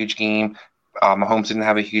didn't have a huge game. Mahomes didn't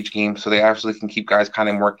have a huge game, so they actually can keep guys kind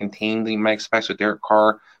of more contained than you might expect. With Derek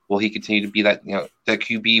Carr, will he continue to be that that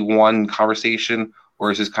QB1 conversation,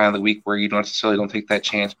 or is this kind of the week where you don't take that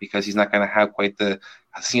chance because he's not going to have quite the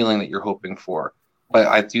ceiling that you're hoping for? But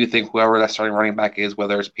I do think whoever that starting running back is,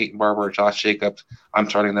 whether it's Peyton Barber or Josh Jacobs, I'm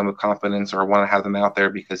starting them with confidence, or I want to have them out there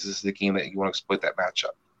because this is the game that you want to exploit that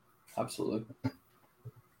matchup. Absolutely.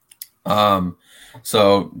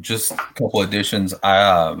 So just a couple additions.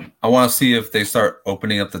 I want to see if they start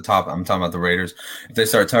opening up the top. I'm talking about the Raiders. If they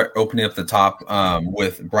start opening up the top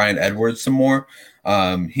with Bryan Edwards some more.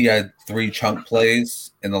 He had 3 chunk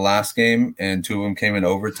plays in the last game, and 2 of them came in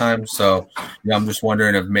overtime. So I'm just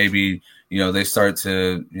wondering if maybe they start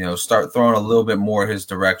to start throwing a little bit more his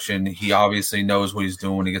direction. He obviously knows what he's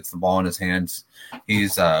doing when he gets the ball in his hands.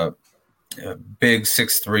 He's a big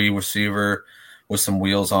 6'3" receiver with some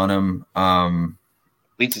wheels on him.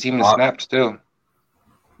 Leads the team in snaps too.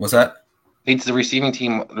 What's that? Leads the receiving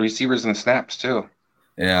team, the receivers in snaps too.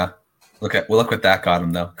 Yeah. Look what that got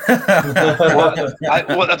him though.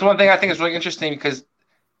 Well, that's one thing I think is really interesting because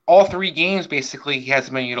all 3 games basically he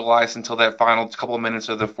hasn't been utilized until that final couple of minutes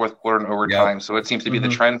of the fourth quarter and overtime. Yep. So it seems to be the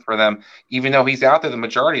trend for them, even though he's out there the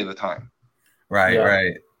majority of the time.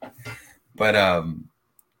 Right. But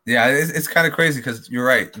yeah, it's kind of crazy because you're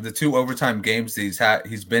right. The 2 overtime games that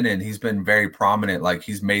he's been in, he's been very prominent. Like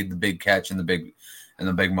he's made the big catch in the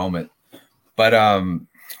big moment. But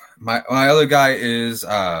my other guy is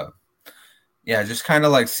just kind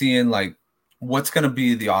of like seeing like what's going to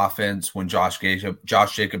be the offense when Josh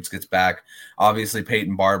Jacobs gets back. Obviously,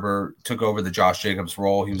 Peyton Barber took over the Josh Jacobs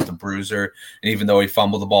role. He was the bruiser, and even though he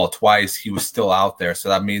fumbled the ball twice, he was still out there. So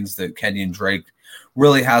that means that Kenyon Drake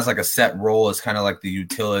really has like a set role as kind of like the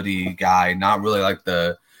utility guy, not really like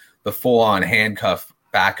the full-on handcuff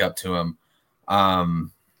backup to him.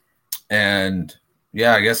 And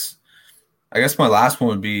yeah, I guess my last one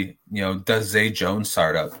would be, does Zay Jones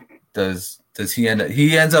start up? Does he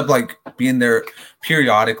ends up like being there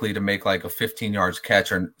periodically to make like a 15 yards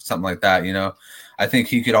catch or something like that, I think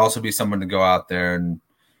he could also be someone to go out there and,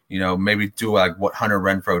 maybe do like what Hunter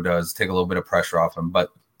Renfrow does, take a little bit of pressure off him. But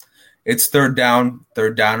It's third down in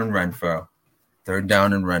Renfro. Third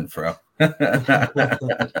down in Renfro.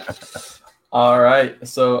 All right.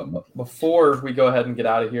 So before we go ahead and get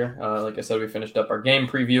out of here, like I said, we finished up our game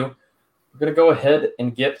preview. We're going to go ahead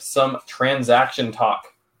and get some transaction talk.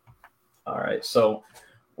 All right. So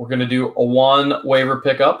we're going to do a one waiver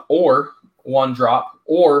pickup or one drop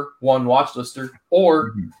or one watch lister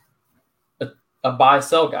or a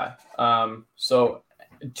buy-sell guy. So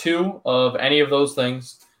two of any of those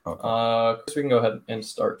things. Okay. So we can go ahead and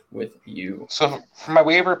start with you. So for my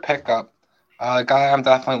waiver pickup, the guy I'm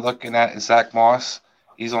definitely looking at is Zach Moss.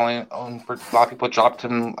 He's only owned for a lot of people dropped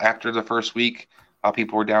him after the first week. A lot of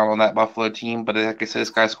people were down on that Buffalo team, but like I said, this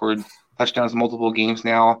guy scored touchdowns in multiple games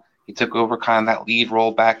now. He took over kind of that lead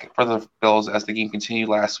role back for the Bills as the game continued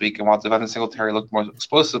last week. And while Devin Singletary looked more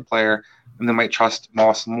explosive player, and they might trust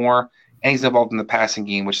Moss more, and he's involved in the passing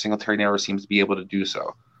game, which Singletary never seems to be able to do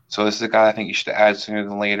so. So this is a guy I think you should add sooner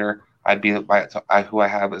than later. I'd be who I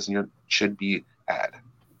have as your should be add.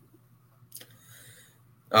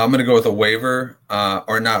 I'm going to go with a waiver,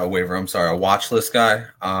 or not a waiver. I'm sorry, a watch list guy.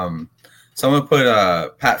 So I'm going to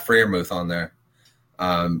put Pat Freiermuth on there.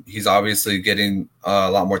 He's obviously getting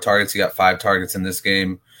a lot more targets. He got 5 targets in this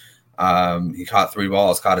game. He caught 3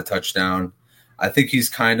 balls, caught a touchdown. I think he's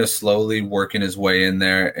kind of slowly working his way in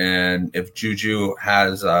there. And if Juju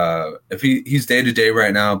has, if he's day-to-day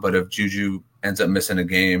right now, but if Juju ends up missing a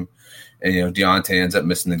game and, Deontay ends up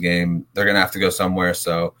missing the game, they're going to have to go somewhere.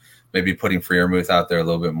 So maybe putting Freiermuth out there a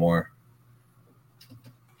little bit more.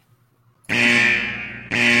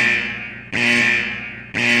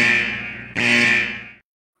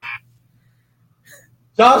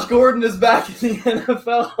 Josh Gordon is back in the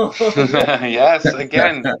NFL. Yes,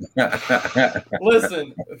 again.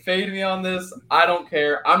 Listen, fade me on this. I don't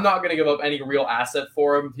care. I'm not going to give up any real asset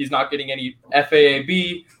for him. He's not getting any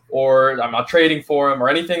FAAB, or I'm not trading for him or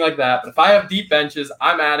anything like that. But if I have deep benches,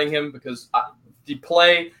 I'm adding him because the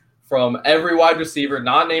play from every wide receiver,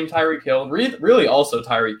 not named Tyreek Hill, really also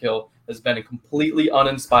Tyreek Hill, has been completely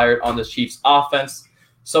uninspired on the Chiefs offense.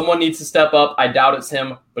 Someone needs to step up. I doubt it's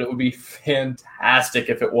him, but it would be fantastic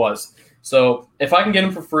if it was. So if I can get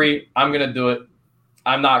him for free, I'm going to do it.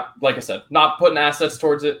 I'm not, like I said, not putting assets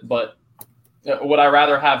towards it, but would I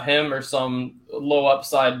rather have him or some low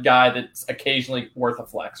upside guy that's occasionally worth a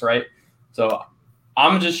flex, right? So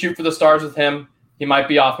I'm going to just shoot for the stars with him. He might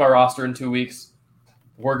be off my roster in 2 weeks.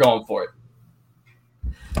 We're going for it.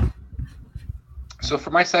 So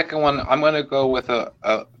for my second one, I'm going to go with a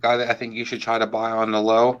guy that I think you should try to buy on the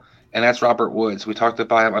low, and that's Robert Woods. We talked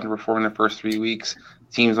about him underperforming the first 3 weeks.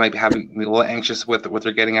 Teams might be a little anxious with what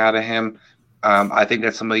they're getting out of him. I think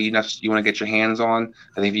that's somebody you want to get your hands on.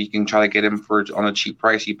 I think if you can try to get him on a cheap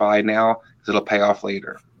price, you buy now because it'll pay off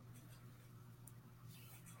later.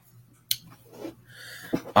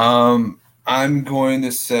 I'm going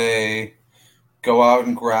to say go out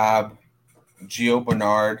and grab Gio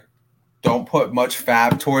Bernard. Don't put much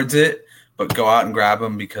fab towards it, but go out and grab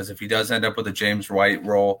him, because if he does end up with a James White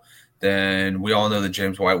role, then we all know that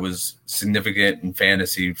James White was significant in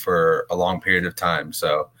fantasy for a long period of time.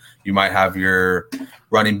 So you might have your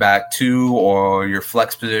running back 2 or your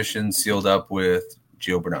flex position sealed up with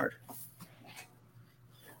Gio Bernard.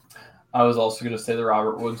 I was also going to say the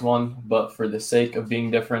Robert Woods one, but for the sake of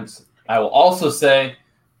being different, I will also say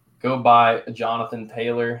go buy Jonathan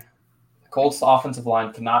Taylor. Colts offensive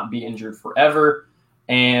line cannot be injured forever.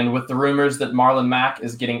 And with the rumors that Marlon Mack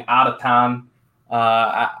is getting out of town,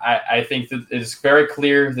 I think that it's very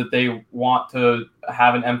clear that they want to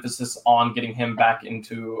have an emphasis on getting him back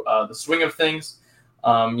into the swing of things.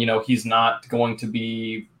 He's not going to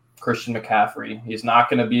be Christian McCaffrey. He's not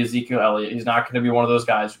going to be Ezekiel Elliott. He's not going to be one of those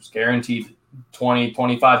guys who's guaranteed 20,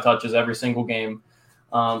 25 touches every single game.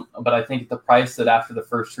 But I think the price that after the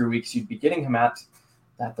first 3 weeks you'd be getting him at,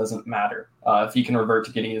 that doesn't matter. If he can revert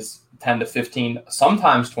to getting his 10 to 15,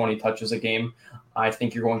 sometimes 20 touches a game, I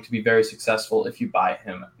think you're going to be very successful if you buy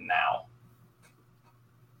him now.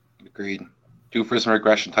 Agreed. Due for some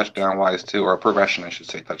regression touchdown-wise, too, or progression, I should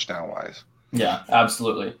say, touchdown-wise. Yeah,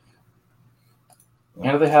 absolutely.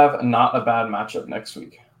 And they have not a bad matchup next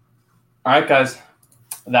week. All right, guys,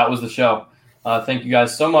 that was the show. Thank you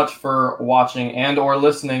guys so much for watching and or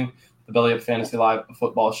listening to the Belly Up Fantasy Live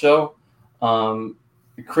football show.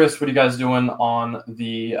 Chris, what are you guys doing on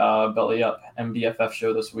the Belly Up MDFF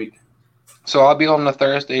show this week? So I'll be on the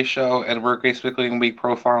Thursday show, and we're basically going to be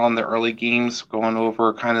profiling the early games, going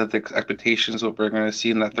over kind of the expectations, what we're going to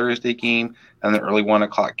see in the Thursday game, and the early 1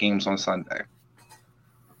 o'clock games on Sunday.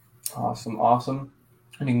 Awesome.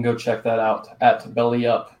 And you can go check that out at Belly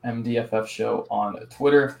Up MDFF show on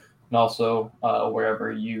Twitter, and also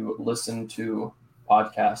wherever you listen to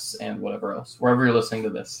podcasts and whatever else, wherever you're listening to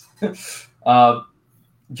this.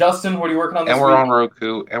 Justin, what are you working on this And we're week? on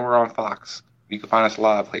Roku, and we're on Fox. You can find us a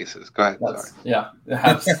lot of places. Go ahead. Yeah,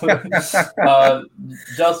 absolutely.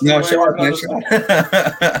 Justin, No, what are you working on this week?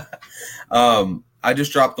 I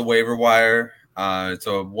just dropped the waiver wire. It's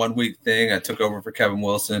a 1 week thing. I took over for Kevin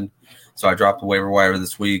Wilson, so I dropped the waiver wire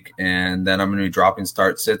this week, and then I'm going to be dropping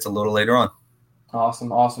start sits a little later on.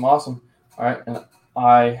 Awesome. All right, and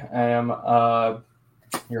I am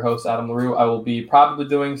your host, Adam LaRue. I will be probably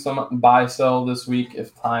doing some buy sell this week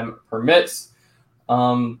if time permits,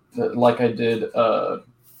 like I did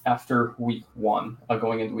after week 1,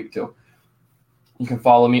 going into week 2. You can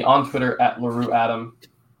follow me on Twitter at LaRueAdam.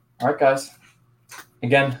 All right, guys.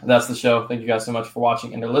 Again, that's the show. Thank you guys so much for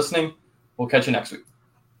watching and or listening. We'll catch you next week.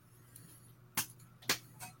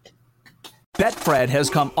 Betfred has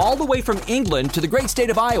come all the way from England to the great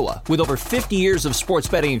state of Iowa with over 50 years of sports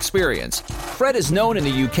betting experience. Fred is known in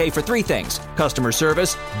the UK for 3 things: customer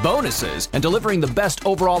service, bonuses, and delivering the best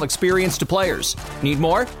overall experience to players. Need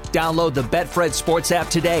more? Download the Betfred Sports app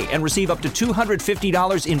today and receive up to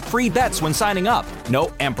 $250 in free bets when signing up.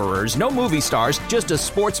 No emperors, no movie stars, just a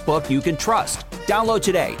sports book you can trust. Download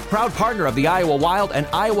today. Proud partner of the Iowa Wild and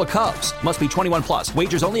Iowa Cubs. Must be 21 plus.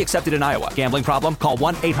 Wagers only accepted in Iowa. Gambling problem? Call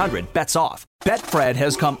 1-800-BETS-OFF. Betfred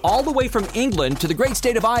has come all the way from England to the great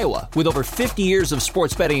state of Iowa with over 50 years of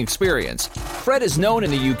sports betting experience. Fred is known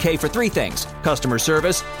in the UK for 3 things: customer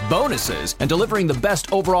service, bonuses, and delivering the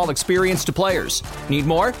best overall experience to players. Need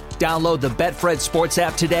more? Download the Betfred Sports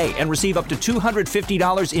app today and receive up to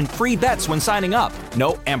 $250 in free bets when signing up.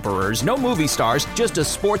 No emperors, no movie stars, just a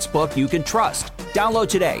sports book you can trust. Download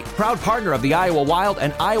today. Proud partner of the Iowa Wild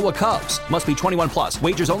and Iowa Cubs. Must be 21 plus.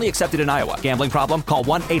 Wagers only accepted in Iowa. Gambling problem? Call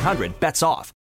 1-800-BETS-OFF.